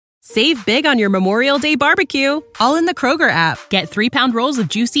Save big on your Memorial Day barbecue, all in the Kroger app. Get 3-pound rolls of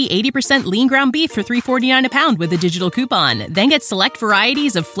juicy 80% lean ground beef for $3.49 a pound with a digital coupon. Then get select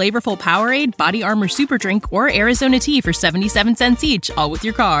varieties of flavorful Powerade, Body Armor Super Drink, or Arizona tea for 77 cents each, all with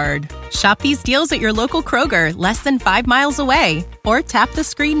your card. Shop these deals at your local Kroger, less than 5 miles away. Or tap the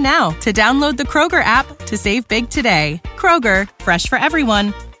screen now to download the Kroger app to save big today. Kroger, fresh for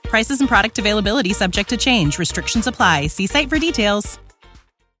everyone. Prices and product availability subject to change. Restrictions apply. See site for details.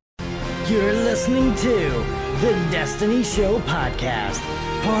 You're listening to the Destiny Show podcast,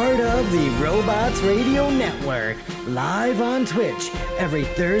 part of the Robots Radio Network, live on Twitch every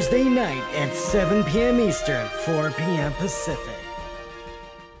Thursday night at 7 p.m. Eastern, 4 p.m. Pacific.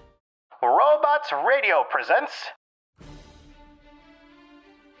 Robots Radio presents...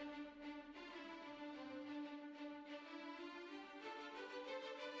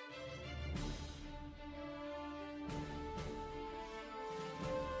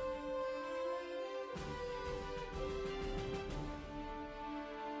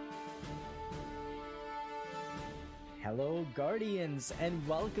 Hello, Guardians, and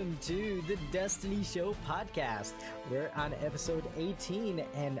welcome to the Destiny Show podcast. We're on episode 18,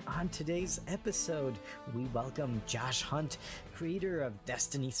 and on today's episode, we welcome Josh Hunt, creator of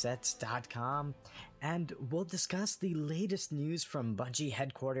DestinySets.com, and we'll discuss the latest news from Bungie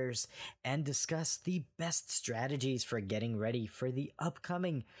headquarters and discuss the best strategies for getting ready for the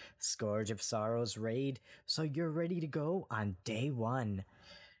upcoming Scourge of Sorrows raid, so you're ready to go on day one.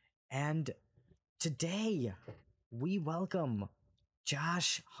 And today, we welcome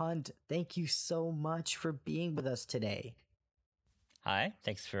Josh Hunt. Thank you so much for being with us today. Hi,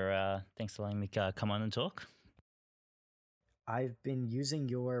 thanks for letting me come on and talk. I've been using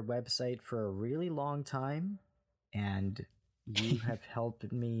your website for a really long time, and you have helped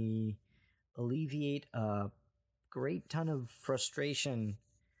me alleviate a great ton of frustration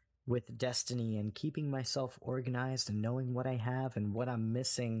with Destiny and keeping myself organized and knowing what I have and what I'm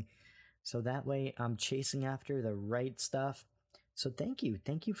missing. So that way I'm chasing after the right stuff. So thank you.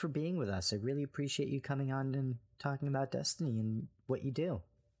 Thank you for being with us. I really appreciate you coming on and talking about Destiny and what you do.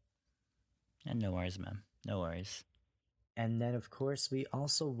 And no worries, man. No worries. And then, of course, we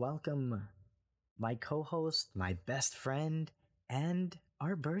also welcome my co-host, my best friend, and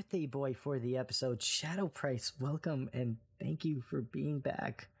our birthday boy for the episode, Shadow Price. Welcome, and thank you for being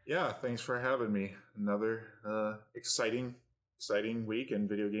back. Yeah, thanks for having me. Another exciting week in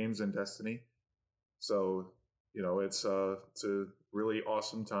video games and Destiny. So, you know, it's a really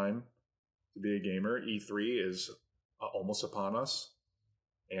awesome time to be a gamer. E3 is almost upon us,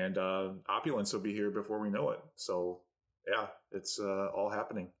 and Opulence will be here before we know it. So, yeah, it's all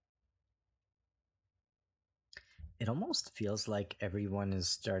happening. It almost feels like everyone is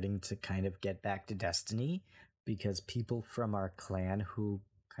starting to kind of get back to Destiny, because people from our clan who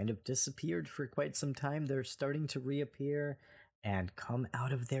kind of disappeared for quite some time, they're starting to reappear and come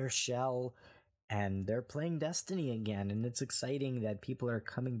out of their shell, and they're playing Destiny again. And it's exciting that people are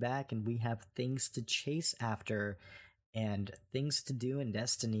coming back and we have things to chase after and things to do in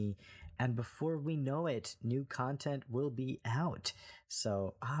Destiny. And before we know it, new content will be out.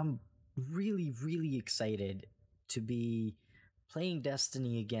 So I'm really, really excited to be playing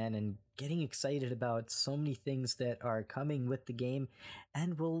Destiny again and getting excited about so many things that are coming with the game.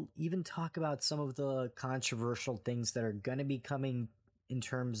 And we'll even talk about some of the controversial things that are going to be coming in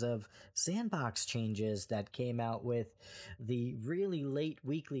terms of sandbox changes that came out with the really late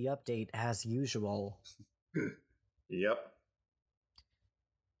weekly update as usual. Yep.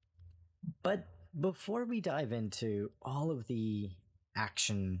 But before we dive into all of the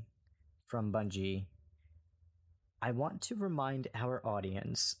action from Bungie, I want to remind our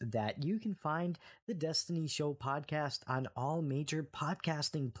audience that you can find the Destiny Show podcast on all major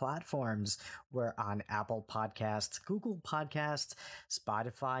podcasting platforms. We're on Apple Podcasts, Google Podcasts,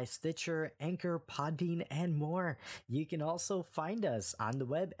 Spotify, Stitcher, Anchor, Podbean, and more. You can also find us on the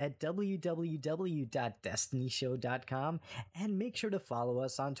web at www.destinyshow.com, and make sure to follow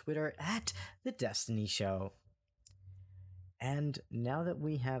us on Twitter at The Destiny Show. And now that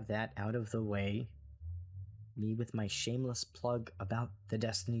we have that out of the way, me with my shameless plug about the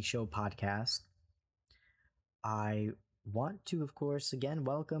Destiny Show podcast, I want to, of course, again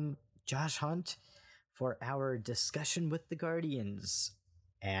welcome Josh Hunt for our discussion with the Guardians.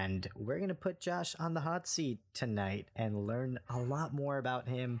 And we're going to put Josh on the hot seat tonight and learn a lot more about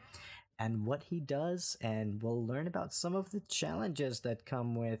him and what he does, and we'll learn about some of the challenges that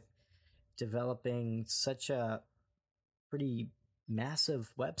come with developing such a pretty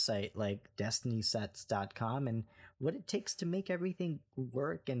massive website like DestinySets.com and what it takes to make everything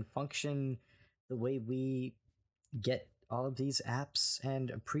work and function the way we get all of these apps and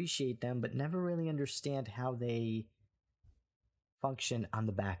appreciate them, but never really understand how they function on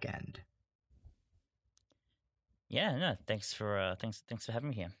the back end. Yeah, no, thanks for having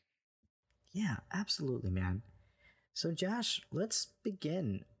me here. Yeah, absolutely, man. So, Josh, let's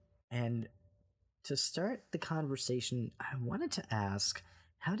begin. And to start the conversation, I wanted to ask,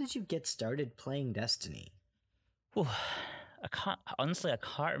 how did you get started playing Destiny? Whew. I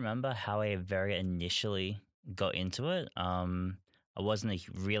can't remember how I very initially got into it. I wasn't a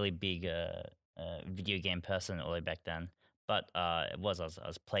really big video game person all the way back then, but I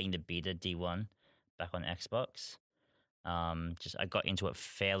was playing the beta D1 back on Xbox. Just I got into it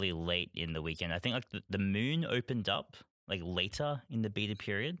fairly late in the weekend. I think like the moon opened up like later in the beta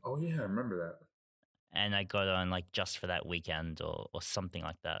period. Oh yeah, I remember that. And I got on like just for that weekend or something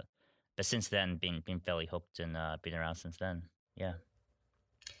like that. But since then, been fairly hooked and been around since then. Yeah.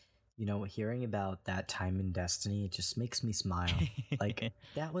 You know, hearing about that time in Destiny, it just makes me smile. Like,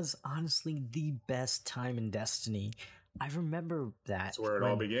 that was honestly the best time in Destiny. I remember that. That's where it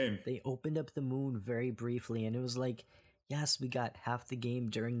all began. They opened up the moon very briefly, and it was like, yes, we got half the game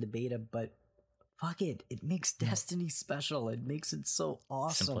during the beta, but fuck it. It makes Destiny special. It makes it so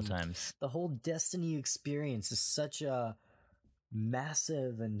awesome. Simple times. The whole Destiny experience is such a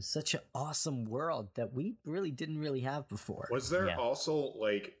massive and such an awesome world that we didn't really have before. Was there also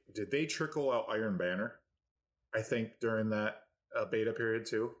like, did they trickle out Iron Banner? I think during that beta period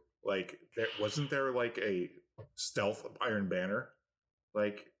too. Like, wasn't there like a stealth Iron Banner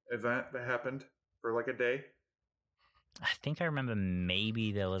like event that happened for like a day? I think I remember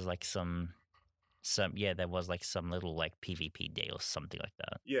maybe there was like some there was like some little like PvP day or something like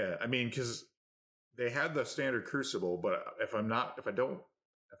that. Yeah, I mean, because they had the standard Crucible, but if I'm not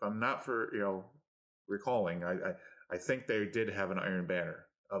for recalling, I think they did have an Iron Banner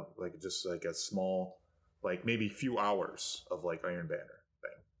of like just like a small, like maybe few hours of like Iron Banner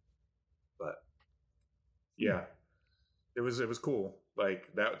thing. But yeah, it was cool. Like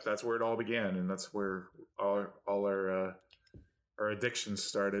that's where it all began, and that's where all our addictions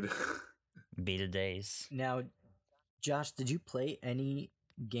started. Beta days. Now, Josh, did you play any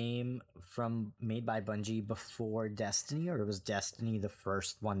game made by Bungie before Destiny, or was Destiny the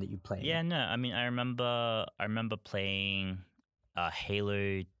first one that you played? Yeah, no. I mean, I remember playing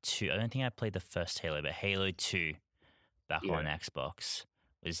Halo 2. I don't think I played the first Halo, but Halo 2 back on Xbox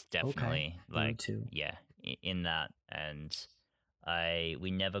was definitely like yeah, in that. And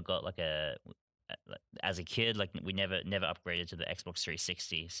we never got like as a kid, like we never upgraded to the Xbox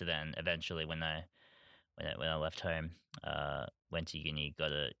 360. So then eventually when I left home, went to uni,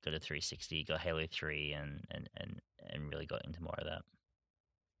 got a 360, got Halo 3, and really got into more of that.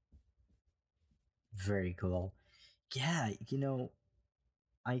 Very cool. Yeah,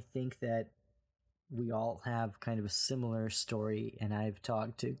 I think that we all have kind of a similar story, and I've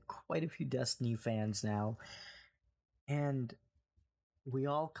talked to quite a few Destiny fans now, and we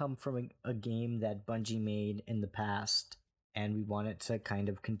all come from a game that Bungie made in the past, and we wanted to kind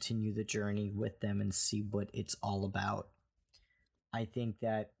of continue the journey with them and see what it's all about. I think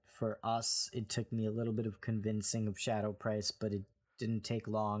that for us, it took me a little bit of convincing of Shadow Price, but it didn't take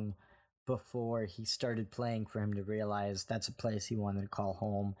long before he started playing for him to realize that's a place he wanted to call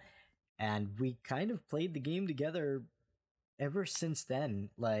home. And we kind of played the game together ever since then.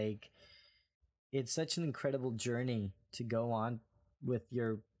 Like, it's such an incredible journey to go on with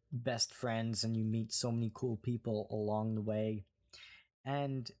your best friends, and you meet so many cool people along the way.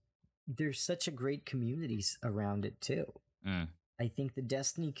 And there's such a great communities around it too. I think the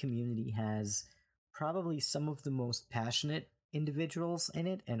Destiny community has probably some of the most passionate individuals in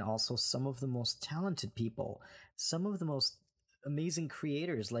it, and also some of the most talented people, some of the most amazing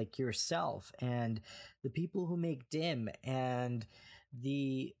creators like yourself, and the people who make Dim, and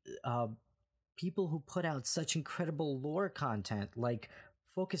the people who put out such incredible lore content like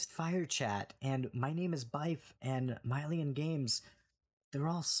Focused Fire Chat and My Name is Bife and Mylian Games. They're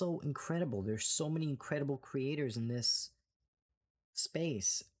all so incredible. There's so many incredible creators in this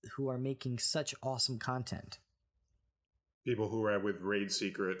space who are making such awesome content. People who are with raid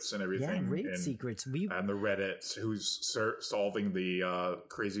secrets and everything. Yeah, raid secrets. And the Reddits who's solving the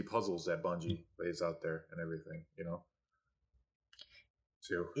crazy puzzles that Bungie lays out there and everything,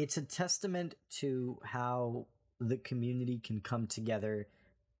 Too. It's a testament to how the community can come together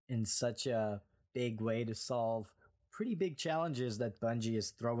in such a big way to solve pretty big challenges that Bungie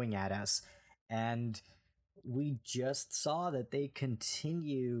is throwing at us. And we just saw that they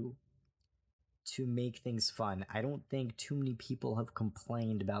continue to make things fun. I don't think too many people have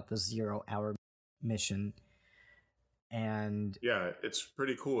complained about the 0 hour mission. And yeah, it's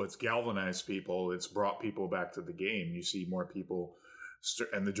pretty cool. It's galvanized people. It's brought people back to the game. You see more people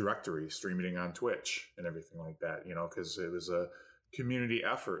and the directory streaming on Twitch and everything like that, because it was a community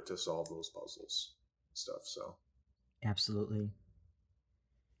effort to solve those puzzles and stuff. So absolutely.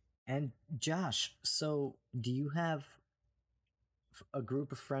 And Josh, so do you have a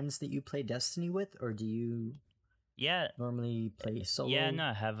group of friends that you play Destiny with, or do you normally play solo? Yeah,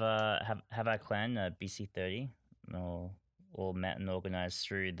 no, have our clan BC30 all met and organized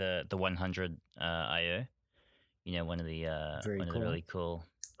through the 100 IO. One of the the really cool.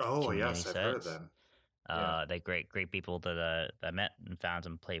 Oh yes, I've heard of them. They're great people that I met and found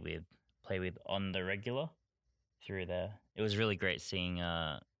and play with on the regular through there. It was really great seeing.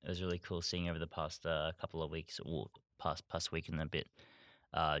 It was really cool seeing over the past couple of weeks, or past week and a bit.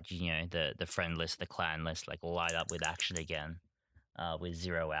 The friend list, the clan list, like light up with action again, with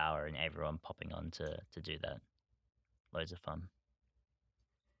 0 hour and everyone popping on to do that. Loads of fun.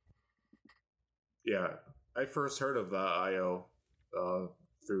 Yeah, I first heard of the IO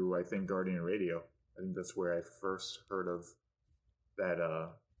through, I think, Guardian Radio. I think that's where I first heard of that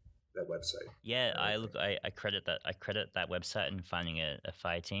website. Yeah, I credit that website and finding a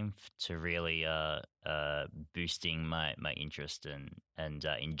fire team to really boosting my interest and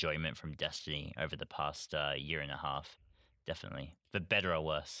enjoyment from Destiny over the past year and a half. Definitely, for better or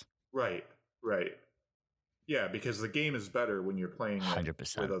worse. Right. Yeah, because the game is better when you're playing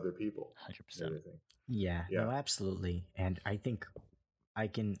 100%. With other people. 100%. Yeah, no, absolutely. And I think I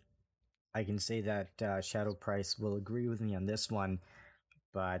can say that Shadow Price will agree with me on this one,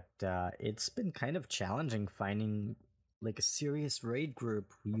 but it's been kind of challenging finding like a serious raid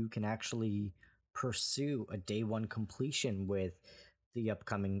group who you can actually pursue a day one completion with the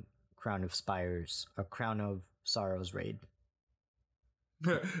upcoming Crown of Sorrows raid.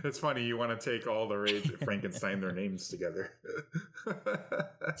 It's funny, you want to take all the raids at Frankenstein their names together.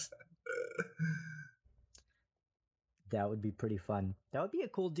 That would be pretty fun. That would be a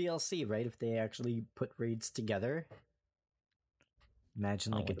cool DLC, right? If they actually put raids together.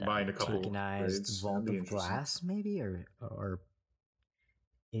 Imagine like a tokenized vault of glass, maybe, or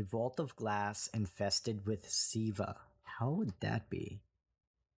a vault of glass infested with Siva. How would that be?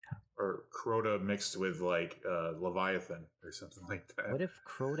 Or Crota mixed with like Leviathan or something like that. What if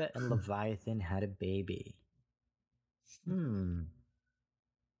Crota and Leviathan had a baby?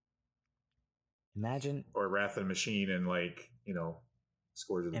 Imagine. Or Wrath and Machine and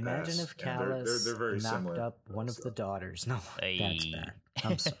Scourge of the Past. Imagine if Callus they're very knocked similar, up one of the daughters. No, that's bad.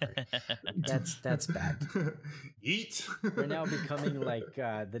 I'm sorry. That's bad. Eat. We're now becoming like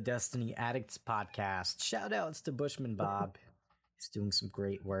the Destiny Addicts podcast. Shout outs to Bushman Bob. He's doing some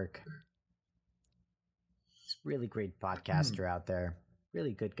great work. He's a really great podcaster out there.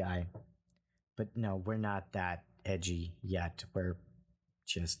 Really good guy. But no, we're not that edgy yet. We're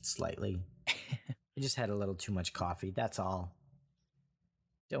just slightly. I just had a little too much coffee. That's all.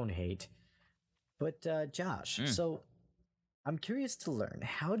 Don't hate. But Josh, so I'm curious to learn,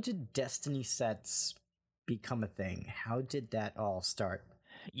 how did Destiny sets become a thing? How did that all start?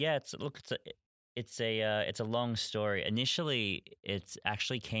 Yeah, it's a long story. Initially, it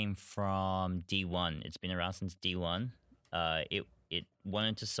actually came from D1. It's been around since D1. It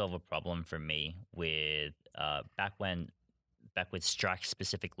wanted to solve a problem for me with back with strike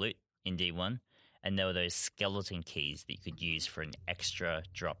specific loot in D1, and there were those skeleton keys that you could use for an extra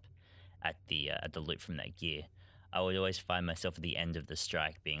drop at the loot from that gear. I would always find myself at the end of the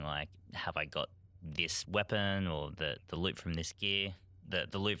strike being like, have I got this weapon or the loot from this gear,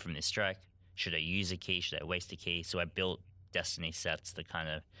 the loot from this strike? Should I use a key? Should I waste a key? So I built Destiny sets to kind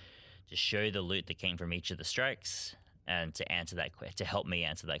of to show the loot that came from each of the strikes and to help me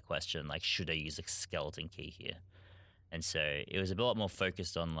answer that question, like, should I use a skeleton key here? And so it was a lot more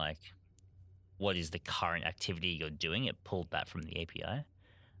focused on like, what is the current activity you're doing? It pulled that from the API,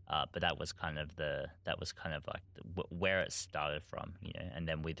 but that was kind of like where it started from, And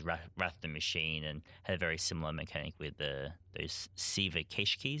then with Wrath the Machine, and had a very similar mechanic with those Siva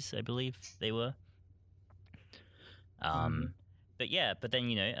cache keys, I believe they were. But then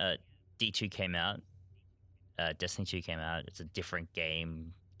D2 came out, Destiny 2 came out. It's a different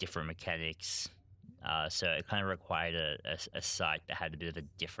game, different mechanics. So it kind of required a site that had a bit of a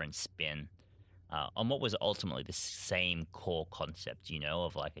different spin on what was ultimately the same core concept,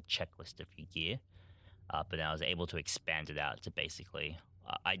 of like a checklist of your gear. But then I was able to expand it out to basically,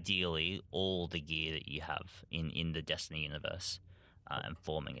 ideally, all the gear that you have in the Destiny universe, and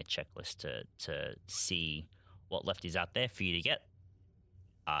forming a checklist to see what left is out there for you to get,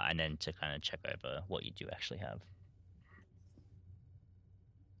 and then to kind of check over what you do actually have.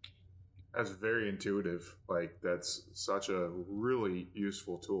 That's very intuitive. Like that's such a really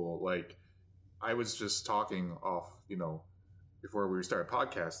useful tool. Like I was just talking off, before we started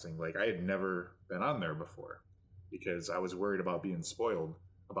podcasting. Like I had never been on there before because I was worried about being spoiled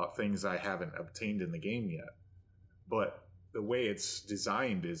about things I haven't obtained in the game yet. But the way it's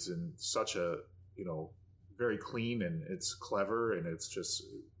designed is in such a, very clean, and it's clever, and it's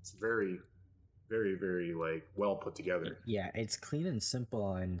very, very, very like well put together. Yeah, it's clean and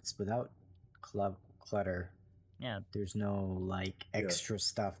simple, and it's without clutter. Yeah, there's no like extra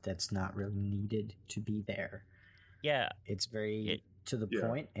stuff that's not really needed to be there. Yeah, it's very to the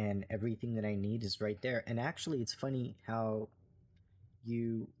point, and everything that I need is right there. And actually, it's funny how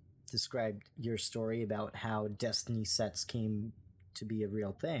you described your story about how Destiny sets came to be a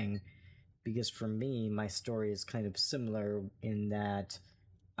real thing, because for me, my story is kind of similar in that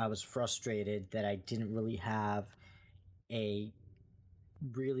I was frustrated that I didn't really have a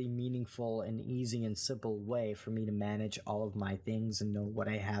really meaningful and easy and simple way for me to manage all of my things and know what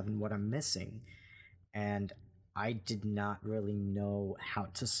I have and what I'm missing. And I did not really know how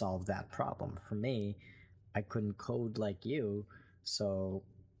to solve that problem. For me, I couldn't code like you, so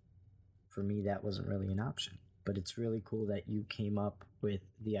for me that wasn't really an option. But it's really cool that you came up with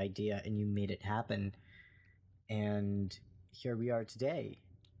the idea and you made it happen. And here we are today,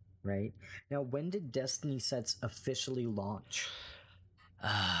 right? Now, when did Destiny Sets officially launch?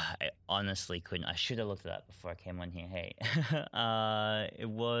 I honestly couldn't. I should have looked it up before I came on here. Hey, it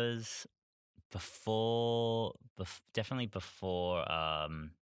was definitely before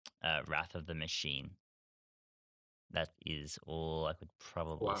Wrath of the Machine. That is all I could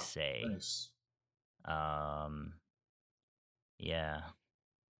probably say. Nice. Yeah,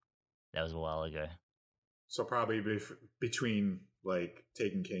 that was a while ago. So probably between like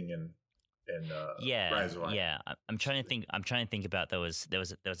Taken King and Rise of Iron. Yeah. I'm trying to think. About there was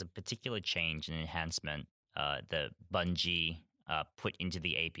a particular change and enhancement that Bungie put into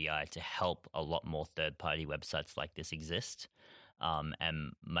the API to help a lot more third-party websites like this exist.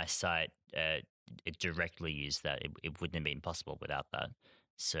 And my site it directly used that. It wouldn't have been possible without that.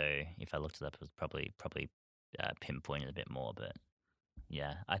 So if I looked it up, it was probably pinpointed a bit more. But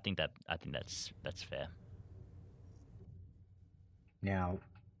yeah, I think that's fair. Now,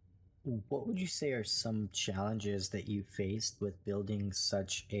 what would you say are some challenges that you faced with building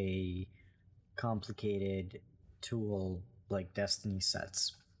such a complicated tool like Destiny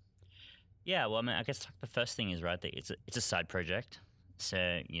Sets? Yeah, well, I mean, I guess the first thing is, right, that it's a side project.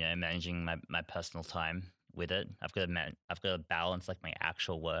 So, managing my personal time with it, I've got to balance like my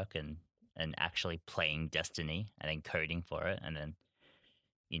actual work and actually playing Destiny and then coding for it, and then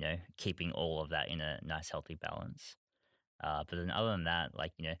keeping all of that in a nice healthy balance. But then other than that,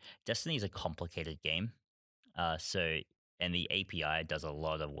 like Destiny is a complicated game. So and the API does a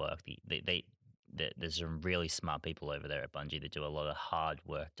lot of work. There's some really smart people over there at Bungie that do a lot of hard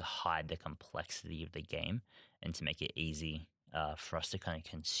work to hide the complexity of the game and to make it easy for us to kind of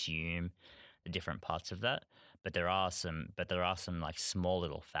consume the different parts of that. But there are some like small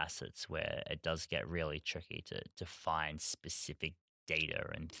little facets where it does get really tricky to find specific data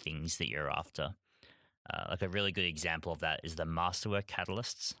and things that you're after. Like a really good example of that is the masterwork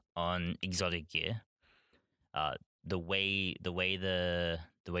catalysts on exotic gear. The way the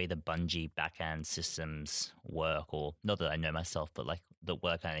Bungie backend systems work, or not that I know myself, but like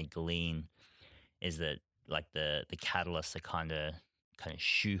what I kind of glean is that like the catalysts are kind of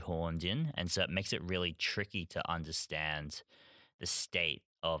shoehorned in, and so it makes it really tricky to understand the state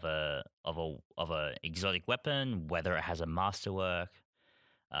of a exotic weapon, whether it has a masterwork,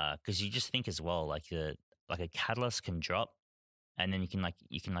 because you just think as well like a catalyst can drop, and then you can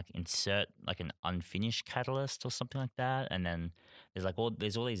insert like an unfinished catalyst or something like that, and then there's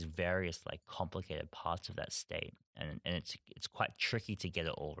all these various like complicated parts of that state, and it's quite tricky to get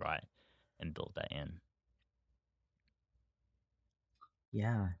it all right and build that in.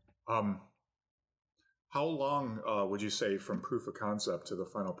 Yeah. How long would you say from proof of concept to the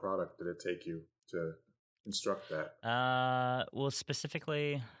final product did it take you to construct that? Well,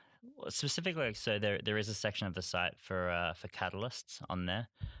 specifically, so there is a section of the site for catalysts on there.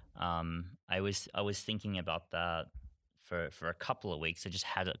 I was thinking about that for a couple of weeks. I just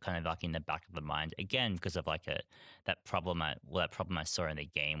had it kind of like in the back of the mind again because of like that problem I saw in the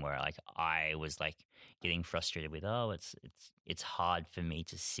game where like I was like getting frustrated with it's hard for me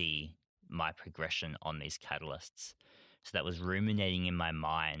to see my progression on these catalysts. So that was ruminating in my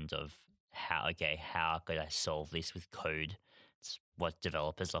mind of how could I solve this with code? It's what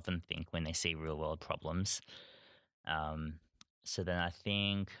developers often think when they see real world problems. So then I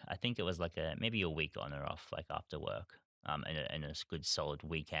think it was like maybe a week on or off, like after work, and a good solid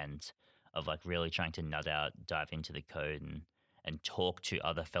weekend of like really trying to nut out, dive into the code, and talk to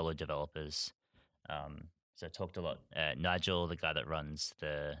other fellow developers. So I talked a lot. Nigel, the guy that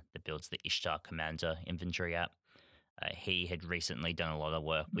builds the Ishtar Commander inventory app, he had recently done a lot of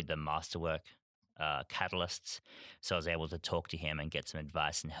work with the masterwork catalysts, so I was able to talk to him and get some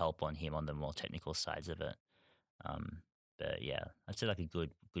advice and help on him on the more technical sides of it. But yeah, I'd say like a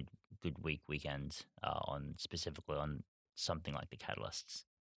good weekend on specifically on something like the catalysts.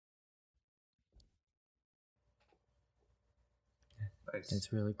 Nice.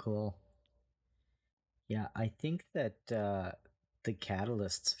 It's really cool. Yeah, I think that the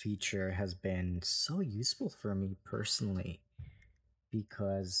catalysts feature has been so useful for me personally,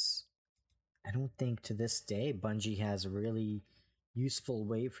 because I don't think to this day Bungie has a really useful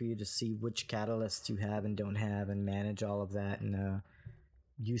way for you to see which catalysts you have and don't have and manage all of that in a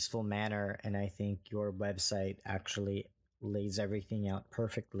useful manner. And I think your website actually lays everything out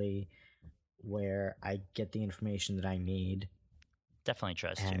perfectly, where I get the information that I need. Definitely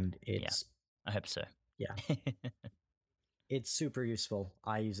tries and to. It's I hope so. Yeah. It's super useful.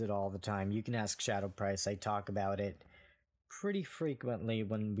 I use it all the time. You can ask Shadow Price. I talk about it pretty frequently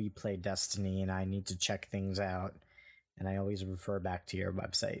when we play Destiny and I need to check things out. And I always refer back to your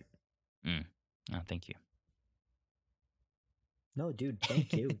website. Oh, thank you. No, dude,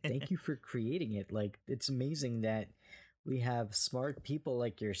 thank you. Thank you for creating it. Like, it's amazing that we have smart people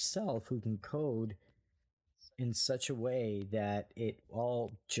like yourself who can code in such a way that it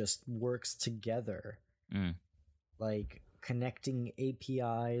all just works together. Like, connecting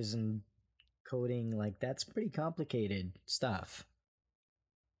APIs and coding, like, that's pretty complicated stuff.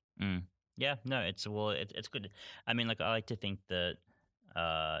 Yeah, no, it's good. I mean, like, I like to think that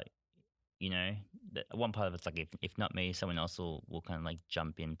you know, that one part of it's like if not me, someone else will kind of like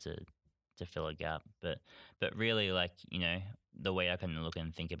jump in to fill a gap. But really, like, you know, the way I kind of look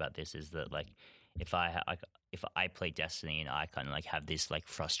and think about this is that like if I play Destiny and I kind of like have this like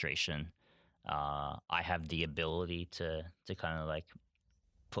frustration, I have the ability to kind of like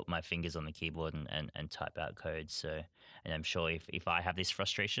put my fingers on the keyboard and type out code. So, and I'm sure if I have this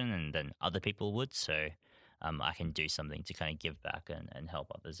frustration, and then other people would, so I can do something to kind of give back and help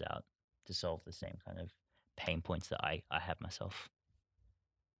others out to solve the same kind of pain points that I have myself.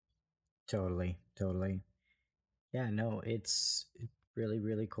 Totally. Yeah, no, it's really,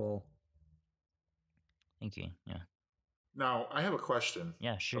 really cool. Thank you. Yeah. Now, I have a question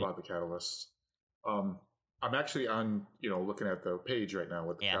about the catalysts. I'm actually on, looking at the page right now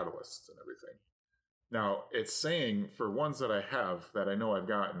with the catalysts and everything. Now, it's saying for ones that I have that I know I've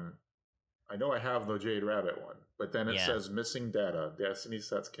gotten, I know I have the Jade Rabbit one, but then it says missing data. Destiny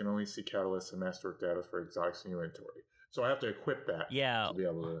sets can only see catalysts and masterwork data for exotics in inventory. So I have to equip that to be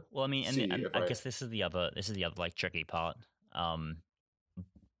able to. Well, I mean, and I guess this is the other like tricky part.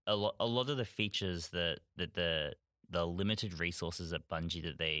 A lot of the features that the limited resources at Bungie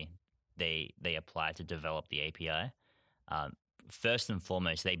that they apply to develop the API. First and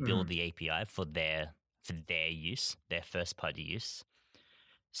foremost, they build the API for their use, their first party use.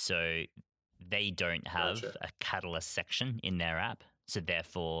 So they don't have a catalyst section in their app. So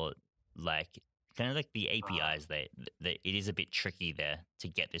therefore, like kind of like the APIs, it is a bit tricky there to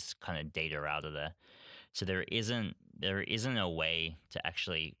get this kind of data out of there. So there isn't a way to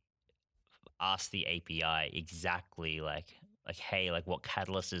actually ask the API exactly like hey, like what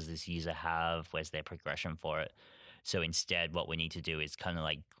catalyst does this user have? Where's their progression for it? So instead, what we need to do is kind of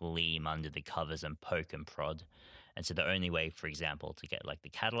like gleam under the covers and poke and prod. And so the only way, for example, to get like the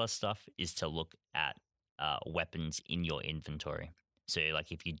catalyst stuff is to look at weapons in your inventory. So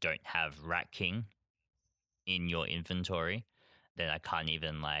like if you don't have Rat King in your inventory, then I can't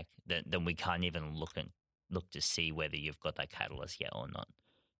even like then we can't even look to see whether you've got that catalyst yet or not.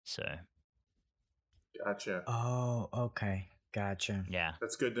 So gotcha. Oh, okay. Gotcha. Yeah.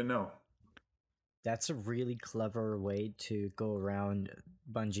 That's good to know. That's a really clever way to go around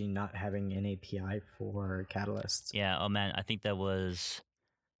Bungie not having an API for catalysts. Yeah, oh man, I think that was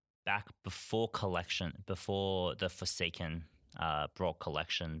back before the Forsaken brought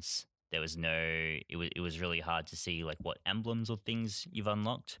collections. There was it was really hard to see like what emblems or things you've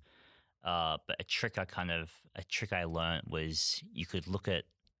unlocked. But a trick I learned was you could look at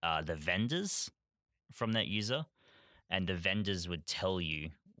the vendors from that user, and the vendors would tell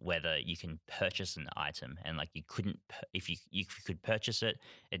you whether you can purchase an item, and like you couldn't if you could purchase it,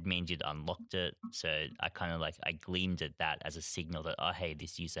 it means you'd unlocked it. So I kind of like I gleamed at that as a signal that, oh hey,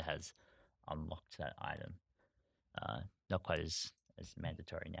 this user has unlocked that item. Not quite as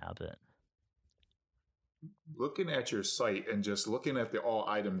mandatory now, but looking at your site and just looking at the all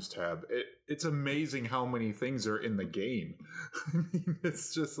items tab, it's amazing how many things are in the game. I mean,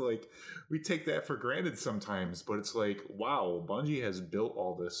 it's just like we take that for granted sometimes, but it's like, wow, Bungie has built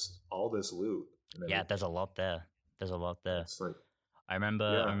all this loot. Yeah, there's a lot there. It's like, I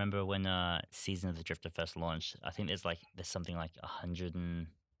remember when Season of the Drifter first launched. I think there's something like 100 and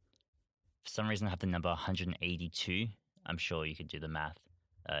for some reason I have the number 182. I'm sure you could do the math.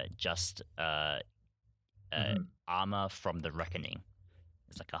 Just armor from the Reckoning.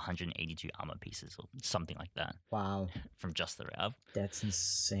 It's like 182 armor pieces or something like that. Wow. From just the Rev. That's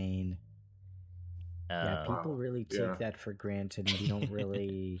insane. Yeah, people really take that for granted, and we don't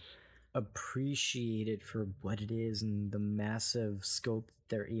really appreciate it for what it is and the massive scope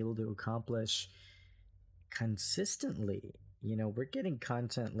they're able to accomplish consistently. You know, we're getting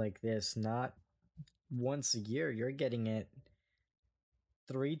content like this not once a year. You're getting it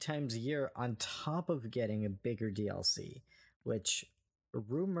 3 times a year on top of getting a bigger DLC, which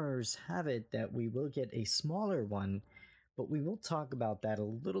rumors have it that we will get a smaller one, but we will talk about that a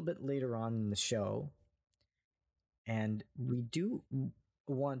little bit later on in the show. And we do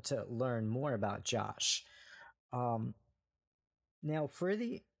want to learn more about Josh. Now, for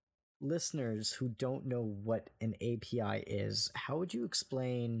the listeners who don't know what an API is, how would you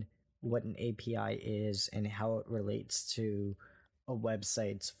explain what an API is and how it relates to a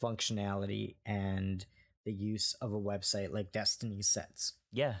website's functionality and the use of a website like Destiny sets?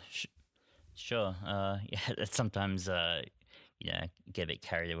 Yeah, sure. Yeah, sometimes get a bit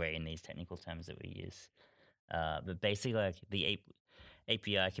carried away in these technical terms that we use. But basically, like the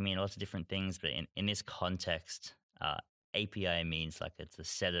API can mean lots of different things. But in this context, API means like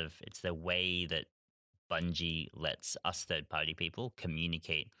it's the way that Bungie lets us third-party people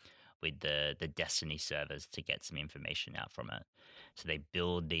communicate with the Destiny servers to get some information out from it. So they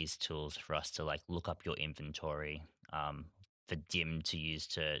build these tools for us to like look up your inventory, for Dim to use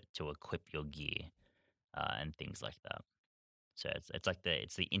to equip your gear, and things like that. So it's like the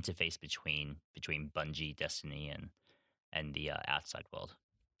interface between Bungie, Destiny, and the outside world.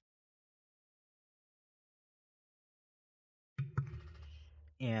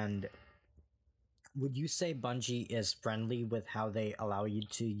 And would you say Bungie is friendly with how they allow you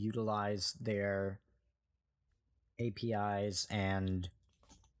to utilize their APIs and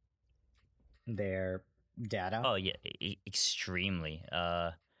their data? Oh yeah, extremely.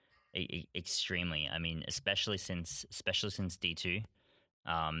 Extremely. I mean, especially since D2,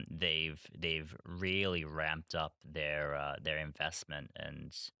 they've really ramped up their investment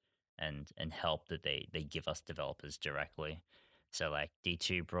and help that they give us developers directly. So like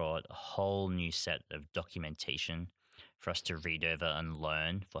D2 brought a whole new set of documentation for us to read over and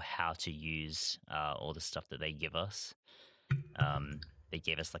learn for how to use all the stuff that they give us. They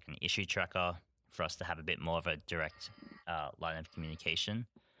gave us like an issue tracker for us to have a bit more of a direct line of communication.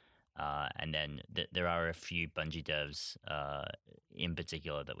 And then there are a few Bungie devs in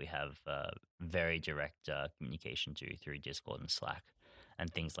particular that we have very direct communication to through Discord and Slack and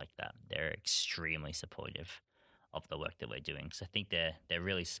things like that. They're extremely supportive of the work that we're doing. So I think they're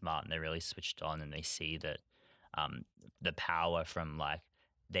really smart and they're really switched on, and they see that the power from like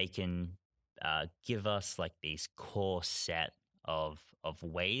they can give us like these core set of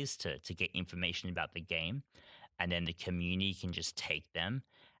ways to get information about the game, and then the community can just take them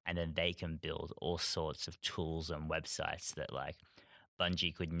and then they can build all sorts of tools and websites that like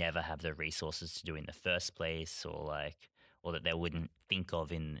Bungie could never have the resources to do in the first place, or that they wouldn't think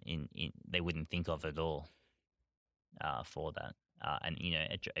of they wouldn't think of at all for that. And you know,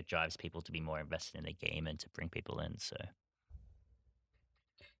 it drives people to be more invested in the game and to bring people in. So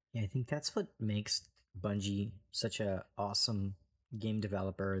yeah, I think that's what makes Bungie such a awesome game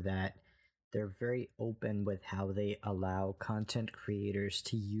developer, that they're very open with how they allow content creators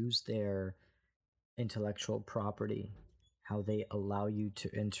to use their intellectual property, how they allow you to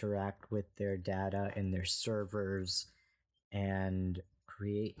interact with their data and their servers and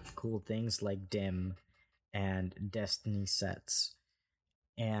create cool things like Dim and Destiny sets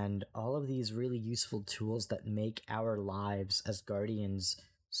and all of these really useful tools that make our lives as Guardians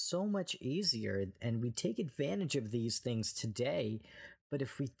so much easier. And we take advantage of these things today. But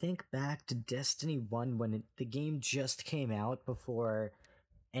if we think back to Destiny 1, when the game just came out, before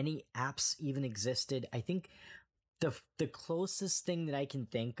any apps even existed, I think the closest thing that I can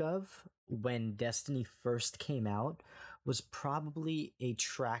think of when Destiny first came out was probably a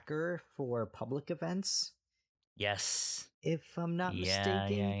tracker for public events. Yes. If I'm not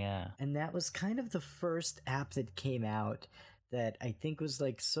mistaken. Yeah. And that was kind of the first app that came out that I think was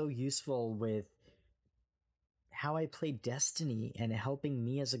like so useful with how I played Destiny and helping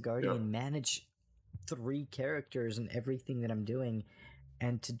me as a Guardian manage 3 characters in everything that I'm doing.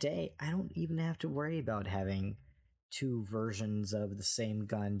 And today, I don't even have to worry about having 2 versions of the same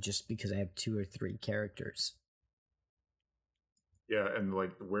gun just because I have 2 or 3 characters. Yeah, and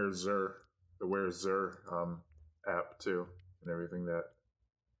like the Where's Zer app too, and everything that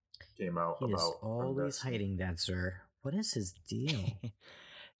came out He about. Is always hiding that, Zer. What is his deal?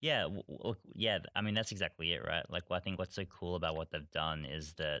 Yeah, yeah. I mean, that's exactly it, right? Like, I think what's so cool about what they've done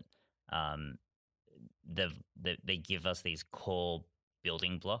is that um, they give us these core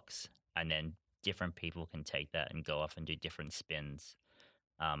building blocks, and then different people can take that and go off and do different spins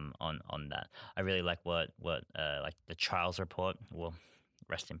on that. I really like what like the Trials report. Well,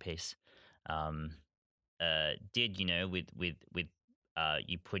 rest in peace. Did with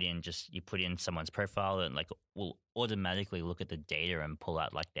you put in someone's profile and like will automatically look at the data and pull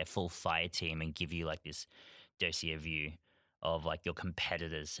out like their full fire team and give you like this dossier view of like your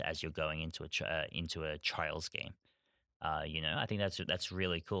competitors as you're going into a trials game. I think that's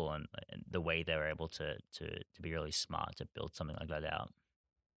really cool, and the way they were able to be really smart to build something like that out.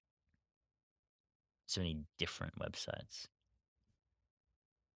 So many different websites.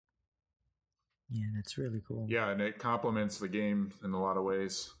 Yeah, that's really cool. Yeah, and it complements the game in a lot of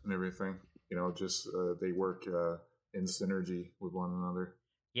ways and everything. Just they work in synergy with one another.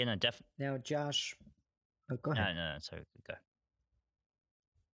 Yeah, no, definitely. Now, Josh, go ahead. No, sorry, go.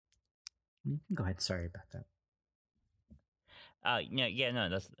 Go ahead. Sorry about that.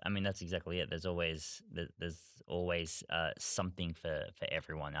 That's exactly it. There's always something for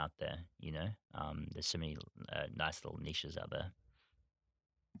everyone out there. There's so many nice little niches out there.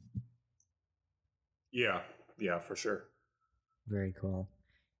 Yeah, for sure. Very cool.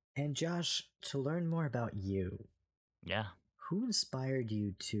 And Josh, to learn more about you, who inspired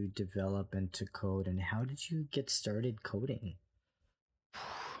you to develop and to code, and how did you get started coding?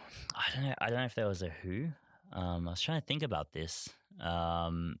 I don't know if there was a who. I was trying to think about this. I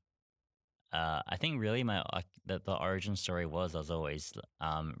think really the origin story was I was always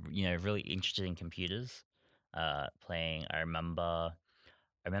really interested in computers. Playing. I remember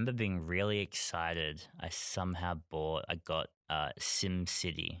being really excited. I got Sim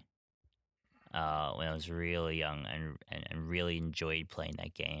City when I was really young and really enjoyed playing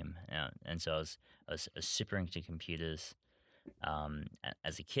that game. And so I was super into computers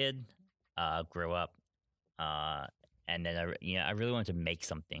as a kid. Grew up, and then I really wanted to make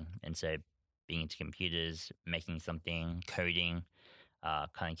something, and so being into computers, making something, coding,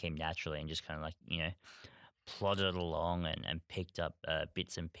 kind of came naturally, and just kind of like plodded along and picked up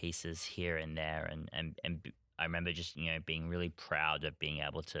bits and pieces here and there, and I remember just being really proud of being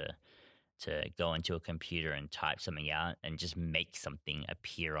able to go into a computer and type something out and just make something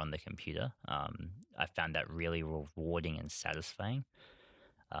appear on the computer. I found that really rewarding and satisfying.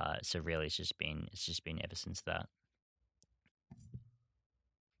 So really, it's just been ever since that.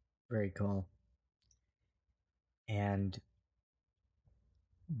 Very cool. And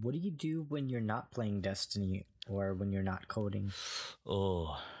what do you do when you're not playing Destiny or when you're not coding?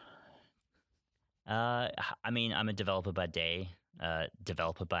 I'm a developer by day,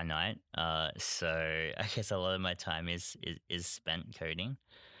 developer by night. So I guess a lot of my time is spent coding.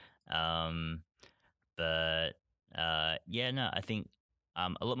 I think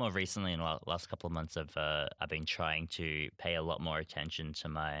a lot more recently in the last couple of months, I've been trying to pay a lot more attention to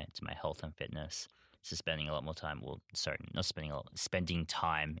my health and fitness. So spending a lot more time. Well, sorry, not spending spending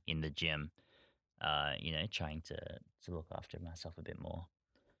time in the gym. Trying to look after myself a bit more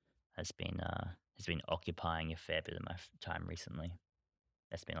has been occupying a fair bit of my time recently.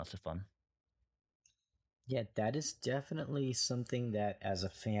 That's been lots of fun. Yeah, that is definitely something that, as a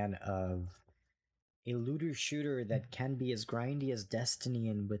fan of a looter shooter that can be as grindy as Destiny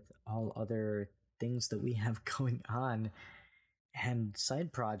and with all other things that we have going on and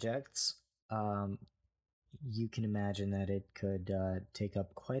side projects, you can imagine that it could take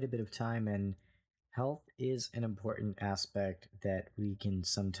up quite a bit of time, and health is an important aspect that we can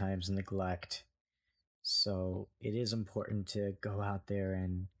sometimes neglect. So it is important to go out there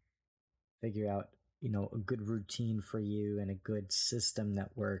and figure out a good routine for you and a good system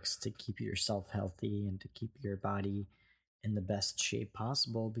that works to keep yourself healthy and to keep your body in the best shape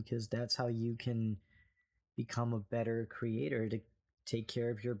possible, because that's how you can become a better creator to take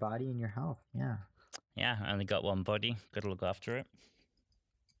care of your body and your health. Yeah, I only got one body. Gotta look after it.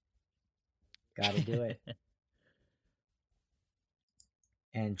 Gotta do it.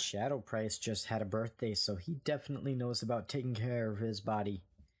 And Shadow Price just had a birthday, so he definitely knows about taking care of his body.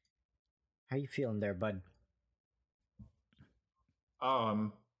 How you feeling there, bud?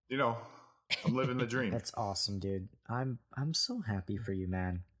 I'm living the dream. That's awesome, dude. I'm so happy for you,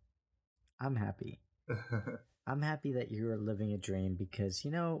 man. I'm happy. I'm happy that you're living a dream because,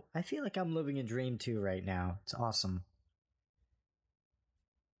 I feel like I'm living a dream too right now. It's awesome.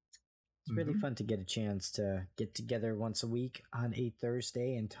 It's really fun to get a chance to get together once a week on a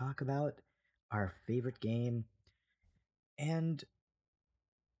Thursday and talk about our favorite game. And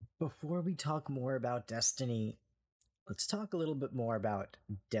before we talk more about Destiny, let's talk a little bit more about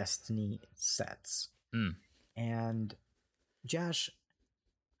Destiny sets. And Josh,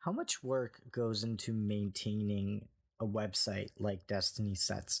 how much work goes into maintaining a website like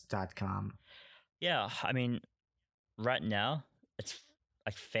destinysets.com? Yeah, I mean, right now it's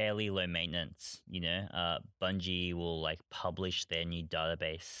like fairly low maintenance. Bungie will like publish their new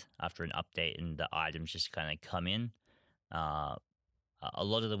database after an update, and the items just kind of come in. A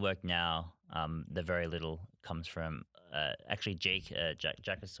lot of the work now, the very little comes from actually Jack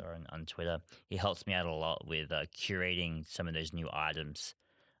I saw on Twitter. He helps me out a lot with curating some of those new items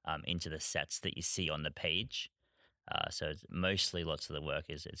into the sets that you see on the page. So it's mostly lots of the work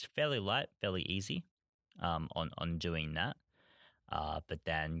it's fairly light, fairly easy on doing that. But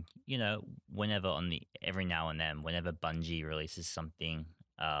then, whenever every now and then, whenever Bungie releases something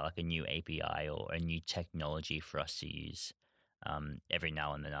like a new API or a new technology for us to use, every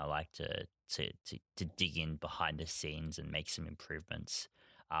now and then I like to dig in behind the scenes and make some improvements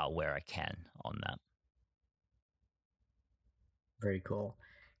where I can on that. Very cool.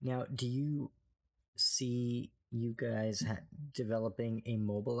 Now, do you see you guys developing a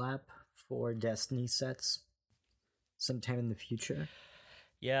mobile app for Destiny sets sometime in the future?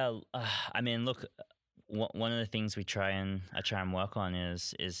 Yeah, I mean, look, one of the things I try and work on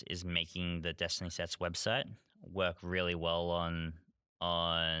is making the Destiny Sets website work really well on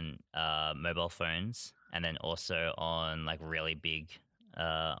mobile phones, and then also on like really big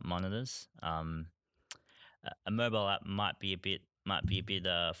monitors. A mobile app might be a bit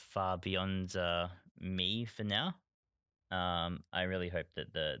far beyond me for now. I really hope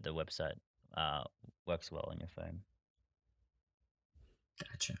that the website works well on your phone.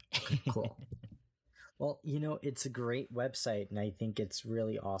 Gotcha. Okay, cool. Well, it's a great website, and I think it's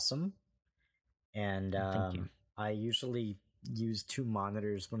really awesome. And Thank you. I usually use 2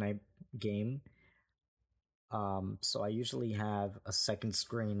 monitors when I game. So I usually have a second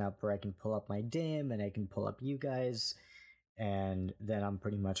screen up where I can pull up my dim and I can pull up you guys, and then I'm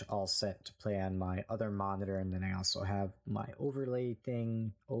pretty much all set to play on my other monitor. And then I also have my overlay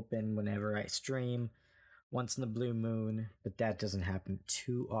thing open whenever I stream, once in the blue moon, but that doesn't happen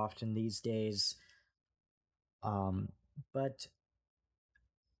too often these days. But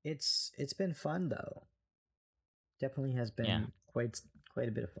it's been fun though. Definitely has been quite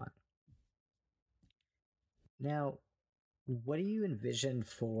a bit of fun. Now, what do you envision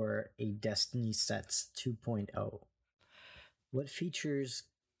for a Destiny Sets 2.0? What features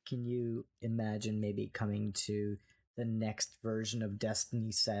can you imagine maybe coming to the next version of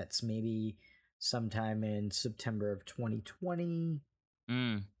Destiny Sets, maybe sometime in September of 2020?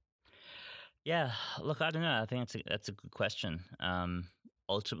 Yeah, look, I don't know. I think that's a good question.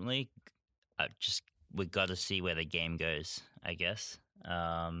 Ultimately, we got to see where the game goes, I guess.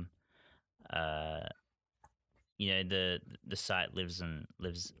 The site lives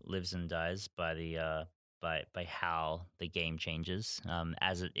and dies by the by how the game changes.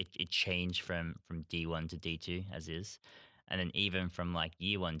 As it changed from D1 to D2 as is, and then even from like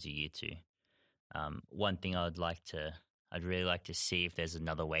year 1 to year 2. One thing I'd really like to see if there's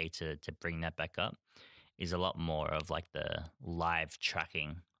another way to bring that back up is a lot more of like the live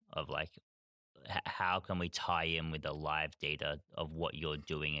tracking of like how can we tie in with the live data of what you're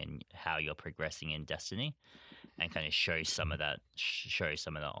doing and how you're progressing in Destiny, and kind of show some of that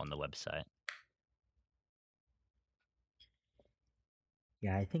on the website.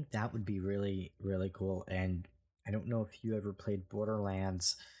 Yeah, I think that would be really, really cool. And I don't know if you ever played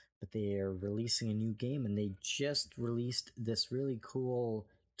Borderlands, but they are releasing a new game, and they just released this really cool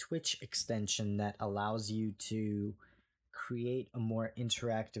Twitch extension that allows you to create a more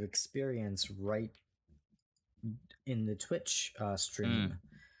interactive experience right in the Twitch stream.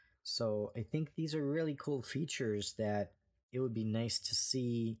 So I think these are really cool features that it would be nice to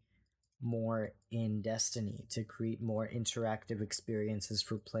see more in Destiny, to create more interactive experiences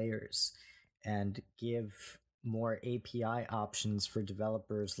for players and give more API options for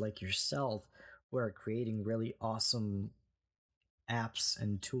developers like yourself who are creating really awesome apps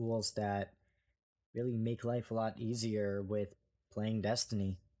and tools that really make life a lot easier with playing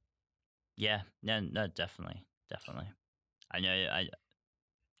Destiny. Yeah, no, definitely. I know,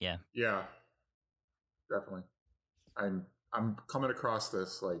 yeah. Yeah, definitely. I'm coming across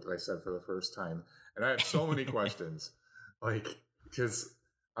this, like I said, for the first time, and I have so many questions, like, because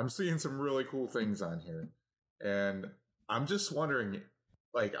I'm seeing some really cool things on here, and I'm just wondering.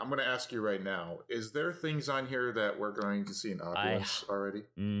 Like, I'm going to ask you right now: is there things on here that we're going to see in Opulence already?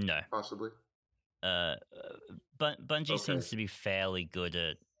 No, possibly. Bungie seems to be fairly good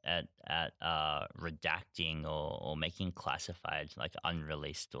at redacting or making classified like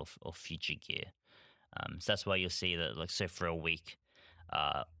unreleased or future gear. So that's why you'll see that, like, so for a week,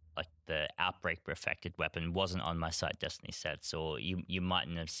 like the Outbreak Perfected weapon wasn't on my site Destiny sets, or you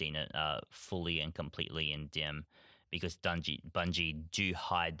mightn't have seen it fully and completely in dim, because Bungie do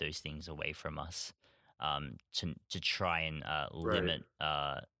hide those things away from us to try and limit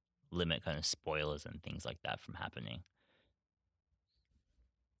kind of spoilers and things like that from happening.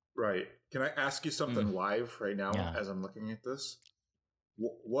 Right. Can I ask you something live right now as I'm looking at this?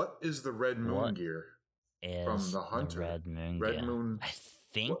 What is the Red Moon gear from the Hunter? The Red Moon gear? I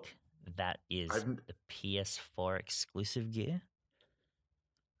think that is the PS4 exclusive gear.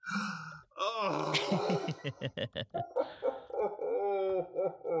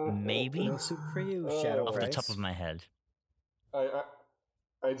 Maybe. No soup for you, Shadow Off the top of my head.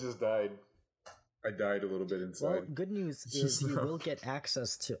 I just died. I died a little bit inside. Well, good news is you will get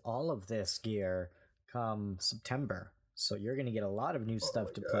access to all of this gear come September. So you're going to get a lot of new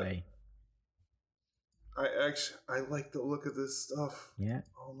stuff to play. I like the look of this stuff. Yeah.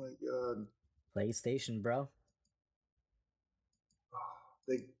 Oh my god. PlayStation, bro.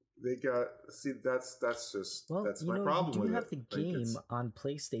 They got, see, that's just, well, that's my problem with it. You do have the game on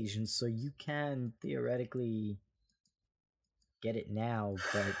PlayStation, so you can theoretically get it now,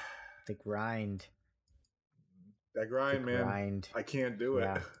 but the grind. That grind, man. I can't do it.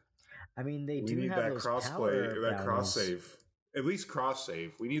 I mean, they do have that those crossplay, that cross save. At least cross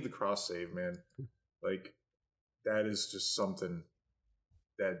save. We need the cross save, man. Like, that is just something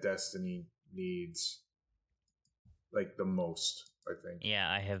that Destiny needs, like, the most, I think. Yeah,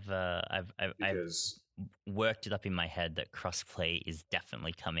 I have. I've worked it up in my head that crossplay is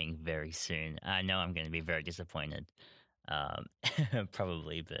definitely coming very soon. I know I'm going to be very disappointed,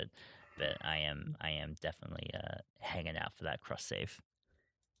 probably, but I am definitely hanging out for that cross save.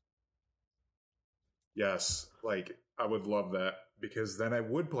 Yes, like, I would love that, because then I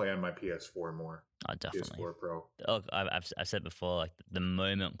would play on my PS4 more. Oh, definitely. PS4 Pro. Look, I've said before, like, the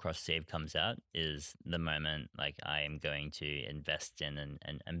moment cross save comes out is the moment, like, I am going to invest in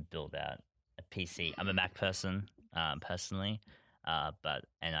and build out a PC. I'm a Mac person, personally, but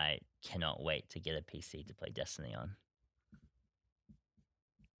I cannot wait to get a PC to play Destiny on.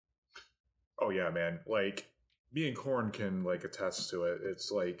 Oh yeah, man! Like, me and Korn can, like, attest to it.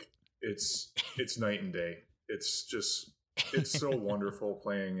 It's like it's night and day. It's just, it's so wonderful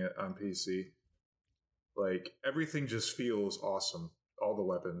playing it on PC. Like, everything just feels awesome. All the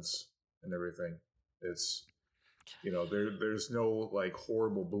weapons and everything. It's, you know, there's no, like,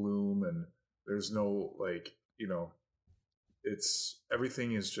 horrible bloom, and there's no, like, you know, it's,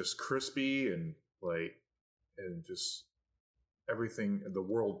 everything is just crispy and, like, and just everything, the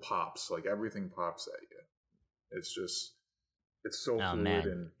world pops. Like, everything pops at you. It's just, it's so fluid, man,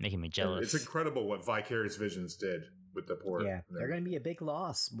 and making me jealous. It's incredible what Vicarious Visions did with the port. Yeah, they're going to be a big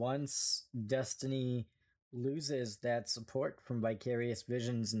loss once Destiny loses that support from Vicarious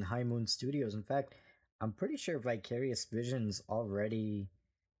Visions and High Moon Studios. In fact, I'm pretty sure Vicarious Visions already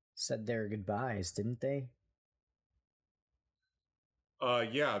said their goodbyes, didn't they?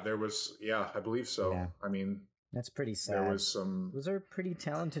 Yeah, there was, I believe so. Yeah. I mean, that's pretty sad. There was some. Those are pretty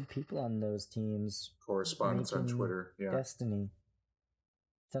talented people on those teams. Correspondence on Twitter. Yeah. Destiny.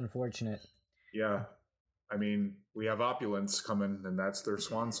 It's unfortunate. Yeah. I mean, we have Opulence coming, and that's their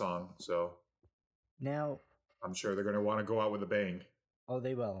swan song. So now, I'm sure they're going to want to go out with a bang. Oh,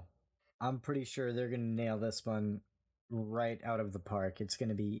 they will. I'm pretty sure they're going to nail this one right out of the park. It's going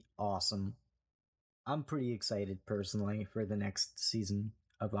to be awesome. I'm pretty excited, personally, for the next season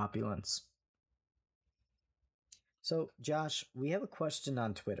of Opulence. So, Josh, we have a question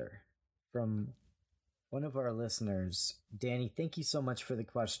on Twitter from one of our listeners. Danny, thank you so much for the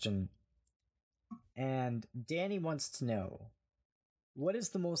question. And Danny wants to know, what is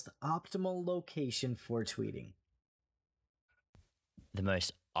the most optimal location for tweeting? The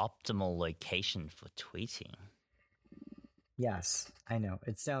most optimal location for tweeting? Yes, I know.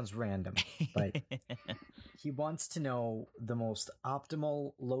 It sounds random, but he wants to know the most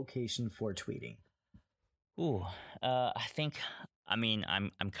optimal location for tweeting. Ooh, I think, I mean,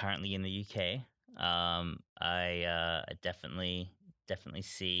 I'm currently in the UK. I definitely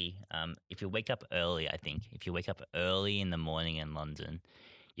see, if you wake up early, I think if you wake up early in the morning in London,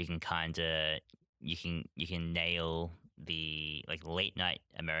 you can you can nail the, like, late night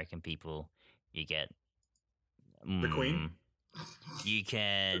American people. You get the Queen. you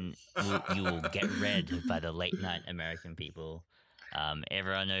will get read by the late night American people.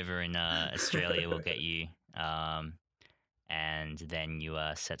 Everyone over in Australia will get you, and then you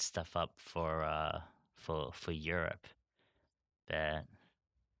set stuff up for Europe. But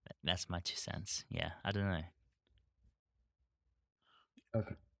that's my 2 cents. Yeah, I don't know.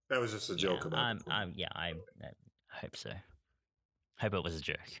 Okay, that was just a joke about. I hope so. Hope it was a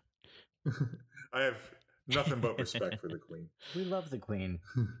joke. I have nothing but respect for the Queen. we love the Queen.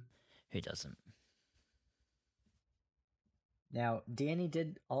 Who doesn't? Now, Danny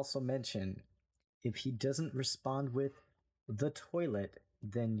did also mention if he doesn't respond with the toilet,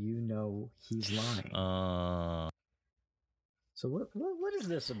 then you know he's lying. So what is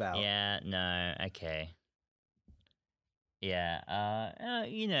this about? Yeah, no, okay. Yeah,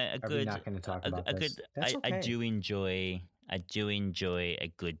 you know, Are we not going to talk about this? That's okay. I do enjoy a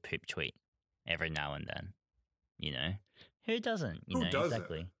good poop tweet every now and then. You know, who doesn't? Who doesn't?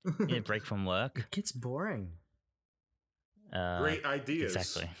 Exactly. You know, break from work. It gets boring. Great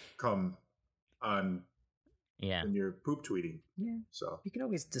ideas come on. Yeah. When you're poop tweeting. Yeah. So you can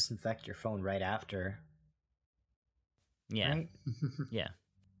always disinfect your phone right after. Yeah. Right? Yeah.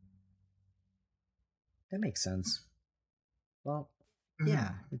 That makes sense. Well,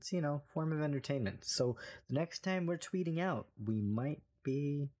 yeah, it's, form of entertainment. So the next time we're tweeting out, we might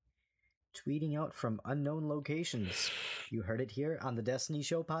be tweeting out from unknown locations. You heard it here on the Destiny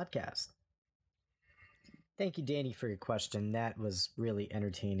Show podcast. Thank you, Danny, for your question. That was really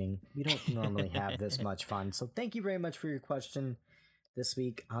entertaining. We don't normally have this much fun, so thank you very much for your question this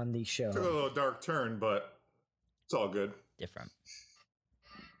week on the show. Took a little dark turn, but it's all good. Different.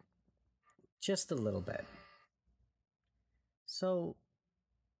 Just a little bit. So,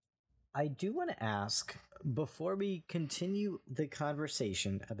 I do want to ask, before we continue the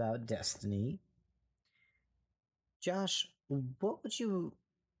conversation about Destiny, Josh, what would you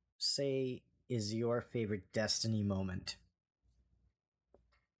say is your favorite Destiny moment?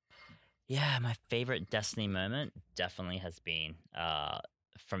 Yeah, my favorite Destiny moment definitely has been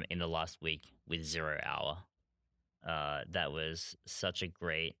from in the last week with 0 Hour. That was such a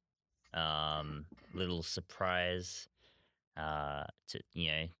great little surprise.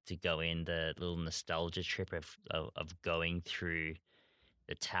 To go in the little nostalgia trip of going through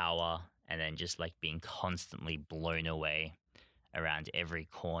the tower and then just like being constantly blown away around every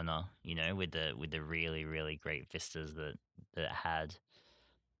corner, with the really, really great vistas that it had.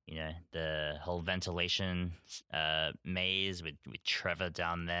 The whole ventilation maze with Trevor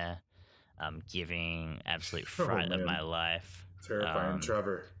down there, giving absolute fright of my life. Terrifying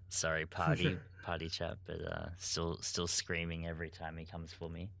Trevor. Sorry, party chap, but still screaming every time he comes for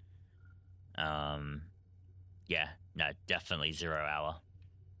me. Yeah, no, definitely 0 Hour.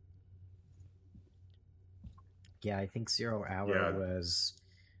 Yeah, I think 0 Hour was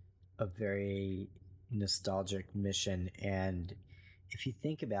a very nostalgic mission, and if you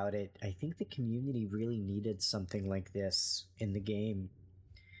think about it, I think the community really needed something like this in the game,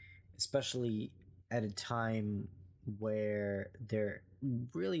 especially at a time where the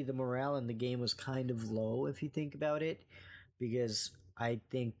morale in the game was kind of low, if you think about it, because I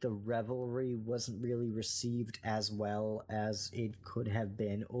think the Revelry wasn't really received as well as it could have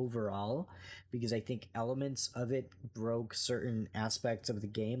been overall, because I think elements of it broke certain aspects of the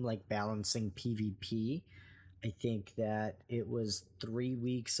game, like balancing PvP. I think that it was 3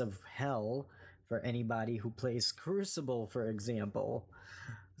 weeks of hell for anybody who plays Crucible, for example.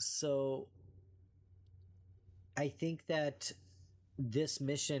 So I think that this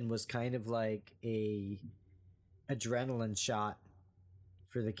mission was kind of like a adrenaline shot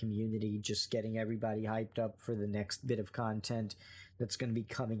for the community, just getting everybody hyped up for the next bit of content that's going to be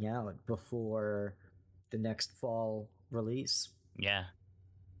coming out before the next fall release. Yeah.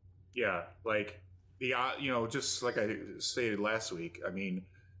 Yeah, like just like I stated last week, I mean,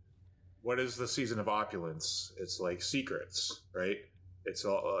 what is the season of opulence? It's like secrets, right? It's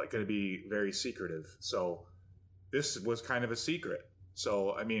all going to be very secretive. So this was kind of a secret.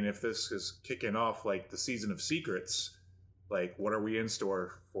 So, I mean, if this is kicking off like the season of secrets, like what are we in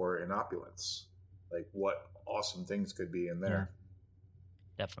store for in opulence? Like what awesome things could be in there?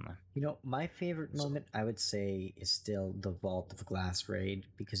 Yeah. Definitely. My favorite moment, I would say, is still the Vault of Glass raid,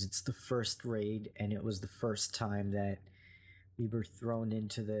 because it's the first raid and it was the first time that we were thrown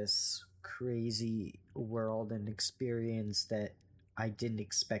into this crazy world and experience that I didn't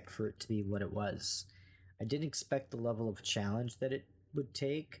expect for it to be what it was. I didn't expect the level of challenge that it would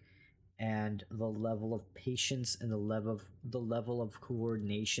take, and the level of patience and the level of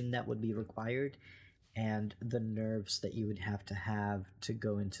coordination that would be required, and the nerves that you would have to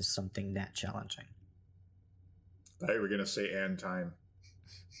go into something that challenging. thought you were gonna say and time.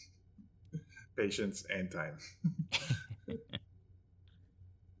 Patience and time.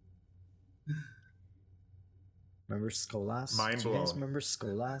 Remember Skolas? Mind Do you guys blown. remember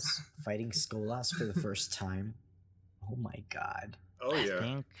Skolas? Fighting Skolas for the first time? Oh my god. Oh yeah, I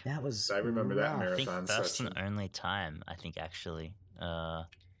think That was I remember that rough. I think marathon first session. and only time. I think actually, for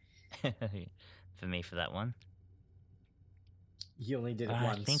me for that one. You only did it I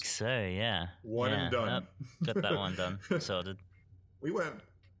once. think so. Yeah. One yeah. and done. Got that one done. Sorted. We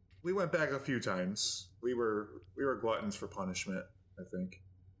went back a few times. We were gluttons for punishment, I think.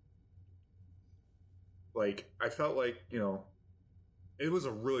 Like, I felt like, it was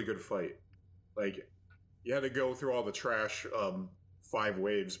a really good fight. Like, you had to go through all the trash 5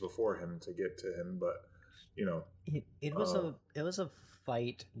 waves before him to get to him, but It was a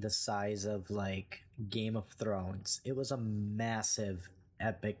fight the size of like Game of Thrones. It was a massive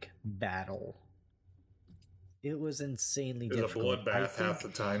epic battle. It was insanely it was difficult. a bloodbath half the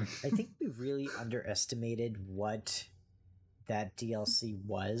time. I think we really underestimated what that DLC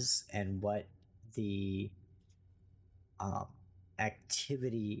was and what the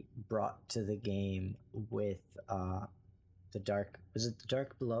activity brought to the game with the dark. Was it the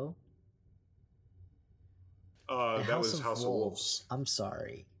Dark Below? That was House of Wolves. I'm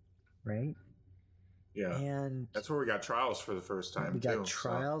sorry, right? Yeah, and that's where we got Trials for the first time. We got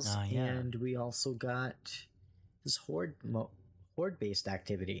Trials, Oh, yeah. and we also got this horde-based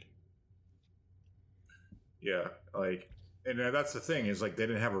activity. Yeah, like, and that's the thing is like they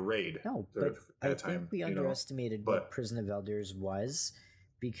didn't have a raid. No, but I think we underestimated what Prison of Elders was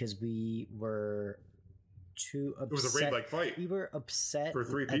because we were too upset. It was a raid-like fight. We were upset for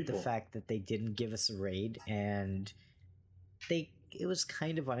 3 at people. the fact that they didn't give us a raid, and it was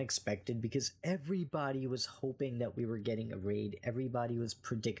kind of unexpected because everybody was hoping that we were getting a raid. Everybody was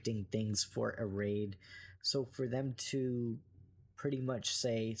predicting things for a raid. So for them to pretty much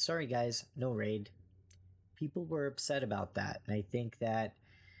say, sorry guys, no raid, people were upset about that. And I think that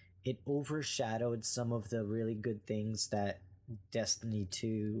it overshadowed some of the really good things that Destiny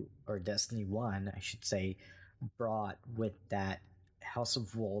 2, or Destiny 1, I should say, brought with that House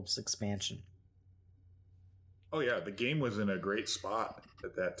of Wolves expansion. Oh yeah, the game was in a great spot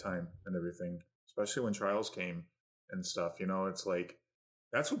at that time and everything, especially when Trials came and stuff. It's like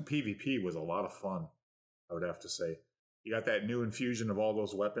that's when PvP was a lot of fun, I would have to say. You got that new infusion of all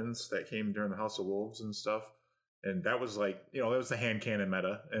those weapons that came during the House of Wolves and stuff, and that was like, that was the hand cannon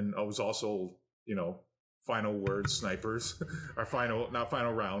meta, and it was also, final word snipers, or not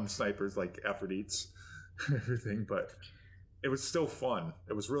final round snipers like Aphrodites and everything, but it was still fun.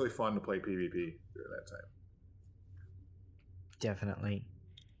 It was really fun to play PvP during that time. Definitely.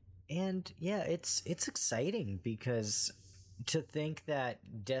 And yeah, it's exciting because to think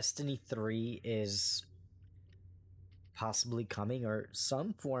that Destiny 3 is possibly coming, or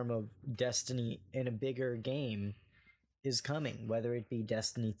some form of Destiny in a bigger game is coming, whether it be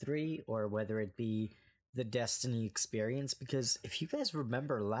Destiny 3 or whether it be the Destiny experience. Because if you guys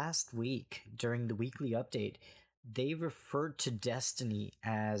remember last week during the weekly update, they referred to Destiny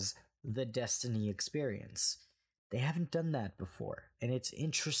as the Destiny experience. They haven't done that before. And it's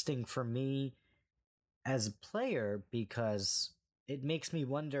interesting for me as a player because it makes me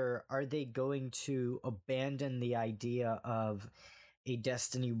wonder, are they going to abandon the idea of a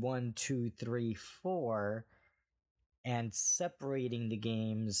Destiny 1, 2, 3, 4 and separating the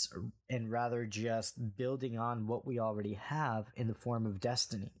games and rather just building on what we already have in the form of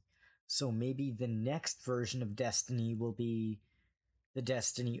Destiny? So maybe the next version of Destiny will be the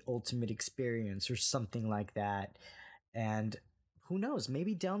Destiny Ultimate Experience or something like that. And who knows,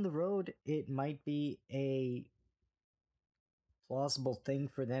 maybe down the road it might be a plausible thing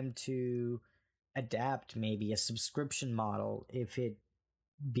for them to adapt, maybe a subscription model if it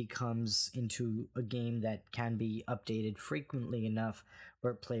becomes into a game that can be updated frequently enough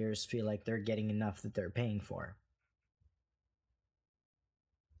where players feel like they're getting enough that they're paying for.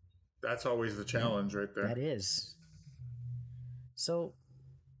 That's always the challenge right there. That is. So,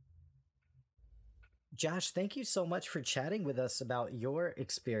 Josh, thank you so much for chatting with us about your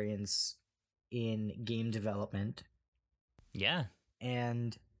experience in game development. Yeah.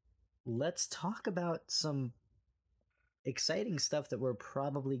 And let's talk about some exciting stuff that we're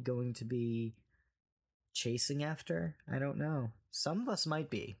probably going to be chasing after. I don't know. Some of us might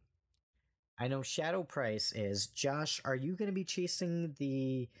be. I know Shadow Price is. Josh, are you going to be chasing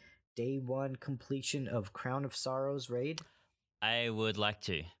the day 1 completion of Crown of Sorrows raid? I would like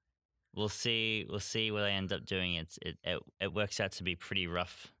to. We'll see what I end up doing. It works out to be pretty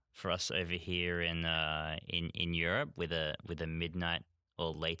rough for us over here in Europe with a midnight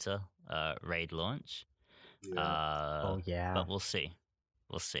or later raid launch. Oh yeah. But we'll see.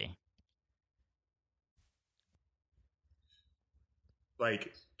 We'll see.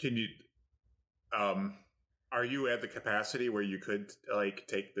 Like, can you? Are you at the capacity where you could like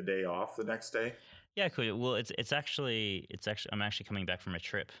take the day off the next day? Yeah, I could. Well, it's actually I'm actually coming back from a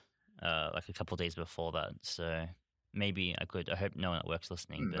trip, like a couple of days before that. So maybe I could. I hope no one at work's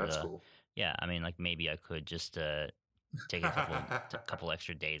listening. But That's cool. yeah, I mean, like maybe I could just take a couple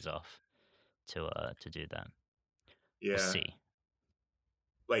extra days off to do that. Yeah. We'll see.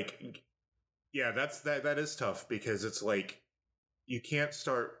 Like, yeah, that is tough because it's like you can't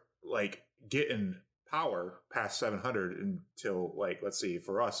start like getting power past 700 until, like, let's see,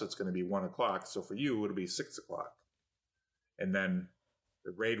 for us it's going to be 1:00, so for you it'll be 6:00, and then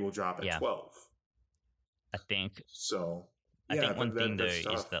the raid will drop at 12. I think so. I think one thing though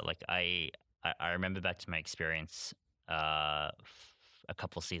is that, like, I remember back to my experience a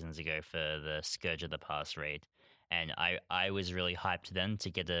couple seasons ago for the Scourge of the Past raid, and I was really hyped then to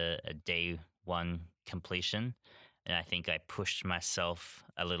get a day one completion. And I think I pushed myself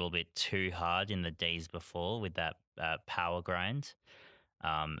a little bit too hard in the days before with that power grind.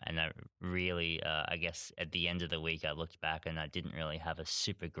 And I really, I guess at the end of the week, I looked back and I didn't really have a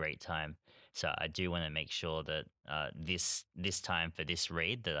super great time. So I do want to make sure that this time for this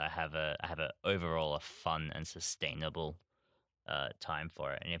raid that I have a overall a fun and sustainable time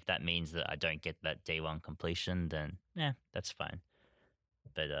for it. And if that means that I don't get that day one completion, then yeah, that's fine.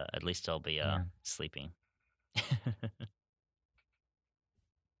 But at least I'll be sleeping.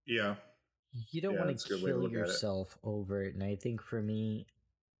 Yeah. You don't want to kill yourself over it. And I think for me,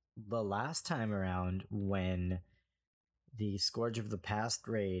 the last time around when the Scourge of the Past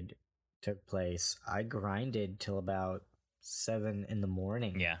raid took place, I grinded till about 7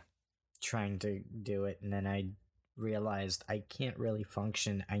 a.m. Yeah. Trying to do it. And then I realized I can't really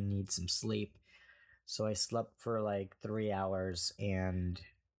function. I need some sleep. So I slept for like 3 hours and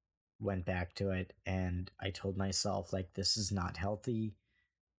went back to it. And I told myself, like, this is not healthy.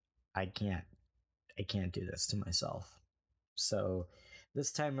 I can't do this to myself. So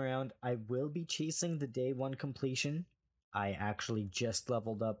this time around, I will be chasing the day one completion. I actually just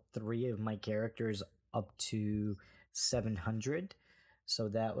leveled up 3 of my characters up to 700. So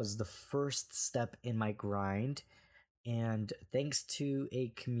that was the first step in my grind. And thanks to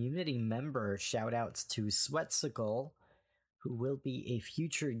a community member, shout outs to Sweatsicle, who will be a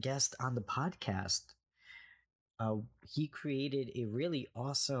future guest on the podcast. He created a really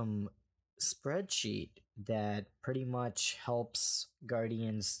awesome spreadsheet that pretty much helps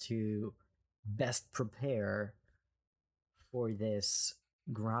Guardians to best prepare for this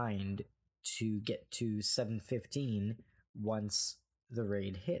grind to get to 715 once the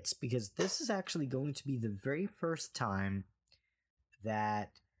raid hits, because this is actually going to be the very first time that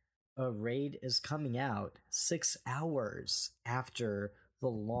a raid is coming out 6 hours after the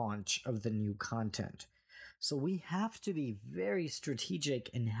launch of the new content. So we have to be very strategic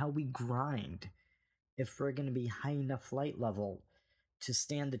in how we grind if we're going to be high enough light level to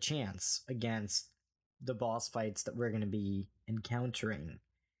stand a chance against the boss fights that we're going to be encountering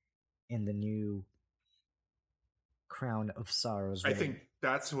in the new Crown of Sorrows raid. I think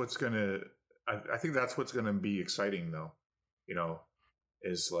that's what's going to be exciting, though,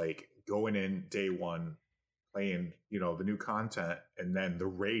 is like going in day one, playing, the new content, and then the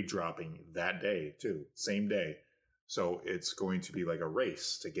raid dropping that day too, same day. So it's going to be like a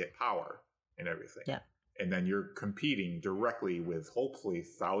race to get power and everything. Yeah. And then you're competing directly with hopefully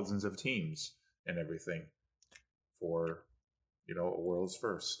thousands of teams and everything for, a world's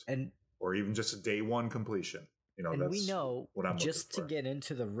first, or even just a day one completion. And that's we know what I'm just to get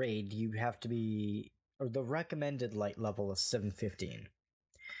into the raid, you have to be, or the recommended light level is 715.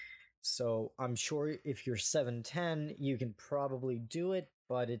 So I'm sure if you're 710, you can probably do it,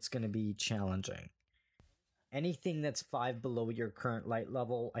 but it's going to be challenging. Anything that's 5 below your current light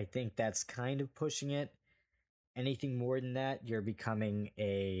level, I think that's kind of pushing it. Anything more than that, you're becoming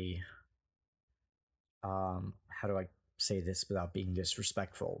a... how do I say this without being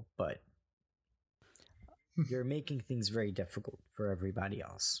disrespectful? But you're making things very difficult for everybody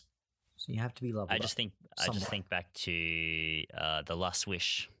else. So you have to be leveled up. I just think back to the Last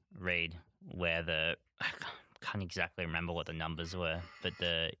Wish raid where I can't exactly remember what the numbers were, but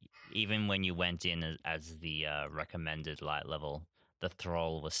even when you went in as the recommended light level, the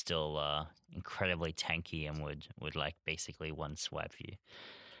thrall was still incredibly tanky and would like basically one swipe you.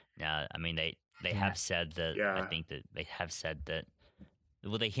 Now, I mean, they have said that. Yeah. I think that they have said that.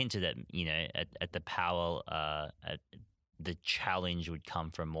 Well, they hinted at at the power, the challenge would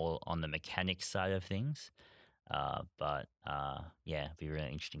come from more on the mechanics side of things. But yeah, it'd be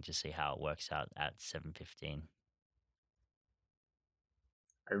really interesting to see how it works out at 7:15.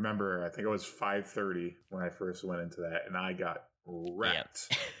 I remember, I think it was 5:30 when I first went into that, and I got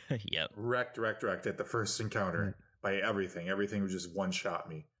wrecked. Yep. Wrecked at the first encounter by everything. Everything was just one shot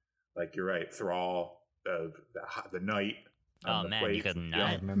me. Like, you're right, Thrall, the knight. Oh man, plate. you got a knight.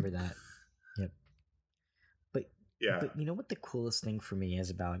 I remember that. Yep. Yeah. But you know what the coolest thing for me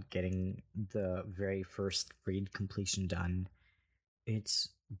is about getting the very first raid completion done? It's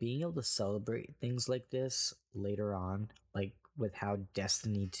being able to celebrate things like this later on, like with how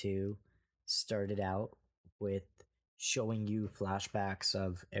Destiny 2 started out with showing you flashbacks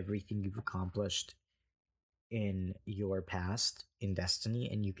of everything you've accomplished in your past in Destiny,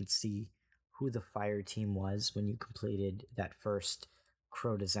 and you could see who the fire team was when you completed that first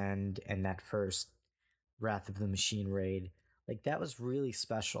Crota's End and that first Wrath of the Machine raid. Like, that was really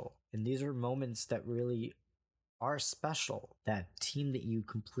special. And these are moments that really are special. That team that you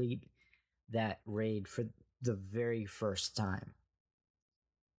complete that raid for the very first time.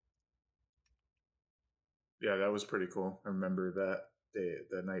 Yeah, that was pretty cool. I remember that day,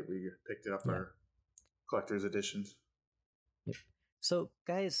 the night we picked up our collector's editions. Yep. So,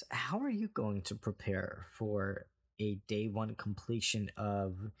 guys, how are you going to prepare for a day one completion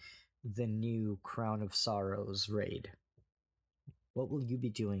of the new Crown of Sorrows raid? What will you be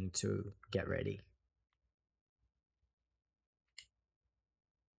doing to get ready?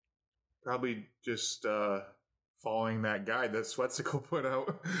 Probably just following that guide that Swetsicle put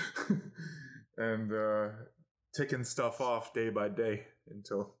out and ticking stuff off day by day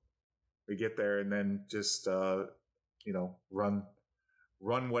until we get there, and then just run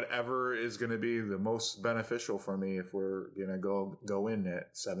whatever is going to be the most beneficial for me if we're gonna go in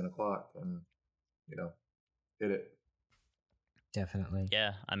at 7:00 and hit it. Definitely.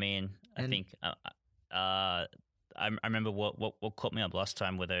 Yeah, I mean, I think I remember what caught me up last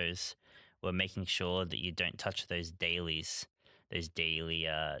time were making sure that you don't touch those dailies, those daily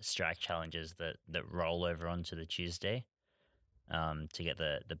strike challenges that roll over onto the Tuesday, to get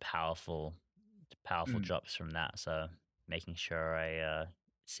the powerful drops from that. So making sure I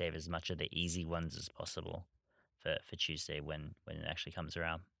save as much of the easy ones as possible for Tuesday when it actually comes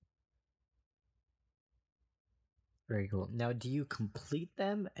around. Very cool. Now, do you complete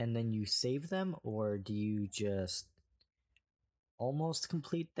them and then you save them, or do you just almost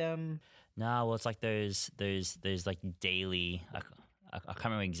complete them? No, well, it's like those like daily. I can't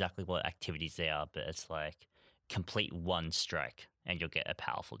remember exactly what activities they are, but it's like complete one strike and you'll get a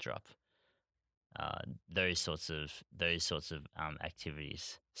powerful drop. Those sorts of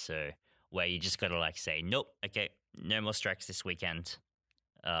activities. So where you just gotta like say, nope, okay, no more strikes this weekend.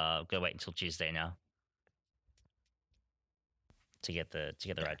 Gotta wait until Tuesday now to get the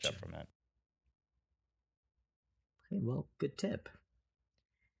right drop from it. Okay, well, good tip.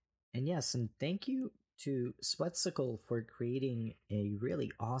 And yes, and thank you to Swetsicle for creating a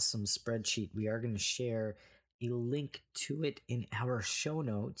really awesome spreadsheet. We are going to share a link to it in our show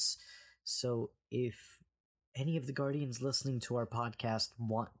notes. So if any of the Guardians listening to our podcast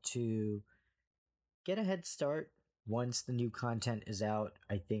want to get a head start once the new content is out,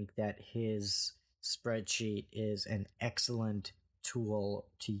 I think that his spreadsheet is an excellent tool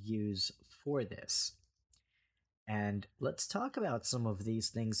to use for this. And let's talk about some of these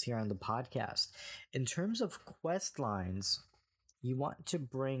things here on the podcast. In terms of quest lines, you want to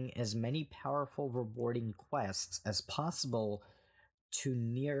bring as many powerful, rewarding quests as possible to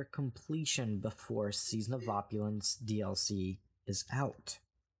near completion before Season of Opulence DLC is out.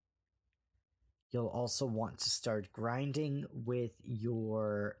 You'll also want to start grinding with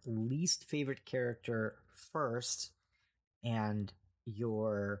your least favorite character first, and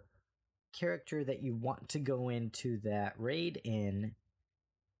your character that you want to go into that raid in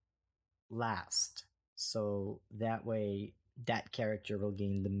last. So that way, that character will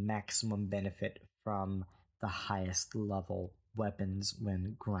gain the maximum benefit from the highest level weapons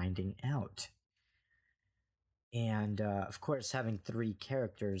when grinding out. And of course, having 3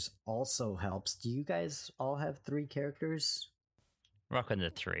 characters also helps. Do you guys all have 3 characters? Rocking the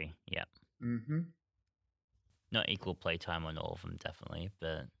 3, yeah. Mm-hmm. Not equal playtime on all of them, definitely,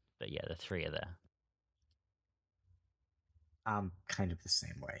 but yeah, the 3 are there. I'm kind of the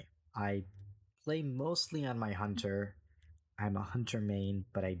same way. I play mostly on my hunter. I'm a hunter main,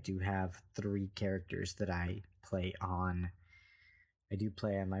 but I do have 3 characters that I play on. I do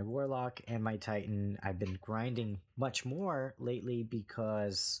play on my warlock and my titan. I've been grinding much more lately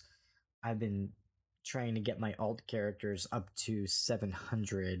because I've been trying to get my alt characters up to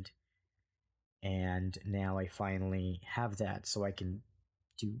 700, and now I finally have that, so I can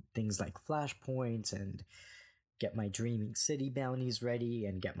do things like flashpoints and get my Dreaming City bounties ready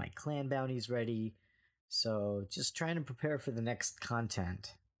and get my clan bounties ready. So just trying to prepare for the next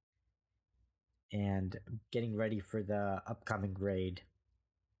content and getting ready for the upcoming raid.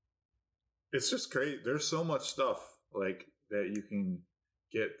 It's just great. There's so much stuff like that you can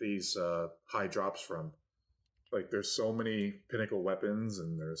get these high drops from. Like there's so many pinnacle weapons,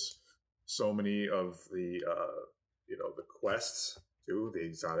 and there's so many of the the quests too, the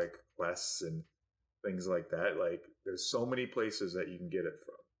exotic quests and things like that. Like there's so many places that you can get it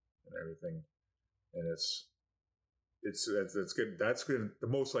from and everything, and it's good. That's good. The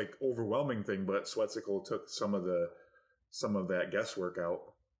most like overwhelming thing, but Sweatcicle took some of that guesswork out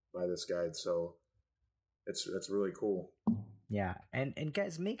by this guide, so it's really cool. Yeah, and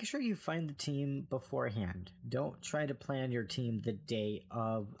guys, make sure you find the team beforehand. Don't try to plan your team the day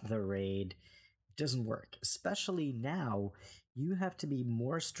of the raid. It doesn't work. Especially now, you have to be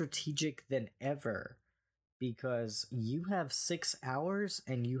more strategic than ever because you have 6 hours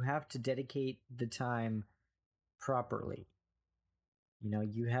and you have to dedicate the time properly.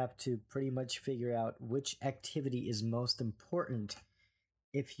 You have to pretty much figure out which activity is most important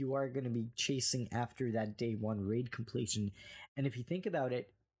if you are going to be chasing after that day one raid completion. And if you think about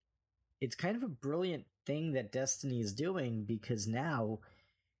it, it's kind of a brilliant thing that Destiny is doing because now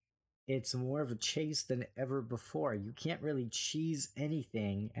it's more of a chase than ever before. You can't really cheese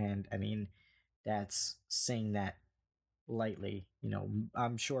anything, and I mean, that's saying that lightly.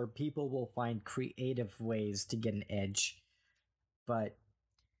 I'm sure people will find creative ways to get an edge, but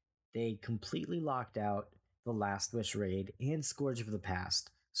they completely locked out the Last Wish raid and Scourge of the Past,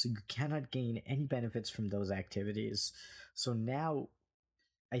 so you cannot gain any benefits from those activities. So now,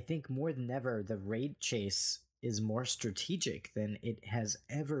 I think more than ever, the raid chase is more strategic than it has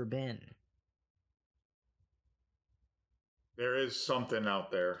ever been. There is something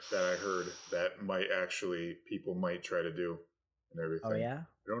out there that I heard that people might try to do and everything. Oh, yeah?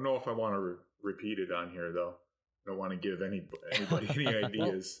 I don't know if I want to repeat it on here, though. I don't want to give anybody any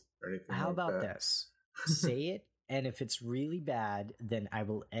ideas or anything. How like about that. this? Say it, and if it's really bad, then I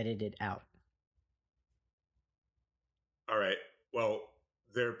will edit it out. All right. Well,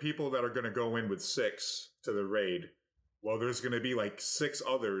 there are people that are going to go in with 6 to the raid. Well, there's going to be like 6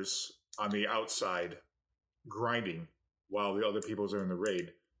 others on the outside grinding while the other peoples are in the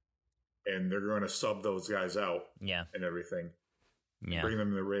raid. And they're going to sub those guys out and everything. Yeah. Bring them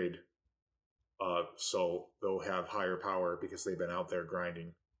in the raid. So they'll have higher power because they've been out there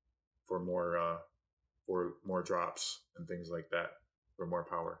grinding for more drops and things like that, for more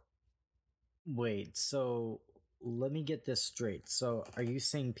power. Wait, so let me get this straight. So are you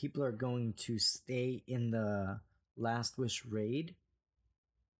saying people are going to stay in the Last Wish raid?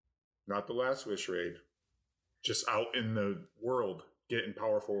 Not the Last Wish raid. Just out in the world, getting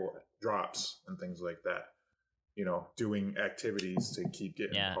powerful drops and things like that. Doing activities to keep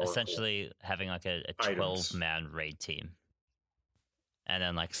getting powerful. Essentially having like a 12-man raid team. And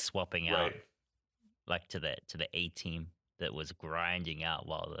then like swapping out like to the A team that was grinding out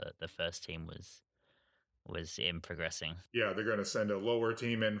while the first team was in progressing. Yeah, they're going to send a lower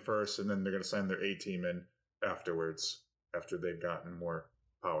team in first, and then they're going to send their A team in afterwards, after they've gotten more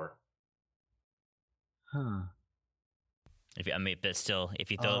power. Huh. But still,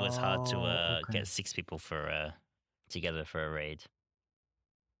 if you thought it was hard to get 6 people together for a raid,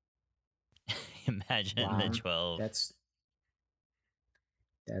 imagine the 12.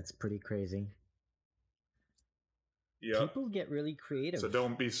 That's pretty crazy. Yeah. People get really creative. So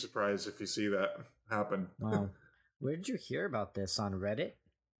don't be surprised if you see that happen. Wow. Where did you hear about this? On Reddit?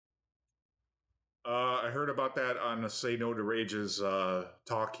 I heard about that on Say No to Rage's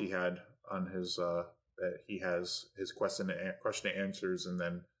talk he had on his that he has his question and answers, and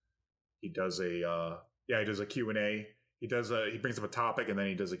then he does a Q&A. He brings up a topic, and then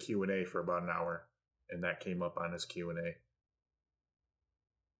he does a Q&A for about an hour, and that came up on his Q&A.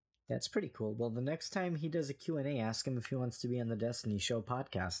 That's pretty cool. Well, the next time he does a Q&A, ask him if he wants to be on the Destiny Show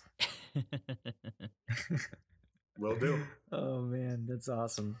podcast. Will do. Oh, man, that's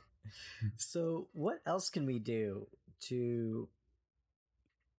awesome. So what else can we do to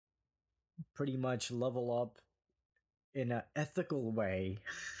pretty much level up in an ethical way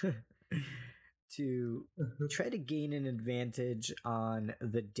to try to gain an advantage on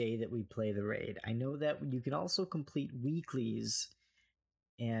the day that we play the raid? I know that you can also complete weeklies,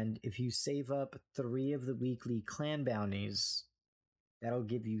 and if you save up 3 of the weekly clan bounties, that'll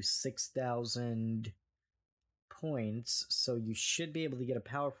give you 6,000 points, so you should be able to get a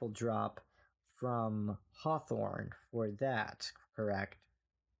powerful drop from Hawthorne for that, correct?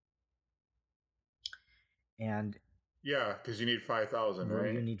 And Yeah, because you need 5,000, Well,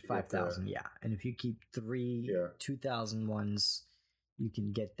 right? you need 5,000, yeah. And if you keep three 2,000 ones, you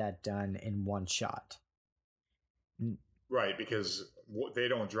can get that done in one shot. Right, because they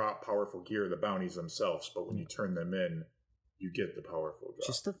don't drop powerful gear, the bounties themselves, but when you turn them in, you get the powerful drop.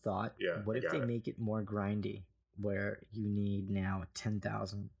 Just a thought. Yeah, what if they make it more grindy, where you need now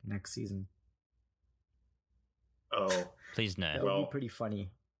 10,000 next season? Oh. Please no. That would be pretty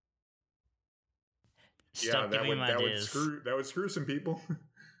funny. Stop giving him ideas. That would screw some people.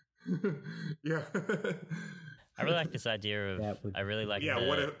 Yeah. I really like this idea of. I really like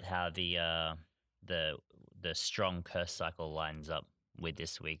how the strong curse cycle lines up with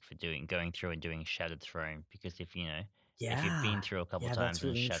this week for going through and doing Shattered Throne, because if you've been through a couple times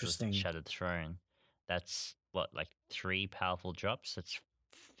really in Shattered Throne, that's like 3 powerful drops. That's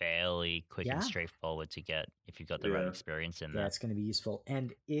fairly quick and straightforward to get if you've got the right experience in that. Yeah, it's going to be useful.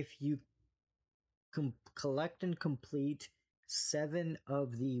 And if you collect and complete 7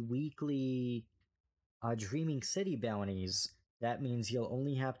 of the weekly Dreaming City bounties, that means you'll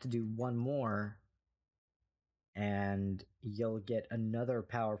only have to do 1 more, and you'll get another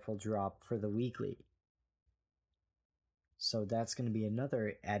powerful drop for the weekly. So that's going to be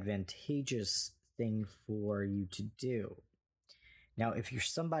another advantageous thing for you to do. Now, if you're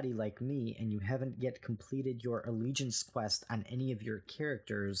somebody like me and you haven't yet completed your allegiance quest on any of your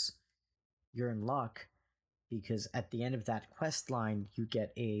characters, you're in luck, because at the end of that quest line, you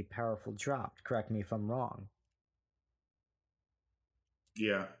get a powerful drop. Correct me if I'm wrong.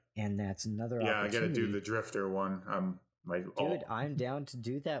 Yeah. And that's another opportunity. Yeah, I got to do the Drifter one. Dude, I'm down to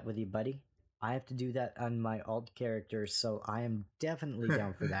do that with you, buddy. I have to do that on my alt character, so I am definitely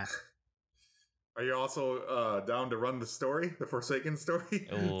down for that. Are you also down to run the story, the Forsaken story,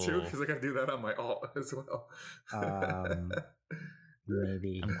 too? Because I got to do that on my alt as well.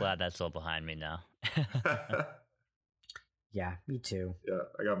 Maybe. I'm glad that's all behind me now. Yeah, me too. Yeah,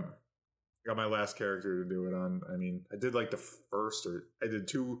 I got my last character to do it on. I mean, I did like I did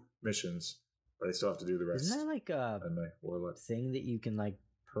 2 missions, but I still have to do the rest. Isn't that like a thing that you can like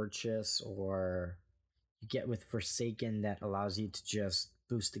purchase or you get with Forsaken that allows you to just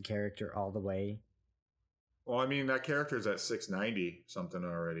boost the character all the way? Well, I mean, that character is at 690 something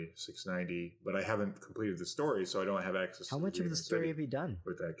already, 690, but I haven't completed the story, so I don't have access to How much of the story have you done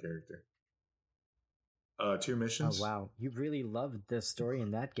with that character? 2 missions. Oh, wow. You really loved the story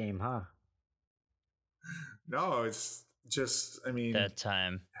in that game, huh? No, it's just, I mean... That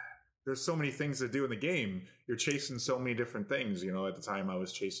time. There's so many things to do in the game. You're chasing so many different things. You know, at the time I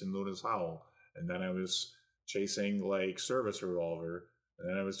was chasing Luna's Howl, and then I was chasing, like, Service Revolver, and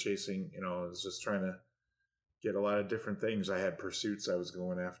then I was chasing, I was just trying to get a lot of different things. I had pursuits I was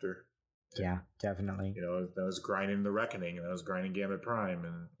going after. Yeah, definitely. I was grinding the Reckoning, and I was grinding Gambit Prime,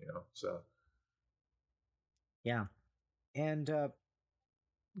 and, so... Yeah. And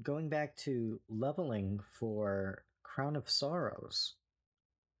going back to leveling for Crown of Sorrows,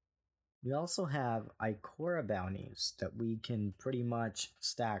 we also have Ikora bounties that we can pretty much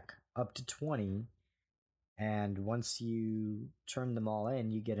stack up to 20. And once you turn them all in,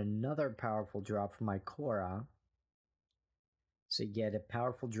 you get another powerful drop from Ikora. So you get a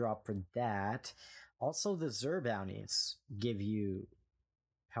powerful drop for that. Also, the Zur bounties give you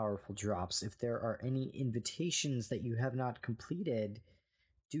powerful drops. If there are any invitations that you have not completed,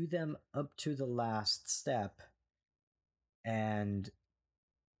 do them up to the last step and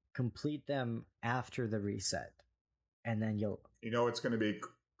complete them after the reset. And then you'll... it's going to be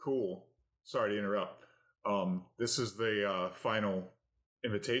cool. Sorry to interrupt. This is the final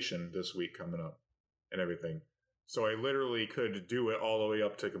invitation this week coming up and everything. So I literally could do it all the way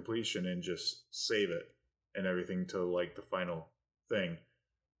up to completion and just save it and everything to like the final thing.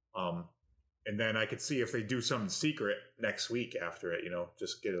 And then I could see if they do something secret next week after it,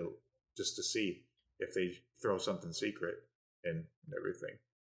 just to see if they throw something secret and everything.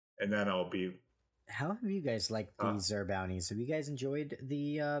 And then I'll be... How have you guys liked these Zur bounties? Have you guys enjoyed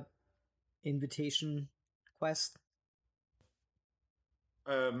the invitation quest?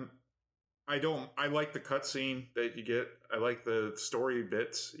 I like the cutscene that you get. I like the story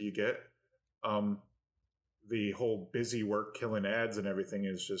bits you get. The whole busy work killing ads and everything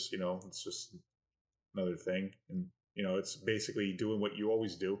is just, it's just another thing. And, it's basically doing what you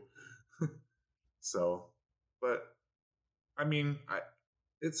always do. So, but I mean,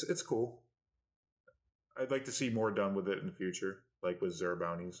 it's cool. I'd like to see more done with it in the future, like with Zur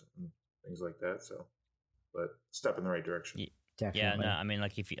bounties and things like that. So, but step in the right direction. Definitely. Yeah, no, I mean,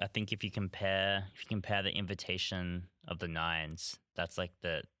 like I think if you compare the invitation of the Nines, that's like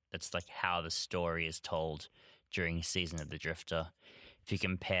how the story is told during Season of the Drifter. If you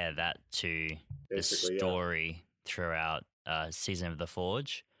compare that to the story throughout Season of the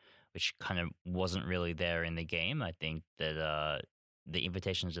Forge, which kind of wasn't really there in the game. I think that the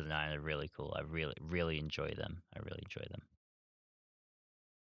Invitations of the Nine are really cool. I really enjoy them.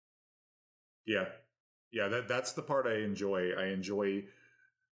 Yeah. That's the part I enjoy. I enjoy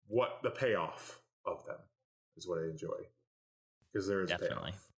what the payoff of them is what I enjoy, because there is Definitely. a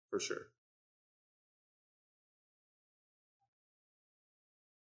payoff for sure.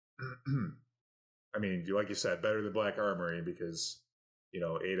 I mean, like you said, better than Black Armory, because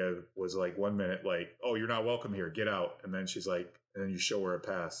Ada was like 1 minute like, oh, you're not welcome here, get out, and then she's like, and then you show her a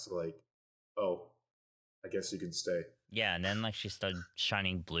pass, like, oh, I guess you can stay. Yeah, and then like she started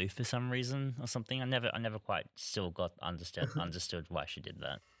shining blue for some reason or something. I never quite still got understood why she did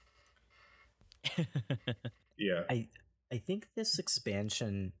that. Yeah. I think this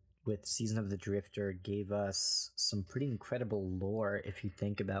expansion with Season of the Drifter gave us some pretty incredible lore if you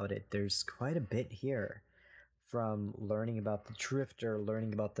think about it. There's quite a bit here, from learning about the Drifter,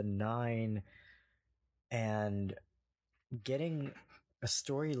 learning about the Nine, and getting a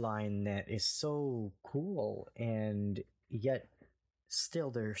storyline that is so cool, and yet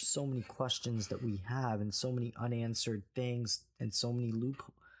still there are so many questions that we have, and so many unanswered things, and so many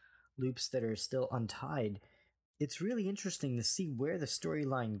loops that are still untied. It's really interesting to see where the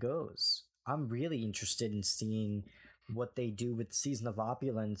storyline goes. I'm really interested in seeing what they do with Season of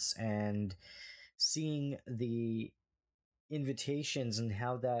Opulence, and seeing the invitations and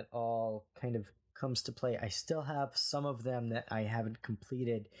how that all kind of comes to play. I still have some of them that I haven't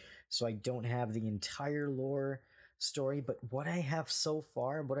completed, so I don't have the entire lore story, but what I have so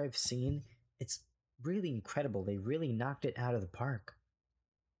far, what I've seen, it's really incredible. They really knocked it out of the park.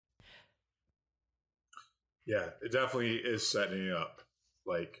 Yeah, it definitely is setting it up.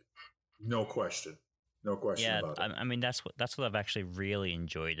 Like, no question about it. I mean that's what I've actually really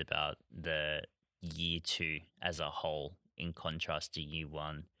enjoyed about the year 2 as a whole, in contrast to year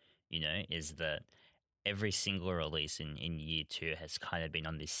 1. Is that every single release in year 2 has kind of been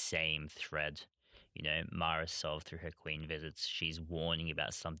on this same thread. Mara Sov, through her queen visits, she's warning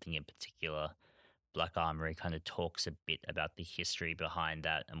about something in particular. Black Armory kind of talks a bit about the history behind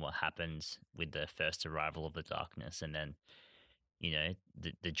that and what happens with the first arrival of the darkness, and then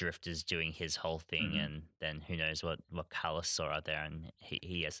the Drifter's doing his whole thing, and then who knows what Callus saw out there and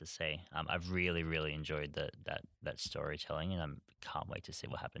he has to say. I've really enjoyed that storytelling, and I can't wait to see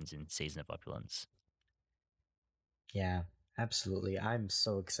what happens in Season of Opulence. Yeah, absolutely. I'm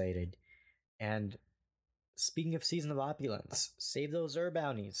so excited. And speaking of Season of Opulence, save those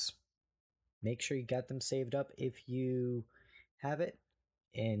bounties. Make sure you got them saved up if you have it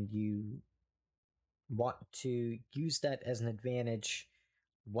and you want to use that as an advantage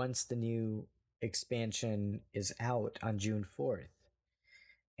once the new expansion is out on June 4th.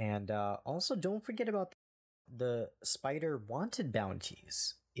 And also, don't forget about the Spider Wanted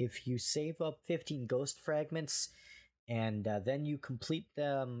bounties. If you save up 15 ghost fragments and then you complete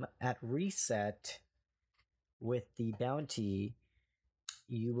them at reset with the bounty,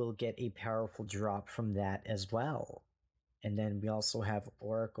 you will get a powerful drop from that as well. And then we also have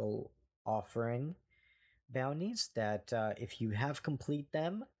Oracle Offering bounties that if you have complete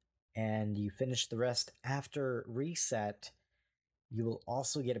them and you finish the rest after reset, you will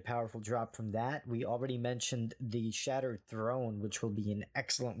also get a powerful drop from that. We already mentioned the Shattered Throne, which will be an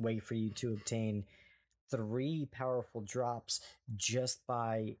excellent way for you to obtain 3 powerful drops just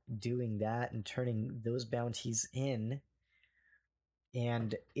by doing that and turning those bounties in.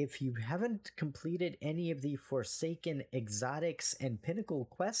 And if you haven't completed any of the Forsaken Exotics and Pinnacle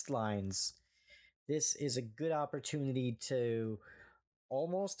quest lines, this is a good opportunity to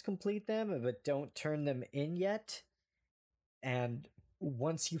almost complete them, but don't turn them in yet. And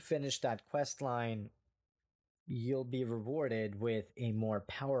once you finish that quest line, you'll be rewarded with a more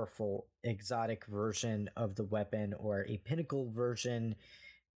powerful exotic version of the weapon, or a pinnacle version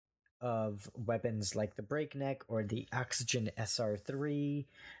of weapons like the Breakneck or the Oxygen SR3,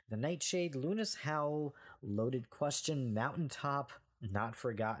 the Nightshade, Luna's Howl, Loaded Question, Mountaintop, Not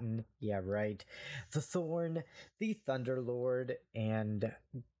Forgotten, yeah right, the Thorn, the Thunderlord, and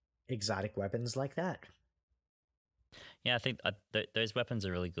exotic weapons like that. Yeah, I think those weapons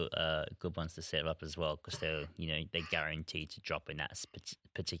are really good ones to set up as well, because they're guaranteed to drop in that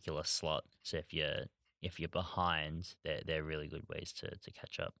particular slot. So if you're behind, they're really good ways to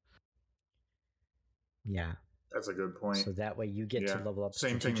catch up. Yeah, that's a good point. So that way you get to level up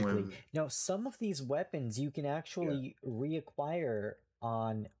Same strategically. thing with... Now, some of these weapons you can actually reacquire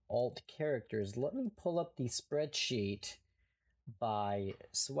on alt characters. Let me pull up the spreadsheet by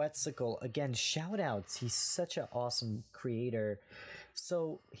Sweatsicle. Again, shout outs. He's such an awesome creator.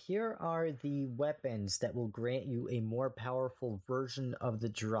 So here are the weapons that will grant you a more powerful version of the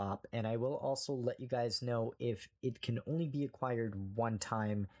drop, and I will also let you guys know if it can only be acquired one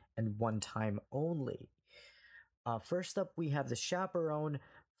time and one time only. First up, we have the Chaperone,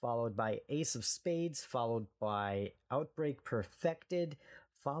 followed by Ace of Spades, followed by Outbreak Perfected,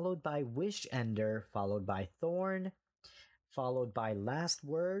 followed by Wish Ender, followed by Thorn, followed by Last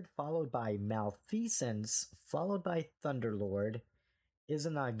Word, followed by Malfeasance, followed by Thunderlord,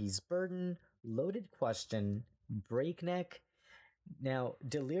 Izanagi's Burden, Loaded Question, Breakneck. Now,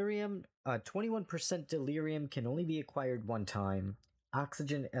 Delirium, 21% Delirium can only be acquired one time.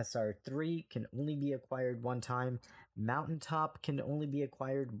 Oxygen SR3 can only be acquired one time. Mountaintop can only be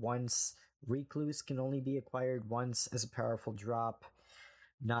acquired once. Recluse can only be acquired once as a powerful drop.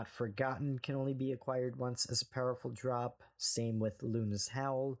 Not Forgotten can only be acquired once as a powerful drop. Same with Luna's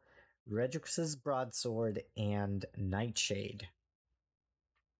Howl, Regix's Broadsword, and Nightshade.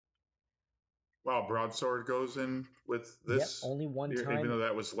 Wow, Broadsword goes in with this? Yep, only one time. Even though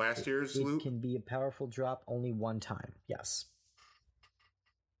that was last year's loot? It can be a powerful drop only one time, yes.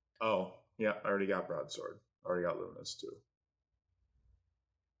 Oh, yeah, I already got Broadsword. I already got Luna's too.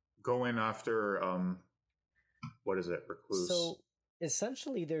 Go in after, what is it, Recluse? So,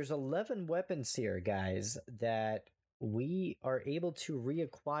 essentially, there's 11 weapons here, guys, that we are able to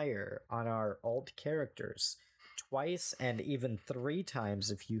reacquire on our alt characters twice and even 3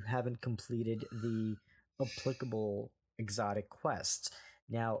 times if you haven't completed the applicable exotic quests.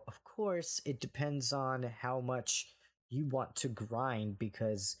 Now, of course, it depends on how much you want to grind,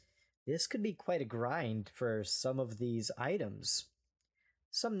 because this could be quite a grind for some of these items.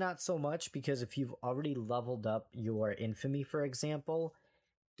 Some not so much, because if you've already leveled up your Infamy, for example,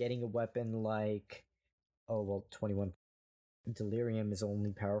 getting a weapon like, 21 Delirium is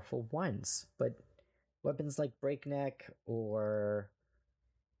only powerful once, but weapons like Breakneck or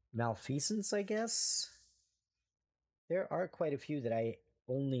Malfeasance, I guess, there are quite a few that I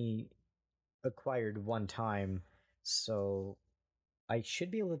only acquired one time, so I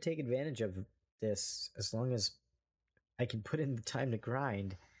should be able to take advantage of this as long as I can put in the time to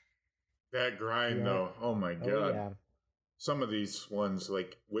grind. That grind, though, oh my god. Oh, yeah. Some of these ones,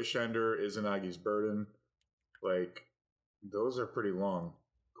 like Wish Ender, Izanagi's Burden, like, those are pretty long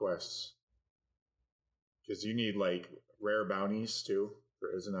quests. Because you need, like, rare bounties, too, for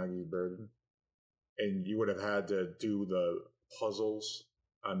Izanagi's Burden. And you would have had to do the puzzles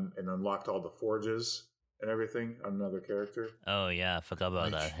and unlocked all the forges and everything on another character. Oh, yeah, I forgot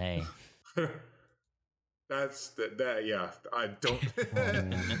about that. Hey. That's that. Yeah, I don't.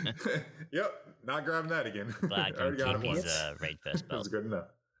 Yep, not grabbing that again. Glad I keep his raid first belt. That's good enough.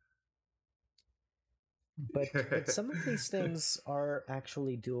 But some of these things are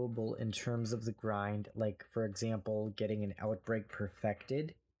actually doable in terms of the grind. Like, for example, getting an Outbreak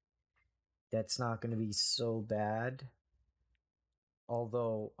Perfected. That's not going to be so bad.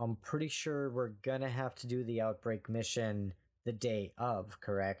 Although, I'm pretty sure we're going to have to do the Outbreak mission the day of,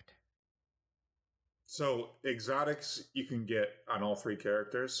 correct? So, exotics you can get on all 3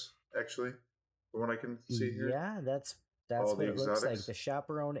 characters, actually, from what I can see here. Yeah, that's all what it looks like. The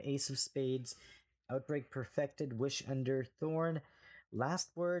Chaperone, Ace of Spades, Outbreak Perfected, Wish Ender, Thorn,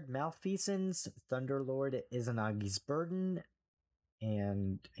 Last Word, Malfeasance, Thunderlord, Izanagi's Burden,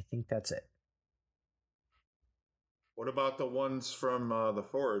 and I think that's it. What about the ones from the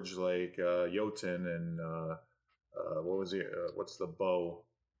Forge, like Jotun and what was it? What's the bow?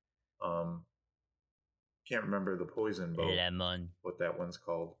 Can't remember the poison bow. Lemon. What that one's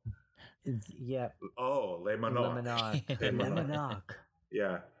called? Yeah. Oh, Le Monarch. Le Monarch.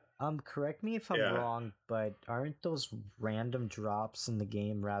 Yeah. Correct me if I'm wrong, but aren't those random drops in the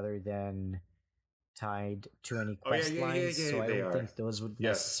game rather than tied to any quest lines? So I don't think those would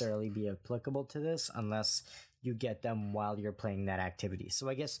necessarily be applicable to this unless you get them while you're playing that activity. So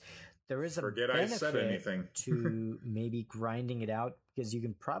I guess there is a benefit to maybe grinding it out, because you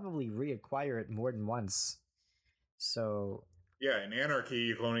can probably reacquire it more than once. So yeah, in Anarchy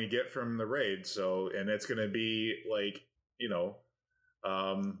you can only get from the raid. So, and it's going to be like,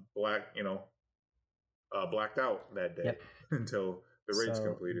 blacked out that day until the raid's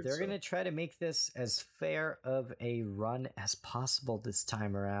completed. They're going to try to make this as fair of a run as possible this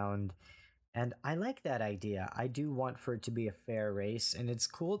time around. And I like that idea. I do want for it to be a fair race, and it's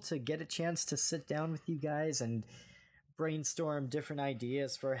cool to get a chance to sit down with you guys and brainstorm different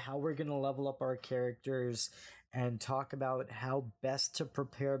ideas for how we're going to level up our characters and talk about how best to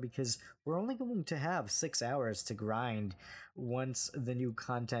prepare, because we're only going to have 6 hours to grind once the new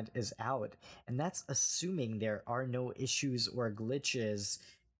content is out. And that's assuming there are no issues or glitches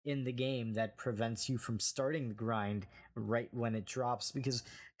in the game that prevents you from starting the grind right when it drops. Because,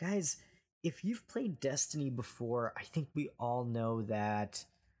 guys, if you've played Destiny before, I think we all know that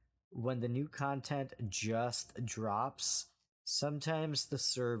when the new content just drops, sometimes the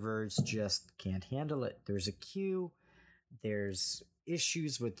servers just can't handle it. There's a queue, there's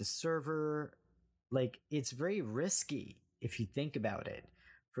issues with the server. Like, it's very risky if you think about it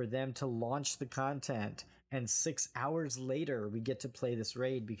for them to launch the content and 6 hours later we get to play this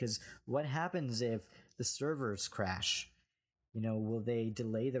raid, because what happens if the servers crash? Will they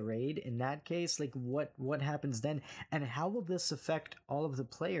delay the raid in that case? Like, what happens then? And how will this affect all of the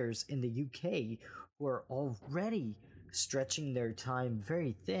players in the UK who are already stretching their time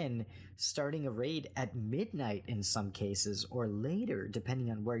very thin, starting a raid at midnight in some cases, or later,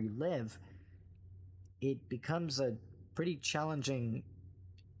 depending on where you live? It becomes a pretty challenging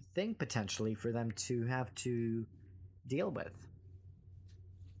thing potentially for them to have to deal with.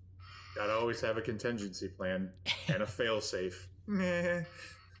 Gotta always have a contingency plan and a failsafe.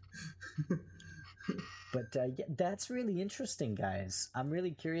 But yeah, that's really interesting, guys. I'm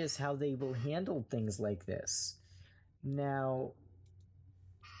really curious how they will handle things like this. Now,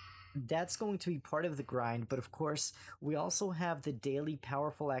 that's going to be part of the grind, but of course, we also have the daily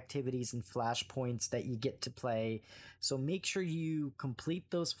powerful activities and flashpoints that you get to play. So make sure you complete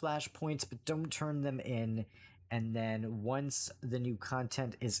those flashpoints, but don't turn them in. And then once the new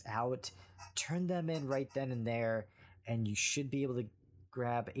content is out, turn them in right then and there, and you should be able to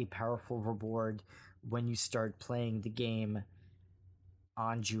grab a powerful reward when you start playing the game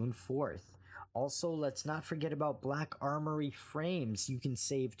on June 4th. Also, let's not forget about Black Armory frames. You can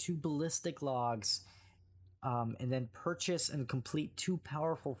save 2 ballistic logs, and then purchase and complete 2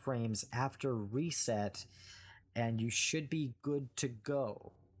 powerful frames after reset, and you should be good to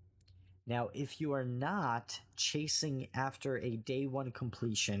go. Now, if you are not chasing after a day 1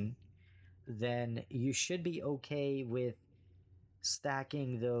 completion, then you should be okay with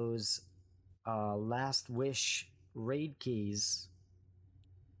stacking those Last Wish raid keys,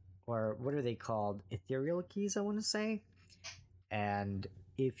 or what are they called? Ethereal keys, I want to say. And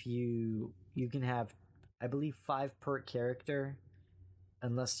if you can have, I believe, 5 per character,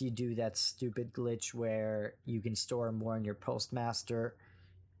 unless you do that stupid glitch where you can store more in your postmaster.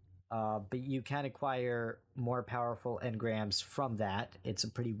 But you can acquire more powerful engrams from that. It's a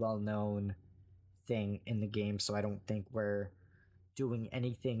pretty well-known thing in the game, so I don't think we're doing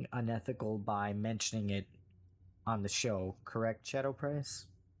anything unethical by mentioning it on the show. Correct, Shadow Price?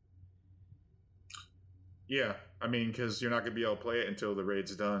 Yeah, I mean, because you're not going to be able to play it until the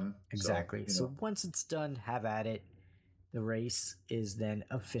raid's done. Exactly. So once it's done, have at it. The race is then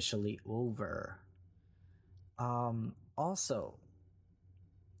officially over. Also,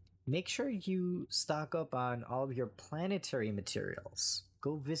 make sure you stock up on all of your planetary materials.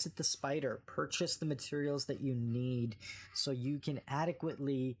 Go visit the spider, purchase the materials that you need so you can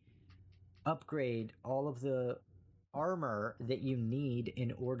adequately upgrade all of the armor that you need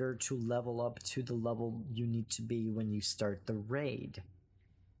in order to level up to the level you need to be when you start the raid.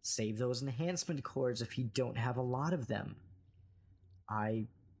 Save those enhancement cores if you don't have a lot of them. I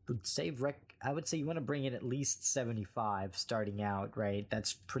would say you want to bring in at least 75 starting out, right?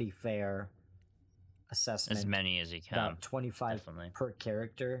 That's pretty fair assessment. As many as you can. About 25 definitely per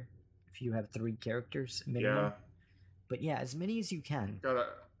character if you have 3 characters minimum. Yeah. But yeah, as many as you can.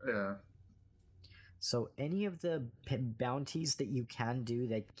 Yeah. So any of the bounties that you can do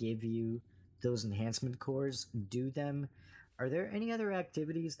that give you those enhancement cores, do them. Are there any other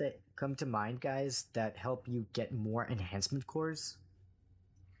activities that come to mind, guys, that help you get more enhancement cores?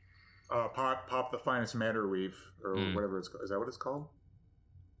 Pop the finest matter weave, or whatever it's called. Is that what it's called?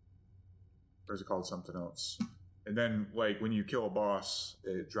 Or is it called something else? And then, like, when you kill a boss,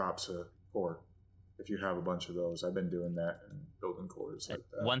 it drops a core. If you have a bunch of those, I've been doing that and building cores like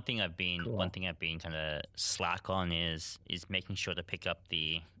that. One thing I've been kind of slack on is making sure to pick up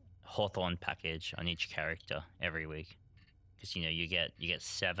the Hawthorne package on each character every week, because you get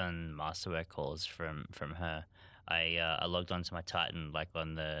 7 masterwork calls from her. I logged onto my Titan like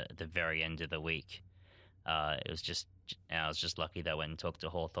on the very end of the week. I was just lucky that I went and talked to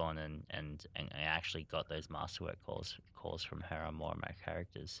Hawthorne and I actually got those masterwork calls from her on more of my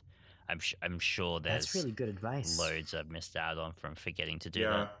characters. I'm sure there's that's really good advice. Loads I've missed out on from forgetting to do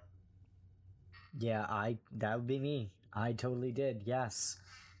that. Yeah, that would be me. I totally did. Yes,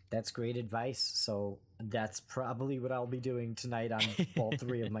 that's great advice. So that's probably what I'll be doing tonight on all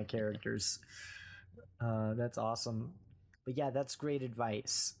 3 of my characters. That's awesome. But yeah, that's great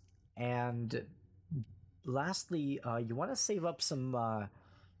advice. And lastly, you want to save up some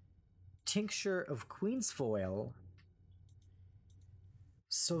tincture of Queen's Foil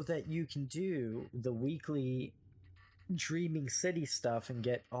so that you can do the weekly Dreaming City stuff and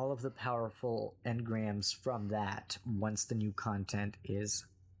get all of the powerful engrams from that once the new content is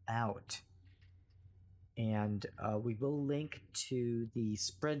out. And we will link to the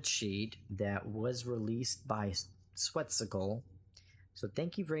spreadsheet that was released by Swetsicle. So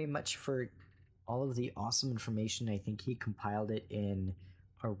thank you very much for all of the awesome information. I think he compiled it in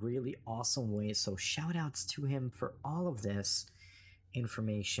a really awesome way. So shout outs to him for all of this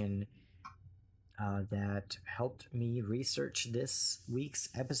information that helped me research this week's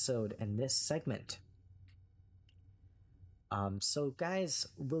episode and this segment. So guys,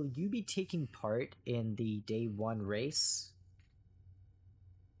 will you be taking part in the day one race?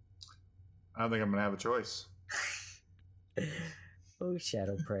 I don't think I'm gonna have a choice. Oh,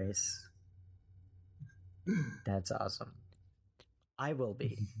 Shadow Price. That's awesome. I will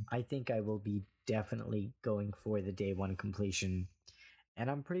be. I think I will be definitely going for the day one completion. And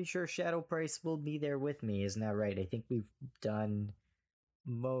I'm pretty sure Shadow Price will be there with me, isn't that right? I think we've done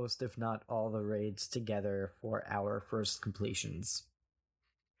most, if not all, the raids together for our first completions.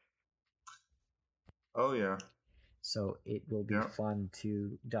 Oh, yeah. So it will be fun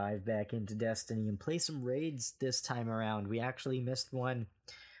to dive back into Destiny and play some raids this time around. We actually missed one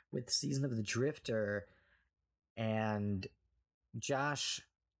with Season of the Drifter. And Josh,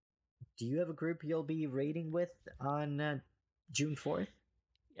 do you have a group you'll be raiding with on June 4th?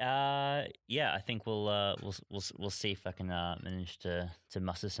 Yeah, I think we'll see if I can manage to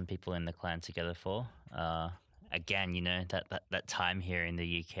muster some people in the clan together for. Again, you know, that time here in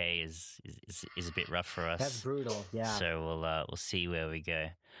the UK is a bit rough for us. That's brutal, yeah. So we'll see where we go.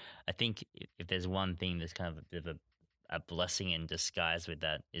 I think if there's one thing that's kind of a bit of a blessing in disguise with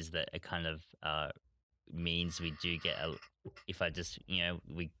that is that it kind of means we do get if I just, you know,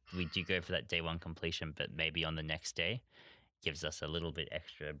 we do go for that day one completion, but maybe on the next day gives us a little bit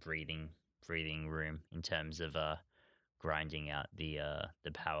extra breathing room in terms of grinding out the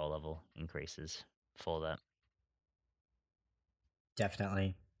power level increases for that.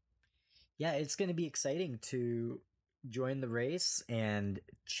 Definitely. Yeah, it's going to be exciting to join the race and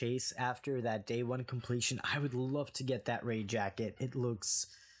chase after that day one completion. I would love to get that raid jacket.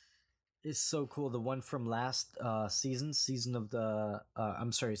 It's so cool. The one from last season of the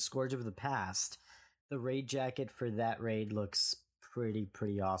Scourge of the Past. The raid jacket for that raid looks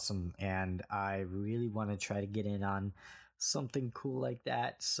pretty awesome, and I really want to try to get in on something cool like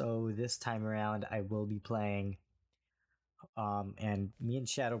that. So this time around, I will be playing. And me and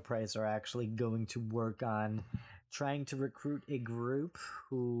Shadow Price are actually going to work on trying to recruit a group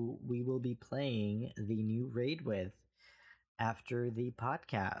who we will be playing the new raid with after the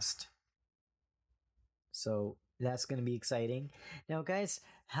podcast. So that's going to be exciting. Now, guys,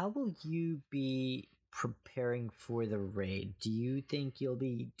 how will you be preparing for the raid? Do you think you'll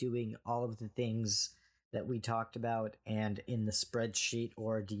be doing all of the things that we talked about and in the spreadsheet,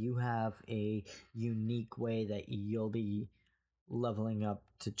 or do you have a unique way that you'll be leveling up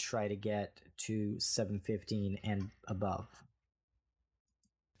to try to get to 715 and above?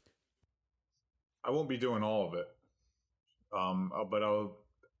 I won't be doing all of it, but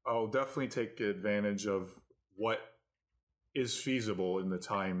I'll definitely take advantage of what is feasible in the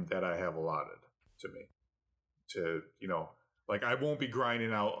time that I have allotted to me. To, you know, like, I won't be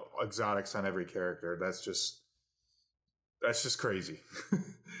grinding out exotics on every character. That's just crazy.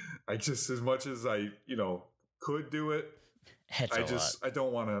 I just, as much as I, you know, could do it, I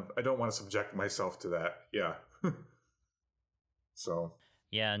don't want to subject myself to that. Yeah. So.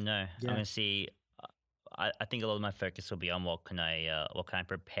 Yeah, no. Yeah. I'm gonna see. I think a lot of my focus will be on what can I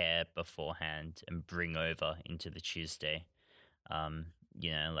prepare beforehand and bring over into the Tuesday.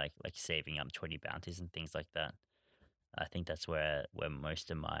 You know, like saving up 20 bounties and things like that. I think that's where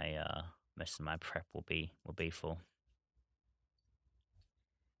most of my prep will be for.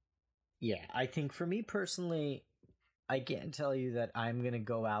 Yeah, I think for me personally, I can't tell you that I'm gonna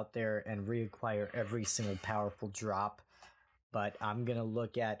go out there and reacquire every single powerful drop, but I'm gonna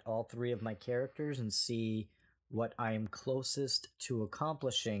look at all three of my characters and see what I am closest to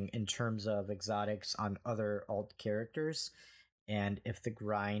accomplishing in terms of exotics on other alt characters. And if the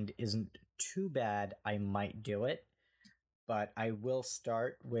grind isn't too bad, I might do it. But I will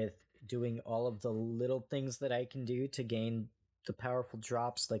start with doing all of the little things that I can do to gain the powerful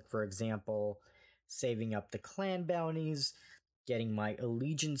drops. Like, for example, saving up the clan bounties, getting my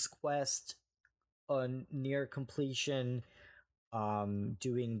allegiance quest on near completion,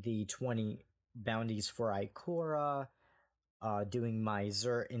 doing the 20 bounties for Ikora, doing my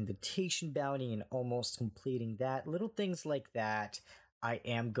Xur invitation bounty and almost completing that. Little things like that I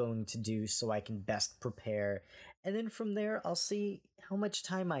am going to do so I can best prepare. And then from there, I'll see how much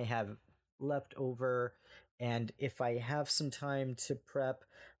time I have left over. And if I have some time to prep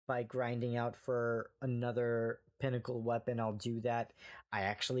by grinding out for another pinnacle weapon, I'll do that. I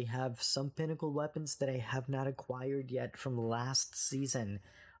actually have some pinnacle weapons that I have not acquired yet from last season.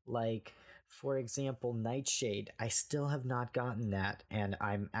 Like, for example, Nightshade. I still have not gotten that, and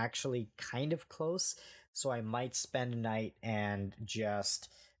I'm actually kind of close. So I might spend a night and just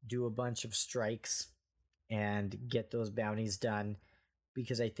do a bunch of strikes and get those bounties done,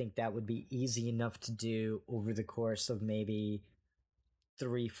 because I think that would be easy enough to do over the course of maybe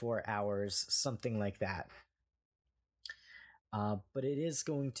 3-4 hours, something like that. But it is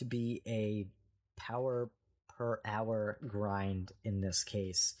going to be a power per hour grind in this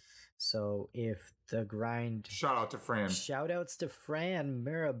case. So if the grind... Shout out to Fran. Shout outs to Fran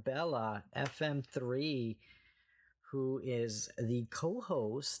Mirabella, FM3, who is the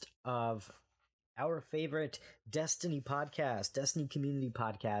co-host of our favorite Destiny podcast, Destiny Community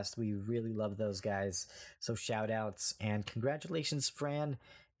Podcast. We really love those guys. So shout outs and congratulations. Fran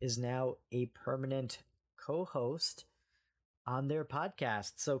is now a permanent co-host on their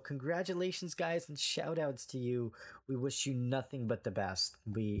podcast. So congratulations, guys, and shout outs to you. We wish you nothing but the best.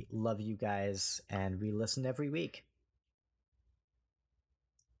 We love you guys, and we listen every week.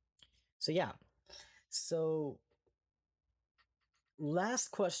 So yeah. So last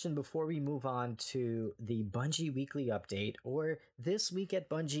question before we move on to the Bungie weekly update, or This Week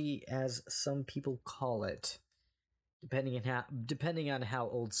at Bungie, as some people call it, depending on how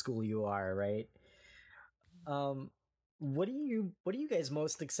old school you are, right? What are you guys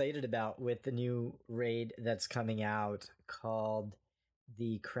most excited about with the new raid that's coming out called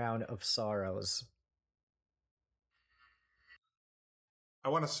the Crown of Sorrows? I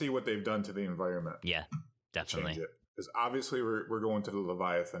want to see what they've done to the environment. Yeah, definitely. Change it. Because obviously we're going to the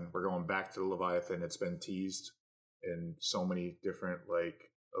Leviathan. We're going back to the Leviathan. It's been teased in so many different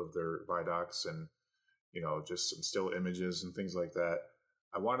of their vidocs and just some still images and things like that.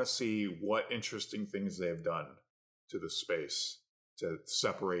 I want to see what interesting things they have done to the space to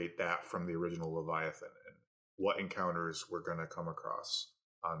separate that from the original Leviathan, and what encounters we're going to come across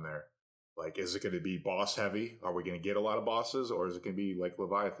on there. Like, is it going to be boss heavy? Are we going to get a lot of bosses, or is it going to be like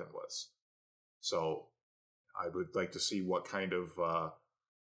Leviathan was? So I would like to see what kind of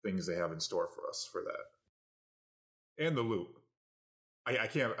things they have in store for us for that. And the loot. I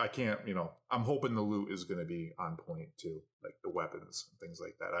can't, I'm hoping the loot is going to be on point too, like the weapons and things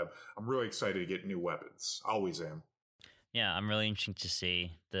like that. I'm really excited to get new weapons. Always am. Yeah, I'm really interested to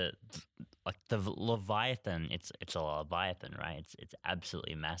see the Leviathan. It's a Leviathan, right? It's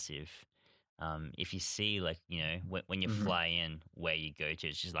absolutely massive. If you see when you fly in, where you go to,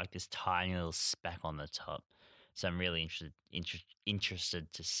 it's just like this tiny little speck on the top. So I'm really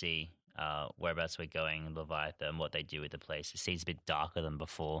interested to see whereabouts we're going in Leviathan, what they do with the place. It seems a bit darker than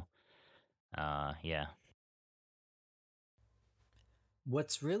before. Yeah.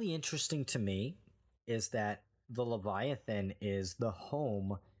 What's really interesting to me is that the Leviathan is the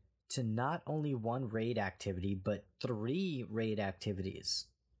home to not only one raid activity, but 3 raid activities.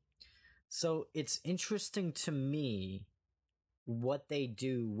 So it's interesting to me what they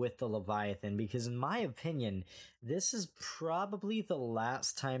do with the Leviathan, because in my opinion, this is probably the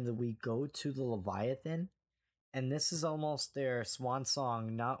last time that we go to the Leviathan, and this is almost their swan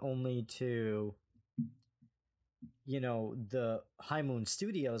song, not only to the High Moon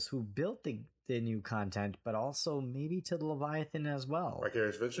Studios who built the new content, but also maybe to the Leviathan as well.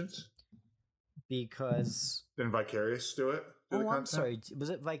 Vicarious Visions? Because didn't Vicarious do it? I'm sorry. Was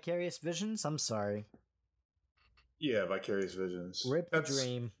it Vicarious Visions? I'm sorry. Yeah, Vicarious Visions. Rip the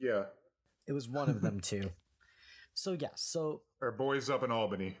Dream. Yeah. It was one of them too. So yeah, our boys up in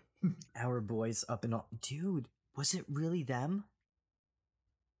Albany. Our boys up in Dude, was it really them?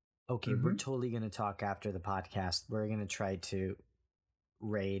 Okay, we're totally going to talk after the podcast. We're going to try to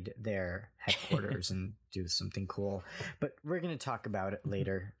raid their headquarters and do something cool. But we're going to talk about it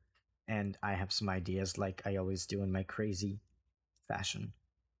later. And I have some ideas like I always do in my crazy fashion.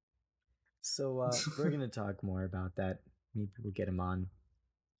 So we're going to talk more about that. Maybe we'll get him on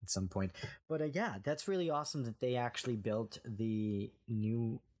at some point. But yeah, that's really awesome that they actually built the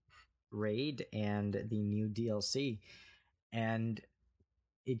new raid and the new DLC. And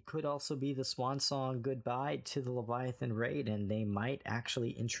it could also be the swan song goodbye to the Leviathan raid, and they might actually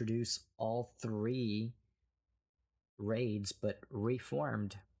introduce all 3 raids, but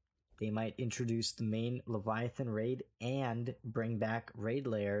reformed. They might introduce the main Leviathan raid and bring back raid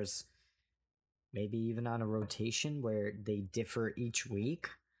layers, maybe even on a rotation where they differ each week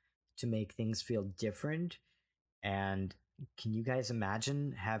to make things feel different. And can you guys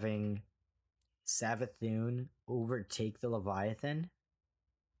imagine having Savathun overtake the Leviathan?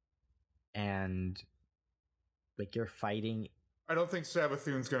 And like you're fighting. I don't think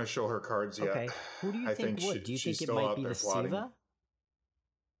Savathun's going to show her cards yet. Okay, who do you think would? Do you think it might be the Siva?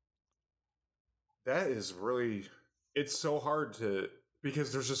 That is really. It's so hard to,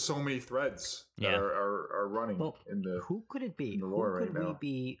 because there's just so many threads that are running in the. Who could it be? Who could we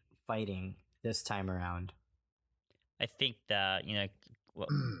be fighting this time around? I think that, you know,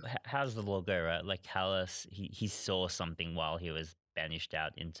 how does the law go, right? Like Callus, he saw something while he was banished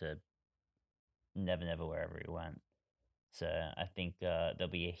out into Never Never wherever he went. So I think there'll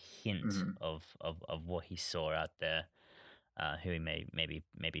be a hint of what he saw out there, who he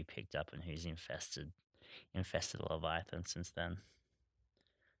maybe picked up and who's infested Leviathan since then.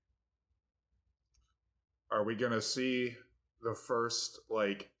 Are we gonna see the first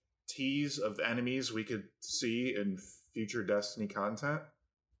like tease of the enemies we could see in future Destiny content?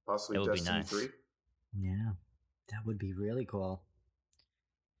 Possibly Destiny 3? Yeah, that would be really cool.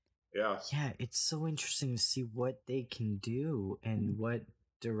 Yeah. Yeah, it's so interesting to see what they can do and what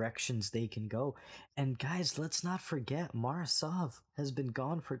directions they can go. And guys, let's not forget, Marasov has been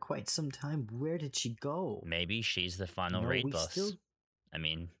gone for quite some time. Where did she go? Maybe she's the final raid boss. I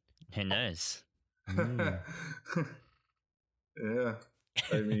mean, who knows? Yeah.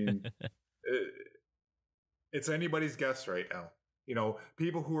 I mean, it's anybody's guess right now. You know,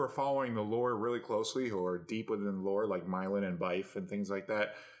 people who are following the lore really closely, who are deep within the lore, like Mylan and Bife and things like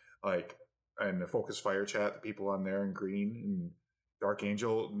that, like, and the Focus Fire chat, the people on there in green and Dark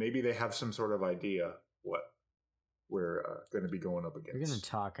Angel, maybe they have some sort of idea what we're going to be going up against. We're going to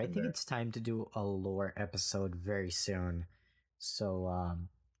talk. I think it's time to do a lore episode very soon. So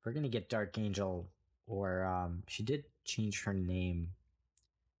we're going to get Dark Angel, or she did change her name.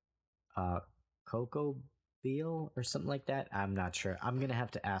 Coco Beal or something like that. I'm not sure. I'm going to have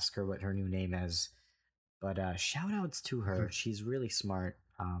to ask her what her new name is. But shout outs to her. She's really smart.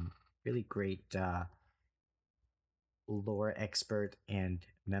 Really great lore expert and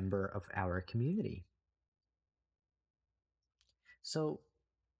member of our community. So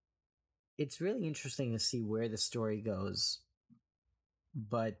it's really interesting to see where the story goes.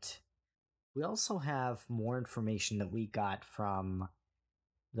 But we also have more information that we got from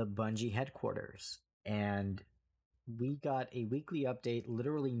the Bungie headquarters. And we got a weekly update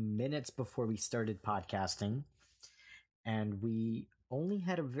literally minutes before we started podcasting. And we only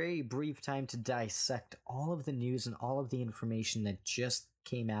had a very brief time to dissect all of the news and all of the information that just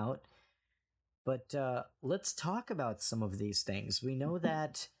came out. But let's talk about some of these things. We know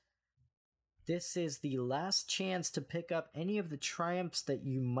that this is the last chance to pick up any of the triumphs that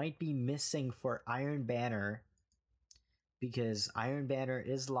you might be missing for Iron Banner, because Iron Banner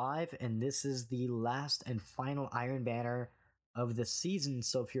is live, and this is the last and final Iron Banner of the season.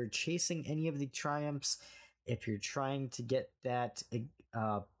 So if you're chasing any of the triumphs, if you're trying to get that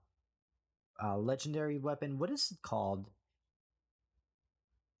legendary weapon, what is it called?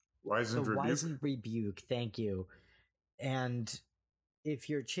 Wizened Rebuke. Thank you. And if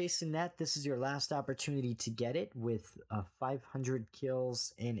you're chasing that, this is your last opportunity to get it with 500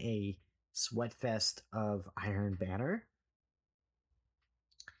 kills in a sweatfest of Iron Banner.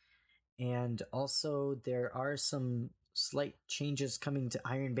 And also, there are some slight changes coming to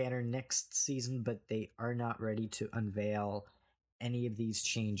Iron Banner next season, but they are not ready to unveil any of these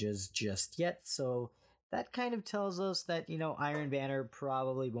changes just yet. So that kind of tells us that, you know, Iron Banner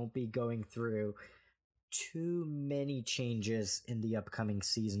probably won't be going through too many changes in the upcoming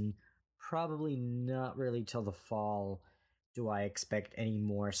season. Probably not really till the fall do I expect any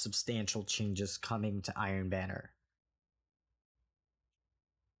more substantial changes coming to Iron Banner.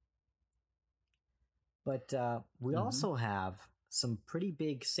 But we also have some pretty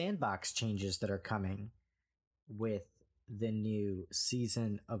big sandbox changes that are coming with the new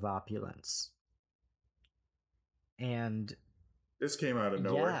Season of Opulence. And this came out of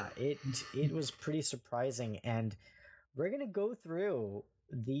nowhere. Yeah, it was pretty surprising. And we're going to go through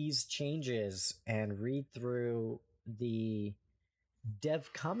these changes and read through the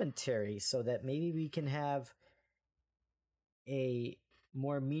dev commentary so that maybe we can have a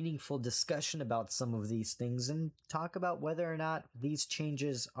more meaningful discussion about some of these things and talk about whether or not these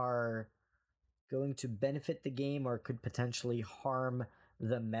changes are going to benefit the game or could potentially harm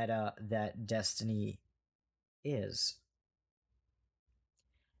the meta that Destiny is.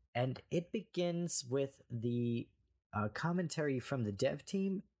 And it begins with the commentary from the dev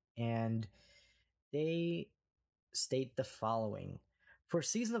team, and they state the following. For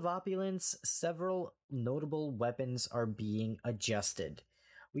Season of Opulence, several notable weapons are being adjusted.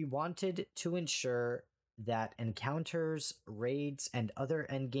 We wanted to ensure that encounters, raids, and other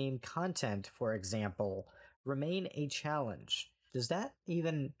endgame content, for example, remain a challenge. Does that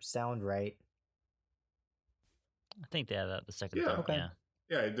even sound right? I think they're the second thing. Okay.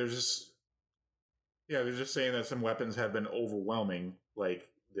 Yeah, they're just saying that some weapons have been overwhelming, like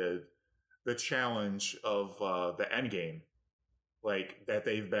the challenge of the end game, like that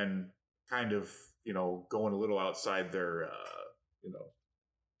they've been kind of going a little outside their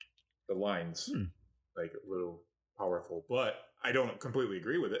the lines, like a little powerful. But I don't completely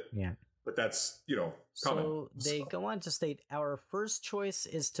agree with it. Yeah. But that's coming. So they go on to state, our first choice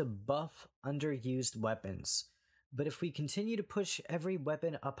is to buff underused weapons. But if we continue to push every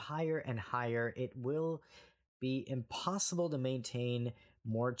weapon up higher and higher, it will be impossible to maintain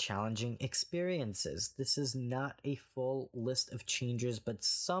more challenging experiences. This is not a full list of changes, but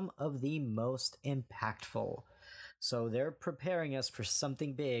some of the most impactful. So they're preparing us for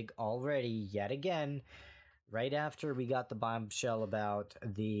something big already, yet again, right after we got the bombshell about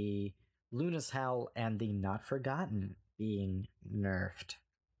the Luna's Howl and the Not Forgotten being nerfed.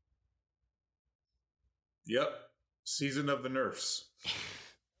 Yep. Season of the nerfs.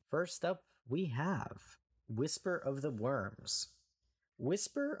 First up, we have Whisper of the Worms.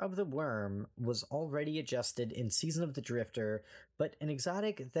 Whisper of the Worm was already adjusted in Season of the Drifter, but an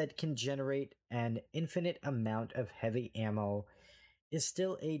exotic that can generate an infinite amount of heavy ammo is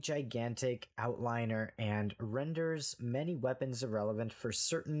still a gigantic outliner and renders many weapons irrelevant for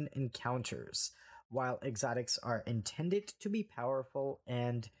certain encounters. While exotics are intended to be powerful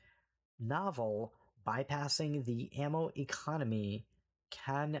and novel, bypassing the ammo economy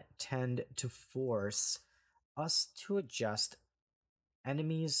can tend to force us to adjust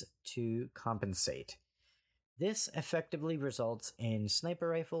enemies to compensate. This effectively results in sniper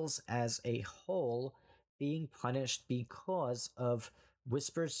rifles as a whole being punished because of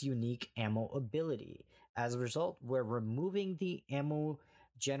Whisper's unique ammo ability. As a result, we're removing the ammo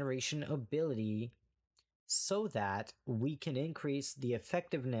generation ability so that we can increase the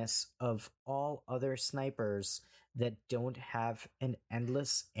effectiveness of all other snipers that don't have an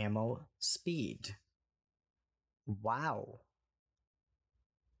endless ammo speed. Wow.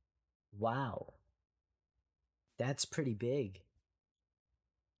 That's pretty big.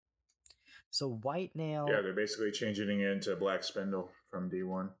 So White Nail... Yeah, they're basically changing it into Black Spindle from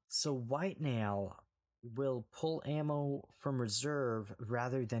D1. So White Nail will pull ammo from reserve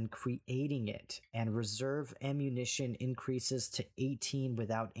rather than creating it, and reserve ammunition increases to 18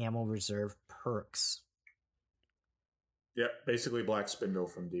 without ammo reserve perks. Yep, basically Black Spindle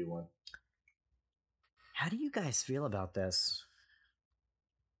from D1. How do you guys feel about this?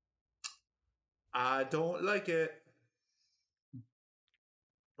 I don't like it.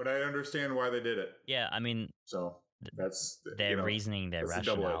 But I understand why they did it. Yeah, I mean, so that's their reasoning, their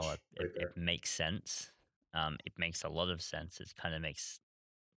rationale. It makes sense. It makes a lot of sense. It kind of makes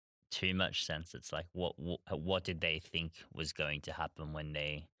too much sense. It's like, what did they think was going to happen when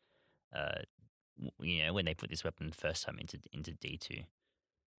they, when they put this weapon the first time into D2?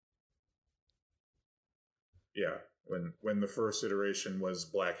 Yeah, when the first iteration was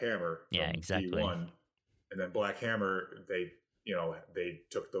Black Hammer. Yeah, exactly. D1, and then Black Hammer, they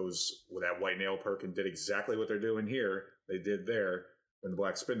took that White Nail perk and did exactly what they're doing here. They did there when the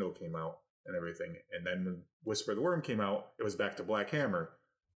Black Spindle came out and everything. And then when Whisper of the Worm came out, it was back to Black Hammer.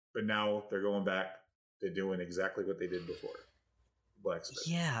 But now they're going back to doing exactly what they did before. Black Spindle.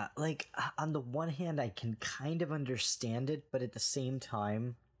 Yeah, like, on the one hand, I can kind of understand it, but at the same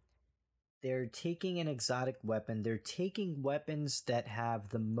time, they're taking an exotic weapon. They're taking weapons that have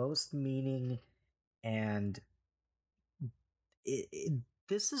the most meaning, and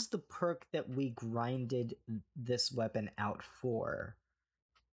this is the perk that we grinded this weapon out for.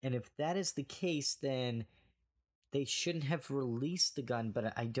 And if that is the case, then they shouldn't have released the gun,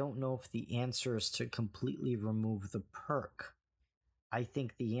 but I don't know if the answer is to completely remove the perk. I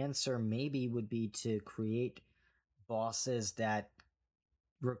think the answer maybe would be to create bosses that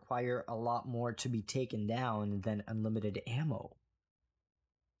require a lot more to be taken down than unlimited ammo.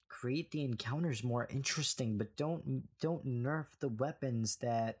 Create the encounters more interesting, but don't nerf the weapons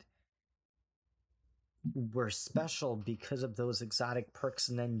that were special because of those exotic perks,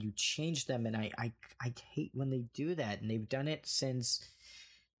 and then you change them. And I hate when they do that, and they've done it since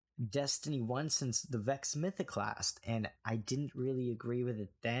Destiny 1, since the Vex Mythoclast, and I didn't really agree with it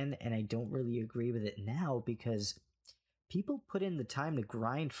then, and I don't really agree with it now, because people put in the time to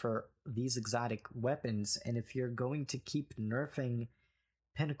grind for these exotic weapons, and if you're going to keep nerfing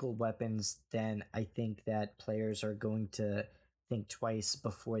pinnacle weapons, then I think that players are going to think twice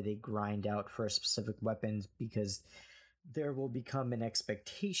before they grind out for specific weapons, because there will become an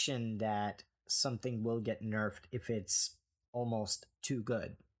expectation that something will get nerfed if it's almost too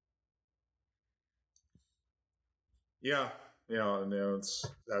good. Yeah, and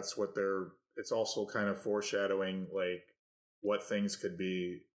that's what it's also kind of foreshadowing like what things could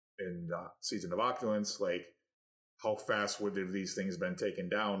be in Season of Opulence, like how fast would have these things been taken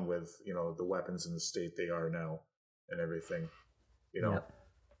down with, the weapons in the state they are now and everything, Yep.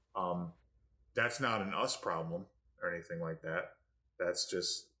 That's not an us problem or anything like that. That's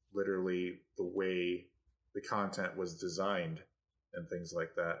just literally the way the content was designed and things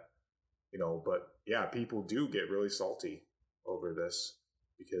like that, but yeah, people do get really salty over this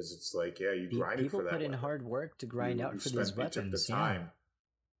because it's like, yeah, you grinded for that. People put in weapon. hard work to grind out for these weapons. You took the time,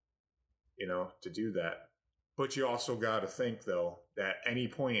 to do that. But you also got to think, though, that any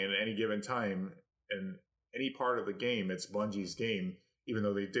point in any given time in any part of the game, it's Bungie's game, even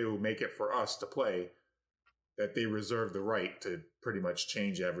though they do make it for us to play, that they reserve the right to pretty much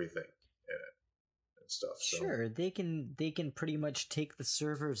change everything in it and stuff. So. Sure, they can pretty much take the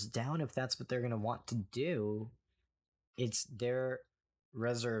servers down if that's what they're going to want to do. It's their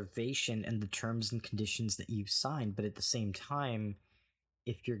reservation and the terms and conditions that you've signed, but at the same time,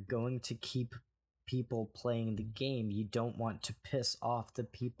 if you're going to keep people playing the game, you don't want to piss off the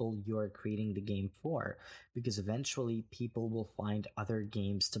people you're creating the game for, because eventually people will find other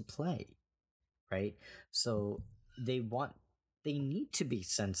games to play, right? So they need to be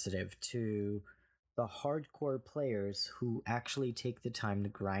sensitive to the hardcore players who actually take the time to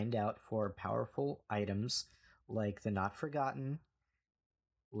grind out for powerful items like the Not Forgotten,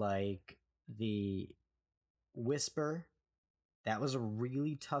 like the Whisper. That was a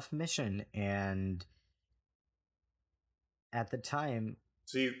really tough mission, and at the time,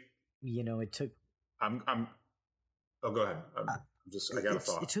 it took. Oh, go ahead. I got a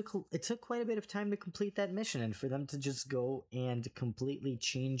thought. It took quite a bit of time to complete that mission, and for them to just go and completely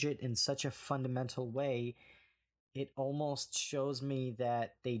change it in such a fundamental way, it almost shows me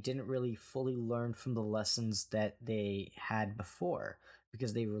that they didn't really fully learn from the lessons that they had before,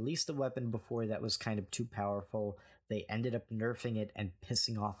 because they released a weapon before that was kind of too powerful. They ended up nerfing it and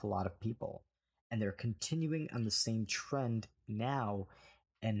pissing off a lot of people. And they're continuing on the same trend now,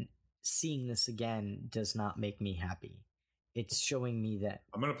 and seeing this again does not make me happy. It's showing me that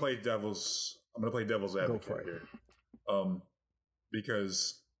I'm gonna play devil's advocate here.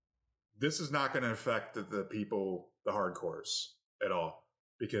 Because this is not gonna affect the people, the hardcores, at all.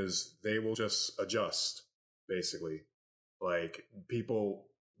 Because they will just adjust, basically. Like, people,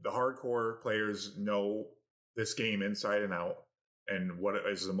 the hardcore players know this game inside and out, and what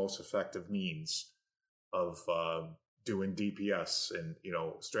is the most effective means of doing DPS and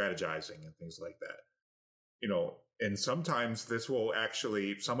strategizing and things like that. And sometimes this will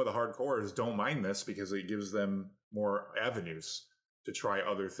actually, some of the hardcores don't mind this because it gives them more avenues to try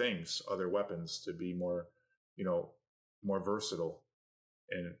other things, other weapons, to be more, more versatile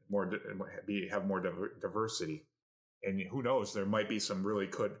and have more diversity. And who knows, there might be some really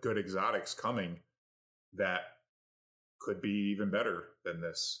good exotics coming that could be even better than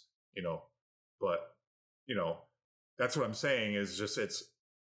this, but, that's what I'm saying is just, it's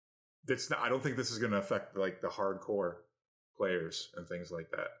not, I don't think this is going to affect like the hardcore players and things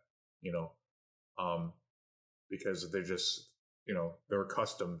like that, because they're just, they're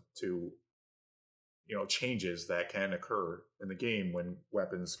accustomed to, changes that can occur in the game when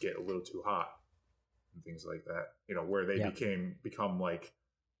weapons get a little too hot and things like that, where they become like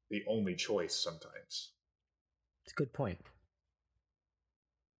the only choice sometimes. It's a good point.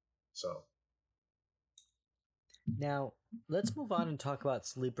 So now let's move on and talk about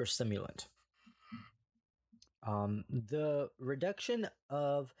Sleeper Simulant. The reduction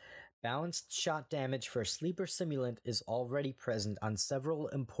of balanced shot damage for Sleeper Simulant is already present on several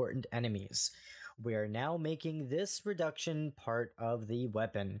important enemies. We are now making this reduction part of the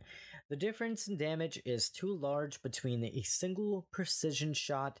weapon. The difference in damage is too large between a single precision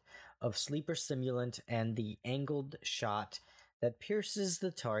shot of Sleeper Simulant and the angled shot that pierces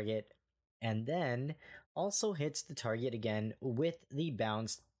the target and then also hits the target again with the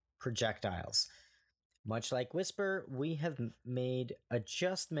bounced projectiles. Much like Whisper, we have made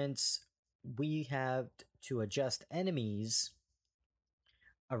adjustments. We have to adjust enemies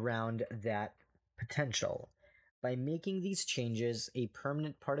around that potential. By making these changes a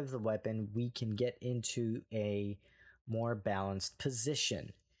permanent part of the weapon, we can get into a more balanced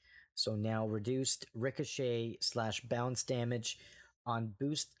position. So now reduced ricochet / bounce damage on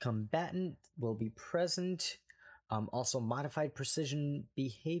boost combatant will be present. Also modified precision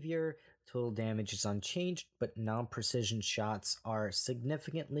behavior. Total damage is unchanged, but non-precision shots are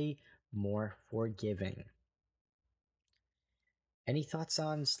significantly more forgiving. Any thoughts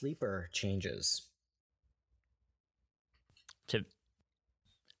on sleeper changes?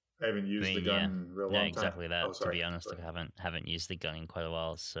 I haven't used the gun in a real long exactly time. that. Oh, sorry. To be honest, like I haven't used the gun in quite a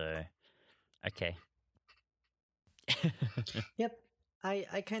while, so okay. Yep,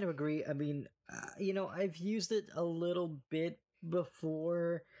 I kind of agree. I mean, I've used it a little bit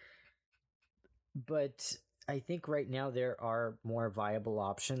before, but I think right now there are more viable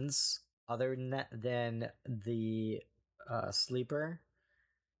options other than the sleeper,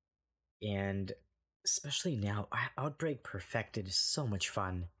 and especially now, Outbreak Perfected is so much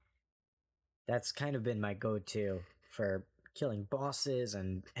fun. That's kind of been my go-to for killing bosses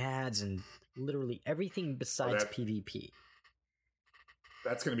and ads and literally everything besides PvP.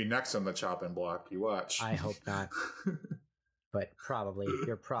 That's going to be next on the chopping block. You watch. I hope not. But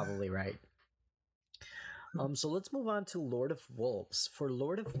you're probably right. So let's move on to Lord of Wolves. For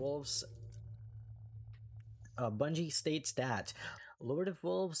Lord of Wolves, Bungie states that Lord of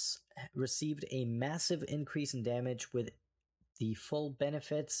Wolves received a massive increase in damage with the full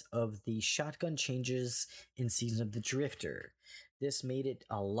benefits of the shotgun changes in Season of the Drifter. This made it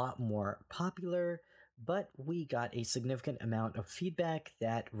a lot more popular, but we got a significant amount of feedback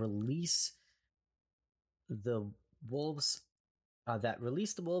that released the wolves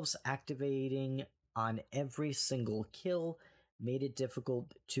activating on every single kill made it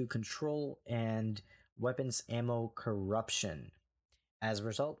difficult to control, and weapons ammo corruption. As a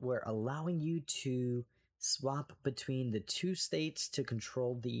result, we're allowing you to swap between the two states to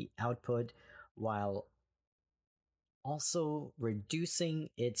control the output while also reducing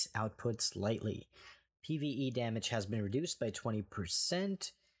its output slightly. PvE damage has been reduced by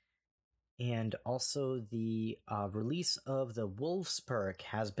 20%, and also the release of the Wolves perk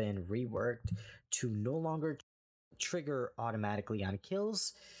has been reworked to no longer trigger automatically on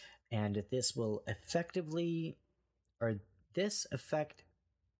kills, and this effect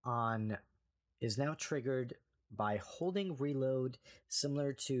on is now triggered by holding reload,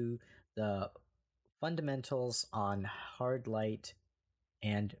 similar to the fundamentals on Hard Light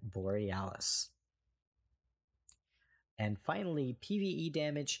and Borealis. And finally, PvE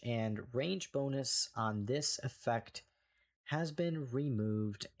damage and range bonus on this effect has been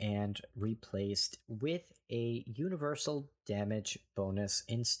removed and replaced with a universal damage bonus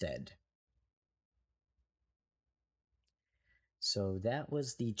instead. So that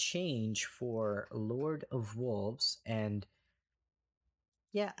was the change for Lord of Wolves, and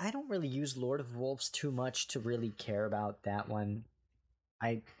yeah, I don't really use Lord of Wolves too much to really care about that one.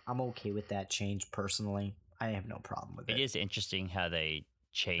 I'm okay with that change personally. I have no problem with it. It is interesting how they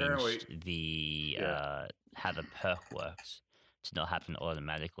changed how the perk works to not happen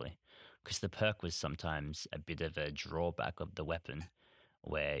automatically, because the perk was sometimes a bit of a drawback of the weapon,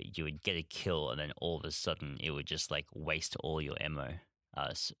 where you would get a kill and then all of a sudden it would just like waste all your ammo.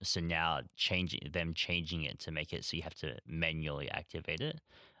 So now changing it to make it so you have to manually activate it,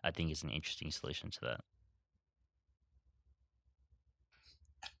 I think is an interesting solution to that.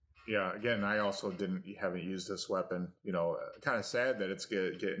 Yeah, again, I also haven't used this weapon. Kind of sad that it's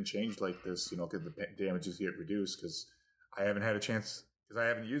getting changed like this. Because the damages get reduced because I haven't had a chance because I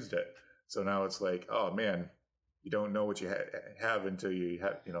haven't used it. So now it's like, oh man, you don't know what you have until you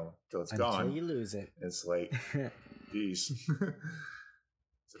have, until it's gone. Until you lose it. It's like, geez.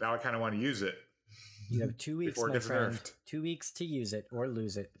 So now I kind of want to use it. You have 2 weeks, my friend. Nerfed. 2 weeks to use it or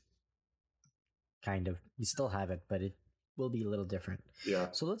lose it. Kind of. You still have it, but it will be a little different. Yeah.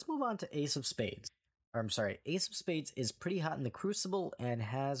 So let's move on to Ace of Spades. Ace of Spades is pretty hot in the Crucible and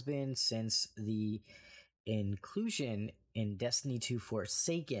has been since the inclusion in Destiny 2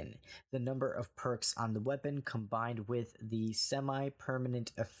 Forsaken. The number of perks on the weapon combined with the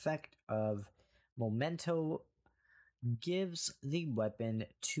semi-permanent effect of Memento gives the weapon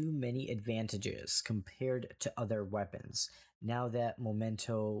too many advantages compared to other weapons. Now that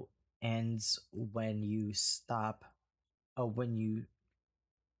Memento ends when you stop what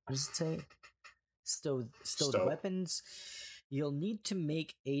does it say? Stow the weapons, you'll need to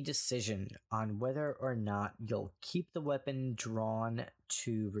make a decision on whether or not you'll keep the weapon drawn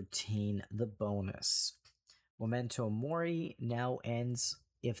to retain the bonus. Memento Mori now ends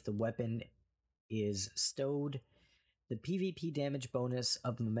if the weapon is stowed. The PvP damage bonus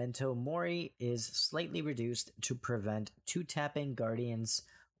of Memento Mori is slightly reduced to prevent two-tapping Guardians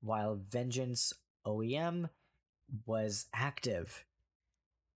while Vengeance OEM was active.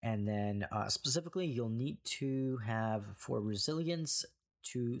 And then specifically, you'll need to have for resilience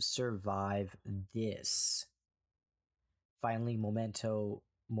to survive this. Finally, Memento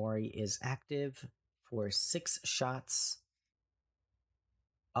Mori is active for 6 shots,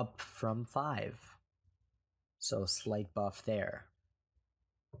 up from 5. So slight buff there.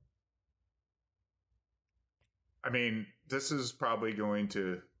 I mean, this is probably going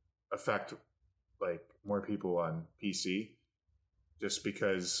to affect like more people on PC, just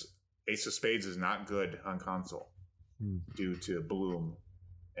because Ace of Spades is not good on console due to Bloom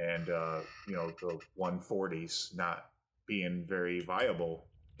and the 140s not being very viable,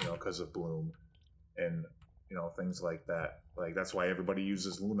 because of Bloom and things like that. Like that's why everybody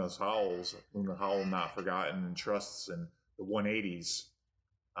uses Luna Howl Not Forgotten, and Trusts, and the 180s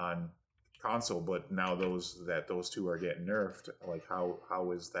on console. But now those two are getting nerfed. Like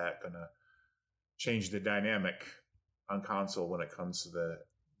how is that gonna change the dynamic on console when it comes to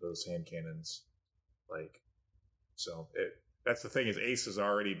those hand cannons? Like, so that's the thing, is Ace is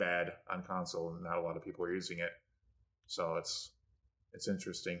already bad on console and not a lot of people are using it. So it's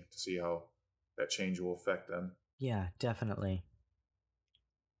interesting to see how that change will affect them. Yeah, definitely.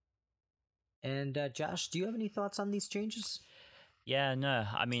 And Josh, do you have any thoughts on these changes? Yeah, no.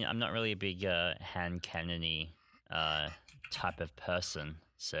 I mean, I'm not really a big hand cannon-y type of person,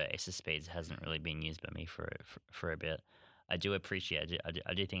 so Ace of Spades hasn't really been used by me for a bit. I do appreciate it.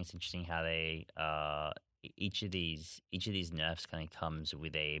 I do think it's interesting how they each of these nerfs kind of comes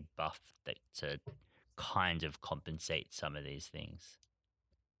with a buff that to kind of compensate some of these things.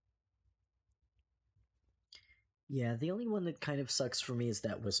 Yeah, the only one that kind of sucks for me is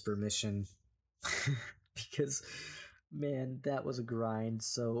that Whisper mission. Because, man, that was a grind.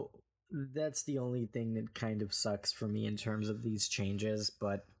 So that's the only thing that kind of sucks for me in terms of these changes.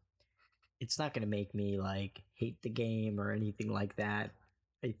 But it's not going to make me, like, hate the game or anything like that.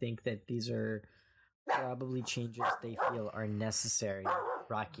 I think that these are probably changes they feel are necessary.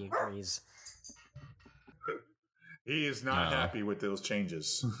 Rocky agrees. He is not happy with those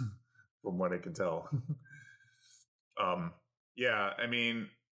changes, from what I can tell. Yeah, I mean,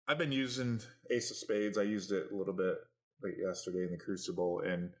 I've been using Ace of Spades. I used it a little bit late yesterday in the Crucible,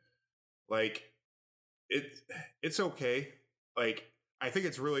 and like it's okay. Like I think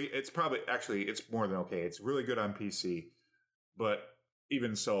it's more than okay. It's really good on PC, but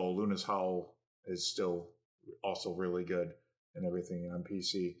even so, Luna's Howl is still also really good and everything on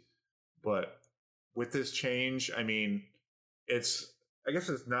PC. But with this change, I mean, I guess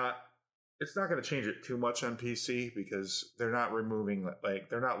it's not going to change it too much on PC, because they're not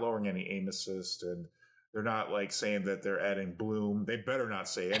they're not lowering any aim assist, and they're not like saying that they're adding Bloom. They better not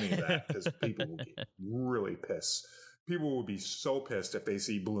say any of that, because people will get really pissed. People will be so pissed if they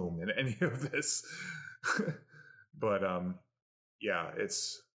see Bloom in any of this. But yeah,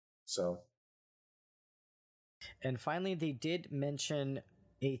 it's so. And finally, they did mention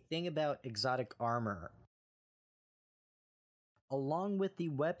a thing about exotic armor. Along with the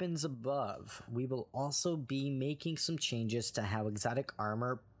weapons above, we will also be making some changes to how exotic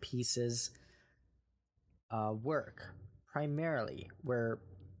armor pieces work. Primarily, we're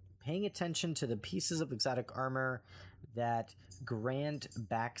paying attention to the pieces of exotic armor that grant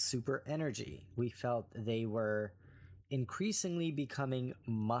back super energy. We felt they were increasingly becoming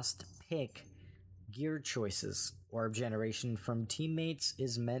must-pick gear choices. Orb generation from teammates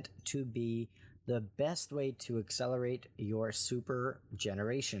is meant to be the best way to accelerate your super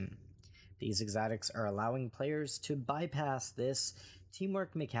generation. These exotics are allowing players to bypass this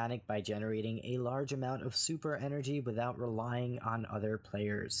teamwork mechanic by generating a large amount of super energy without relying on other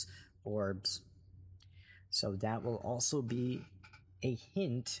players' orbs. So that will also be a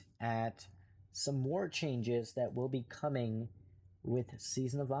hint at some more changes that will be coming with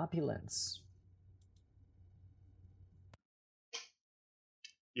Season of Opulence.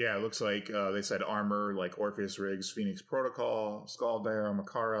 Yeah, it looks like they said armor like Orpheus Rigs, Phoenix Protocol, Skaldare,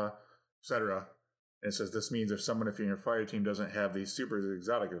 Makara, etc. And it says this means if someone in your fire team doesn't have these super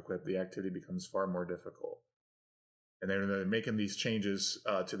exotic equipped, the activity becomes far more difficult. And they're making these changes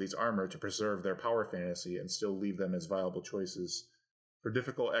to these armor to preserve their power fantasy and still leave them as viable choices for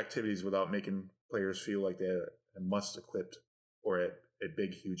difficult activities without making players feel like they must equipped or at a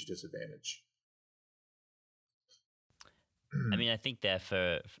big, huge disadvantage. I mean, I think there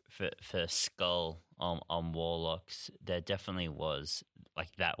for Skull on Warlocks, there definitely was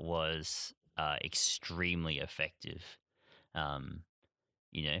extremely effective.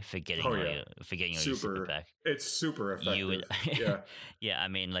 For getting all your super back. It's super effective. Yeah. I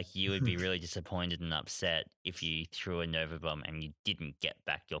mean, like you would be really disappointed and upset if you threw a Nova Bomb and you didn't get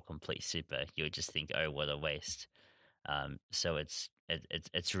back your complete super. You would just think, "Oh, what a waste." So it's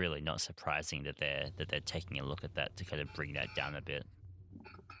really not surprising that they're taking a look at that to kind of bring that down a bit.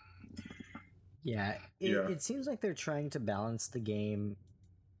 Yeah, it seems like they're trying to balance the game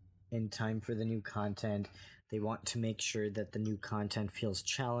in time for the new content. They want to make sure that the new content feels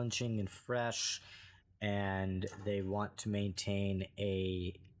challenging and fresh, and they want to maintain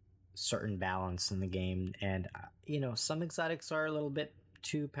a certain balance in the game. And, some exotics are a little bit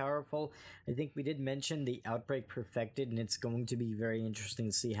too powerful. I think we did mention the Outbreak Perfected, and it's going to be very interesting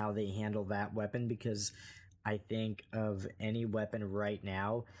to see how they handle that weapon, because I think of any weapon right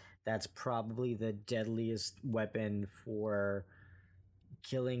now, that's probably the deadliest weapon for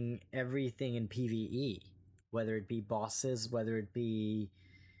killing everything in PvE, whether it be bosses, whether it be,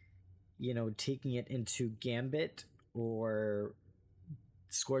 taking it into Gambit or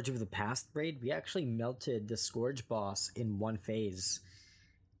Scourge of the Past raid. We actually melted the Scourge boss in one phase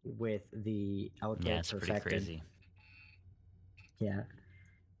with the Outbreak Yeah, it's Perfected. pretty crazy. Yeah.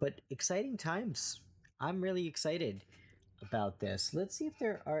 But exciting times. I'm really excited about this. Let's see if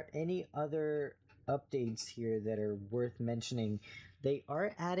there are any other updates here that are worth mentioning. They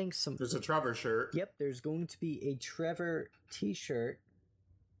are adding some... There's a Trevor shirt. Yep, there's going to be a Trevor t-shirt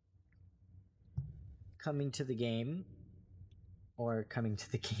coming to the game. Or coming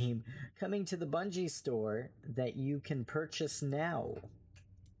to the game. Coming to the Bungie store that you can purchase now.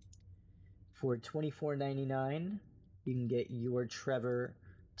 For $24.99, you can get your Trevor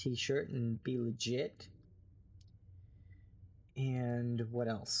t-shirt and be legit. And what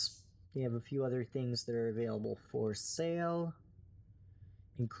else? They have a few other things that are available for sale,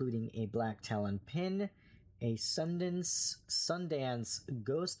 including a Black Talon pin, a Sundance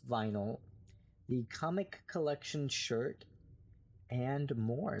Ghost vinyl, the Comic Collection shirt, and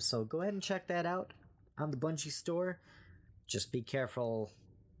more. So go ahead and check that out on the Bungie store. Just be careful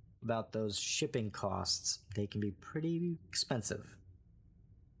about those shipping costs. They can be pretty expensive.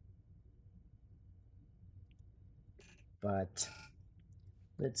 But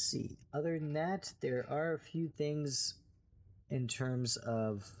let's see. Other than that, there are a few things in terms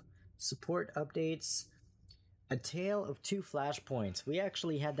of support updates. A tale of two flashpoints. We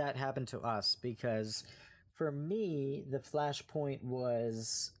actually had that happen to us because for me, the flashpoint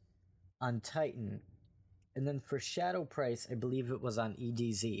was on Titan. And then for Shadow Price, I believe it was on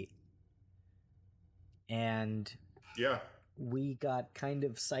EDZ. And yeah, we got kind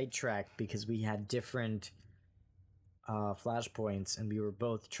of sidetracked because we had different flashpoints, and we were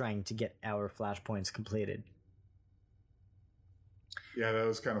both trying to get our flashpoints completed. Yeah, that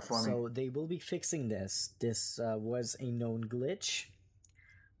was kind of funny. So they will be fixing this. This was a known glitch.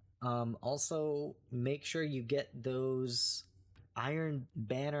 Also, make sure you get those Iron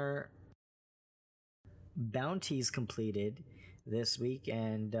Banner bounties completed this week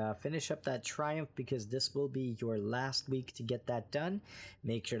and finish up that Triumph, because this will be your last week to get that done.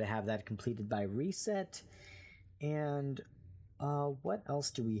 Make sure to have that completed by reset. And what else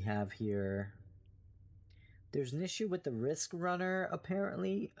do we have here? There's an issue with the Risk Runner,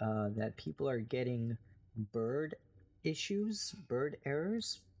 apparently, that people are getting bird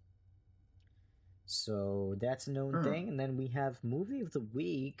errors. So that's a known thing. And then we have Movie of the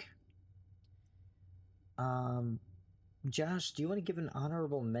Week. Josh, do you want to give an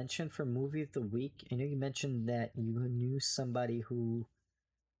honorable mention for Movie of the Week? I know you mentioned that you knew somebody who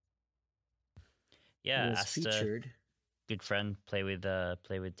was featured. Good friend play with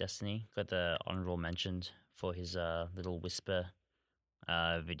Destiny. Got the honorable mention for his little whisper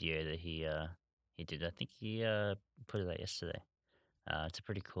video that he did. I think he put it out yesterday. It's a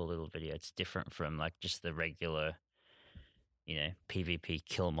pretty cool little video. It's different from like just the regular, PvP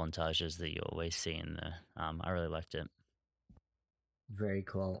kill montages that you always see in there. I really liked it. Very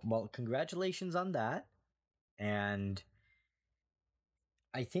cool. Well, congratulations on that. And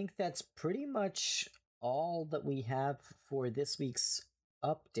I think that's pretty much all that we have for this week's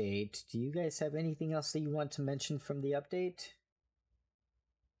update. Do you guys have anything else that you want to mention from the update?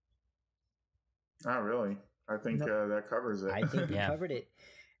 Not really. I think that covers it. I think we covered it.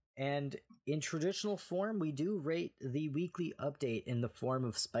 And in traditional form, we do rate the weekly update in the form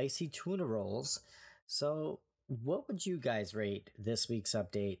of spicy tuna rolls. So what would you guys rate this week's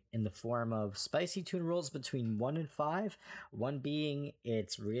update in the form of spicy tuna rolls between 1 and 5? 1 being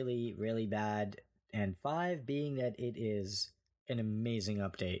it's really, really bad, and 5 being that it is an amazing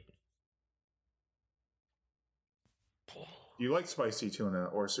update. You like spicy tuna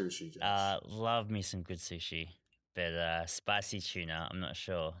or sushi, Josh? Love me some good sushi, but spicy tuna, I'm not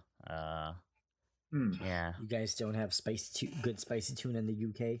sure. Yeah. You guys don't have good spicy tuna in the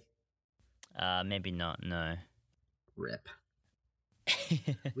UK? Maybe not, no. Rip.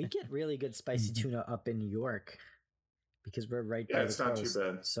 We get really good spicy tuna up in New York because we're right by the coast. Yeah, it's not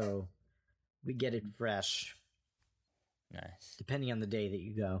too bad. So we get it fresh. Nice. Depending on the day that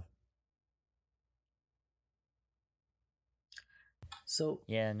you go. So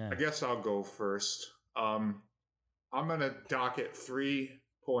yeah, no. I guess I'll go first. I'm gonna docket 3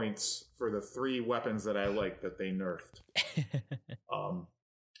 points for the 3 weapons that I like that they nerfed.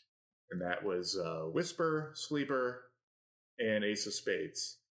 and that was Whisper, Sleeper, and Ace of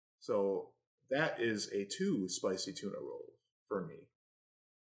Spades. So that is a 2 spicy tuna rolls for me.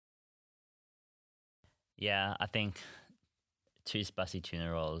 Yeah, I think 2 spicy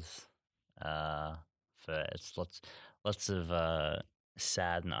tuna rolls. For it's lots of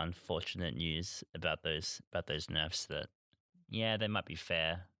sad and unfortunate news about those nerfs. That yeah, they might be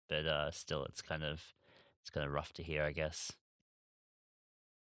fair, but still, it's kind of rough to hear, I guess.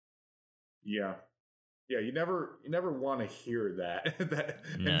 Yeah, you never want to hear that. No.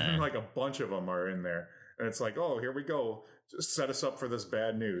 And then like a bunch of them are in there, and it's like, oh, here we go, just set us up for this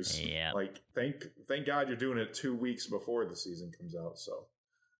bad news. Yeah. Like thank God you're doing it 2 weeks before the season comes out. So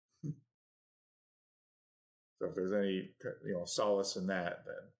if there's any solace in that,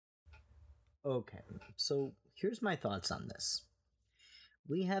 then okay. So here's my thoughts on this.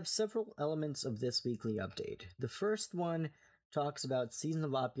 We have several elements of this weekly update. The first one talks about Season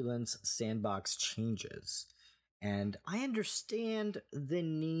of Opulence sandbox changes. And I understand the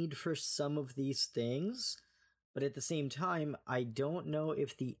need for some of these things, but at the same time, I don't know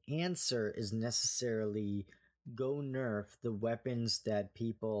if the answer is necessarily go nerf the weapons that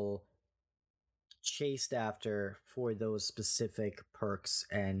people chased after for those specific perks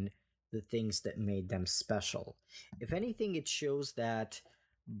and the things that made them special. If anything, it shows that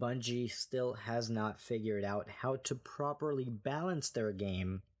Bungie still has not figured out how to properly balance their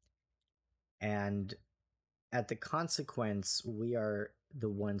game, and at the consequence, we are the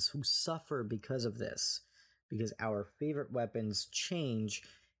ones who suffer because of this, because our favorite weapons change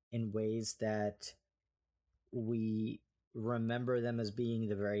in ways that we remember them as being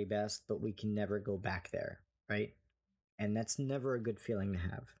the very best, but we can never go back there, right? And that's never a good feeling to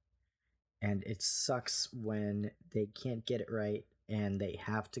have. And it sucks when they can't get it right and they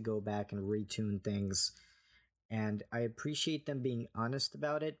have to go back and retune things. And I appreciate them being honest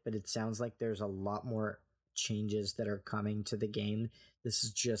about it, but it sounds like there's a lot more changes that are coming to the game. This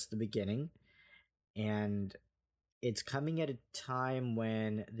is just the beginning. And it's coming at a time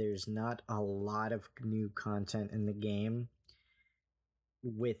when there's not a lot of new content in the game,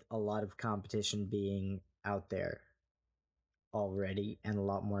 with a lot of competition being out there already and a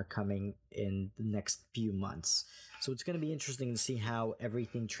lot more coming in the next few months. So it's going to be interesting to see how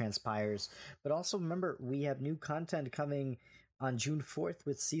everything transpires. But also remember, we have new content coming on June 4th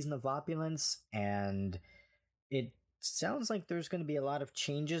with Season of Opulence, and it sounds like there's going to be a lot of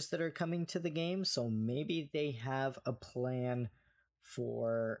changes that are coming to the game. So maybe they have a plan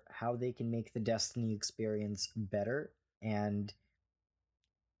for how they can make the Destiny experience better, and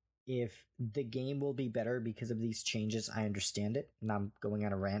if the game will be better because of these changes, I understand it. And I'm going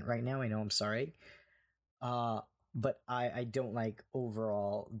on a rant right now. I know, I'm sorry. But I don't like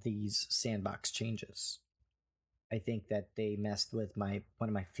overall these sandbox changes. I think that they messed with one of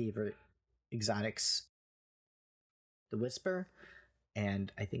my favorite exotics, the Whisper,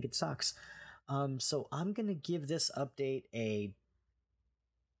 and I think it sucks. So I'm gonna give this update a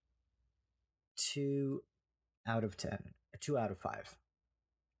 2 out of 10, a 2 out of 5.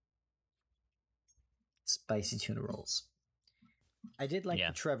 Spicy tuna rolls. I did like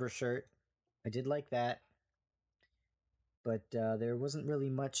the Trevor shirt. I did like that. But there wasn't really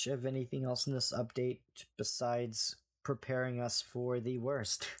much of anything else in this update besides preparing us for the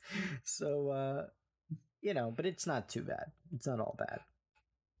worst. So, but it's not too bad. It's not all bad.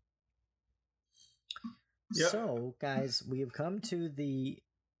 Yep. So, guys, we have come to the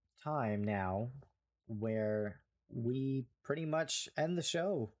time now where we pretty much end the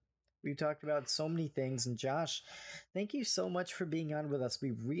show. We've talked about so many things, and Josh, thank you so much for being on with us.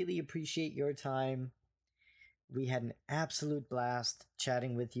 We really appreciate your time. We had an absolute blast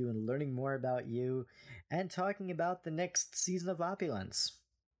chatting with you and learning more about you and talking about the next Season of Opulence.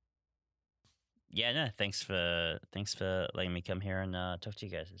 Yeah, no, thanks for letting me come here and talk to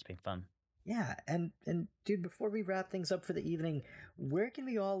you guys. It's been fun. Yeah, and dude, before we wrap things up for the evening, where can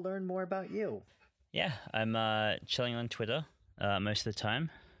we all learn more about you? Yeah, I'm chilling on Twitter most of the time.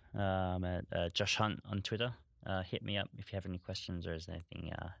 I'm at Josh Hunt on Twitter. Hit me up if you have any questions or is there anything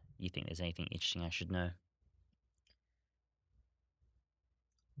you think there's anything interesting I should know.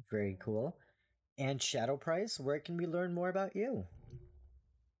 Very cool. And Shadow Price, where can we learn more about you?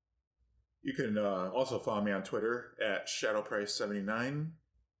 You can also follow me on Twitter at ShadowPrice79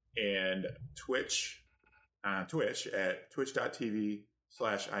 and Twitch at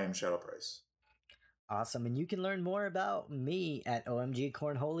twitch.tv/IamShadowPrice. Awesome. And you can learn more about me at OMG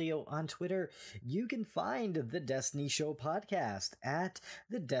Cornholio on Twitter. You can find The Destiny Show podcast at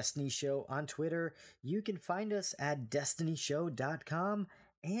The Destiny Show on Twitter. You can find us at DestinyShow.com.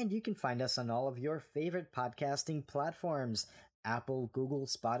 And you can find us on all of your favorite podcasting platforms. Apple, Google,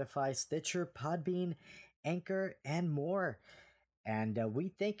 Spotify, Stitcher, Podbean, Anchor, and more. And we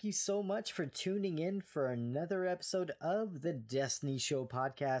thank you so much for tuning in for another episode of the Destiny Show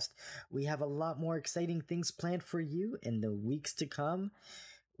podcast. We have a lot more exciting things planned for you in the weeks to come.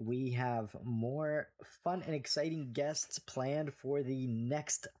 We have more fun and exciting guests planned for the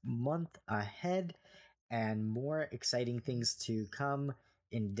next month ahead, and more exciting things to come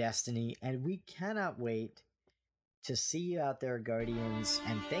in Destiny. And we cannot wait to see you out there, Guardians.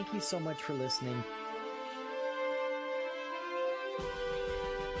 And thank you so much for listening.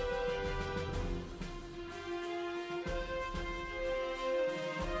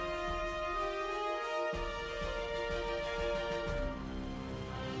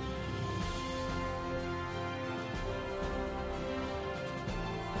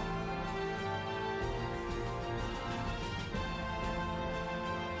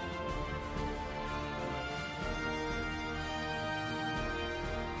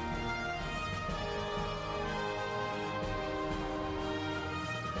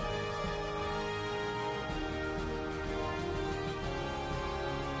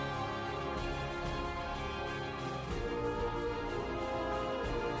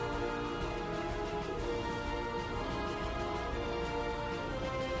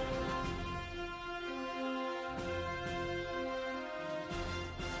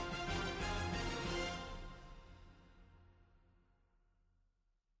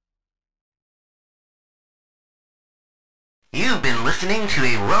 You've been listening to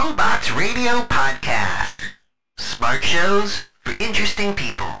a Robots Radio podcast. Smart shows for interesting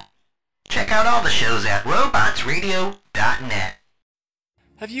people. Check out all the shows at robotsradio.net.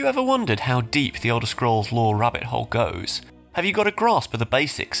 Have you ever wondered how deep the Elder Scrolls lore rabbit hole goes? Have you got a grasp of the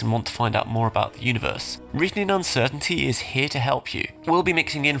basics and want to find out more about the universe? Written in Uncertainty is here to help you. We'll be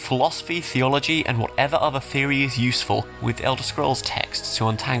mixing in philosophy, theology, and whatever other theory is useful with Elder Scrolls texts to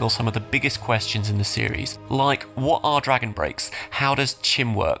untangle some of the biggest questions in the series, like what are dragon breaks, how does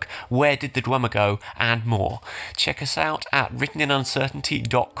Chim work, where did the Dwemer go, and more. Check us out at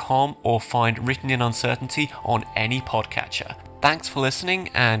writteninuncertainty.com or find Written in Uncertainty on any podcatcher. Thanks for listening,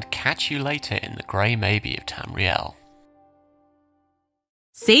 and catch you later in the Grey Maybe of Tamriel.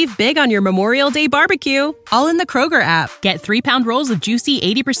 Save big on your Memorial Day barbecue, all in the Kroger app. Get 3-pound rolls of juicy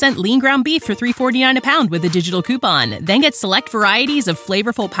 80% lean ground beef for $3.49 a pound with a digital coupon. Then get select varieties of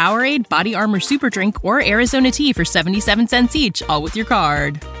flavorful Powerade, Body Armor Super Drink, or Arizona tea for 77 cents each, all with your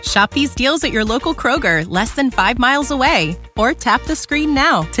card. Shop these deals at your local Kroger, less than 5 miles away. Or tap the screen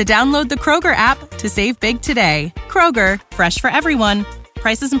now to download the Kroger app to save big today. Kroger, fresh for everyone.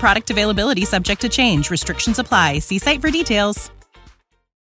 Prices and product availability subject to change. Restrictions apply. See site for details.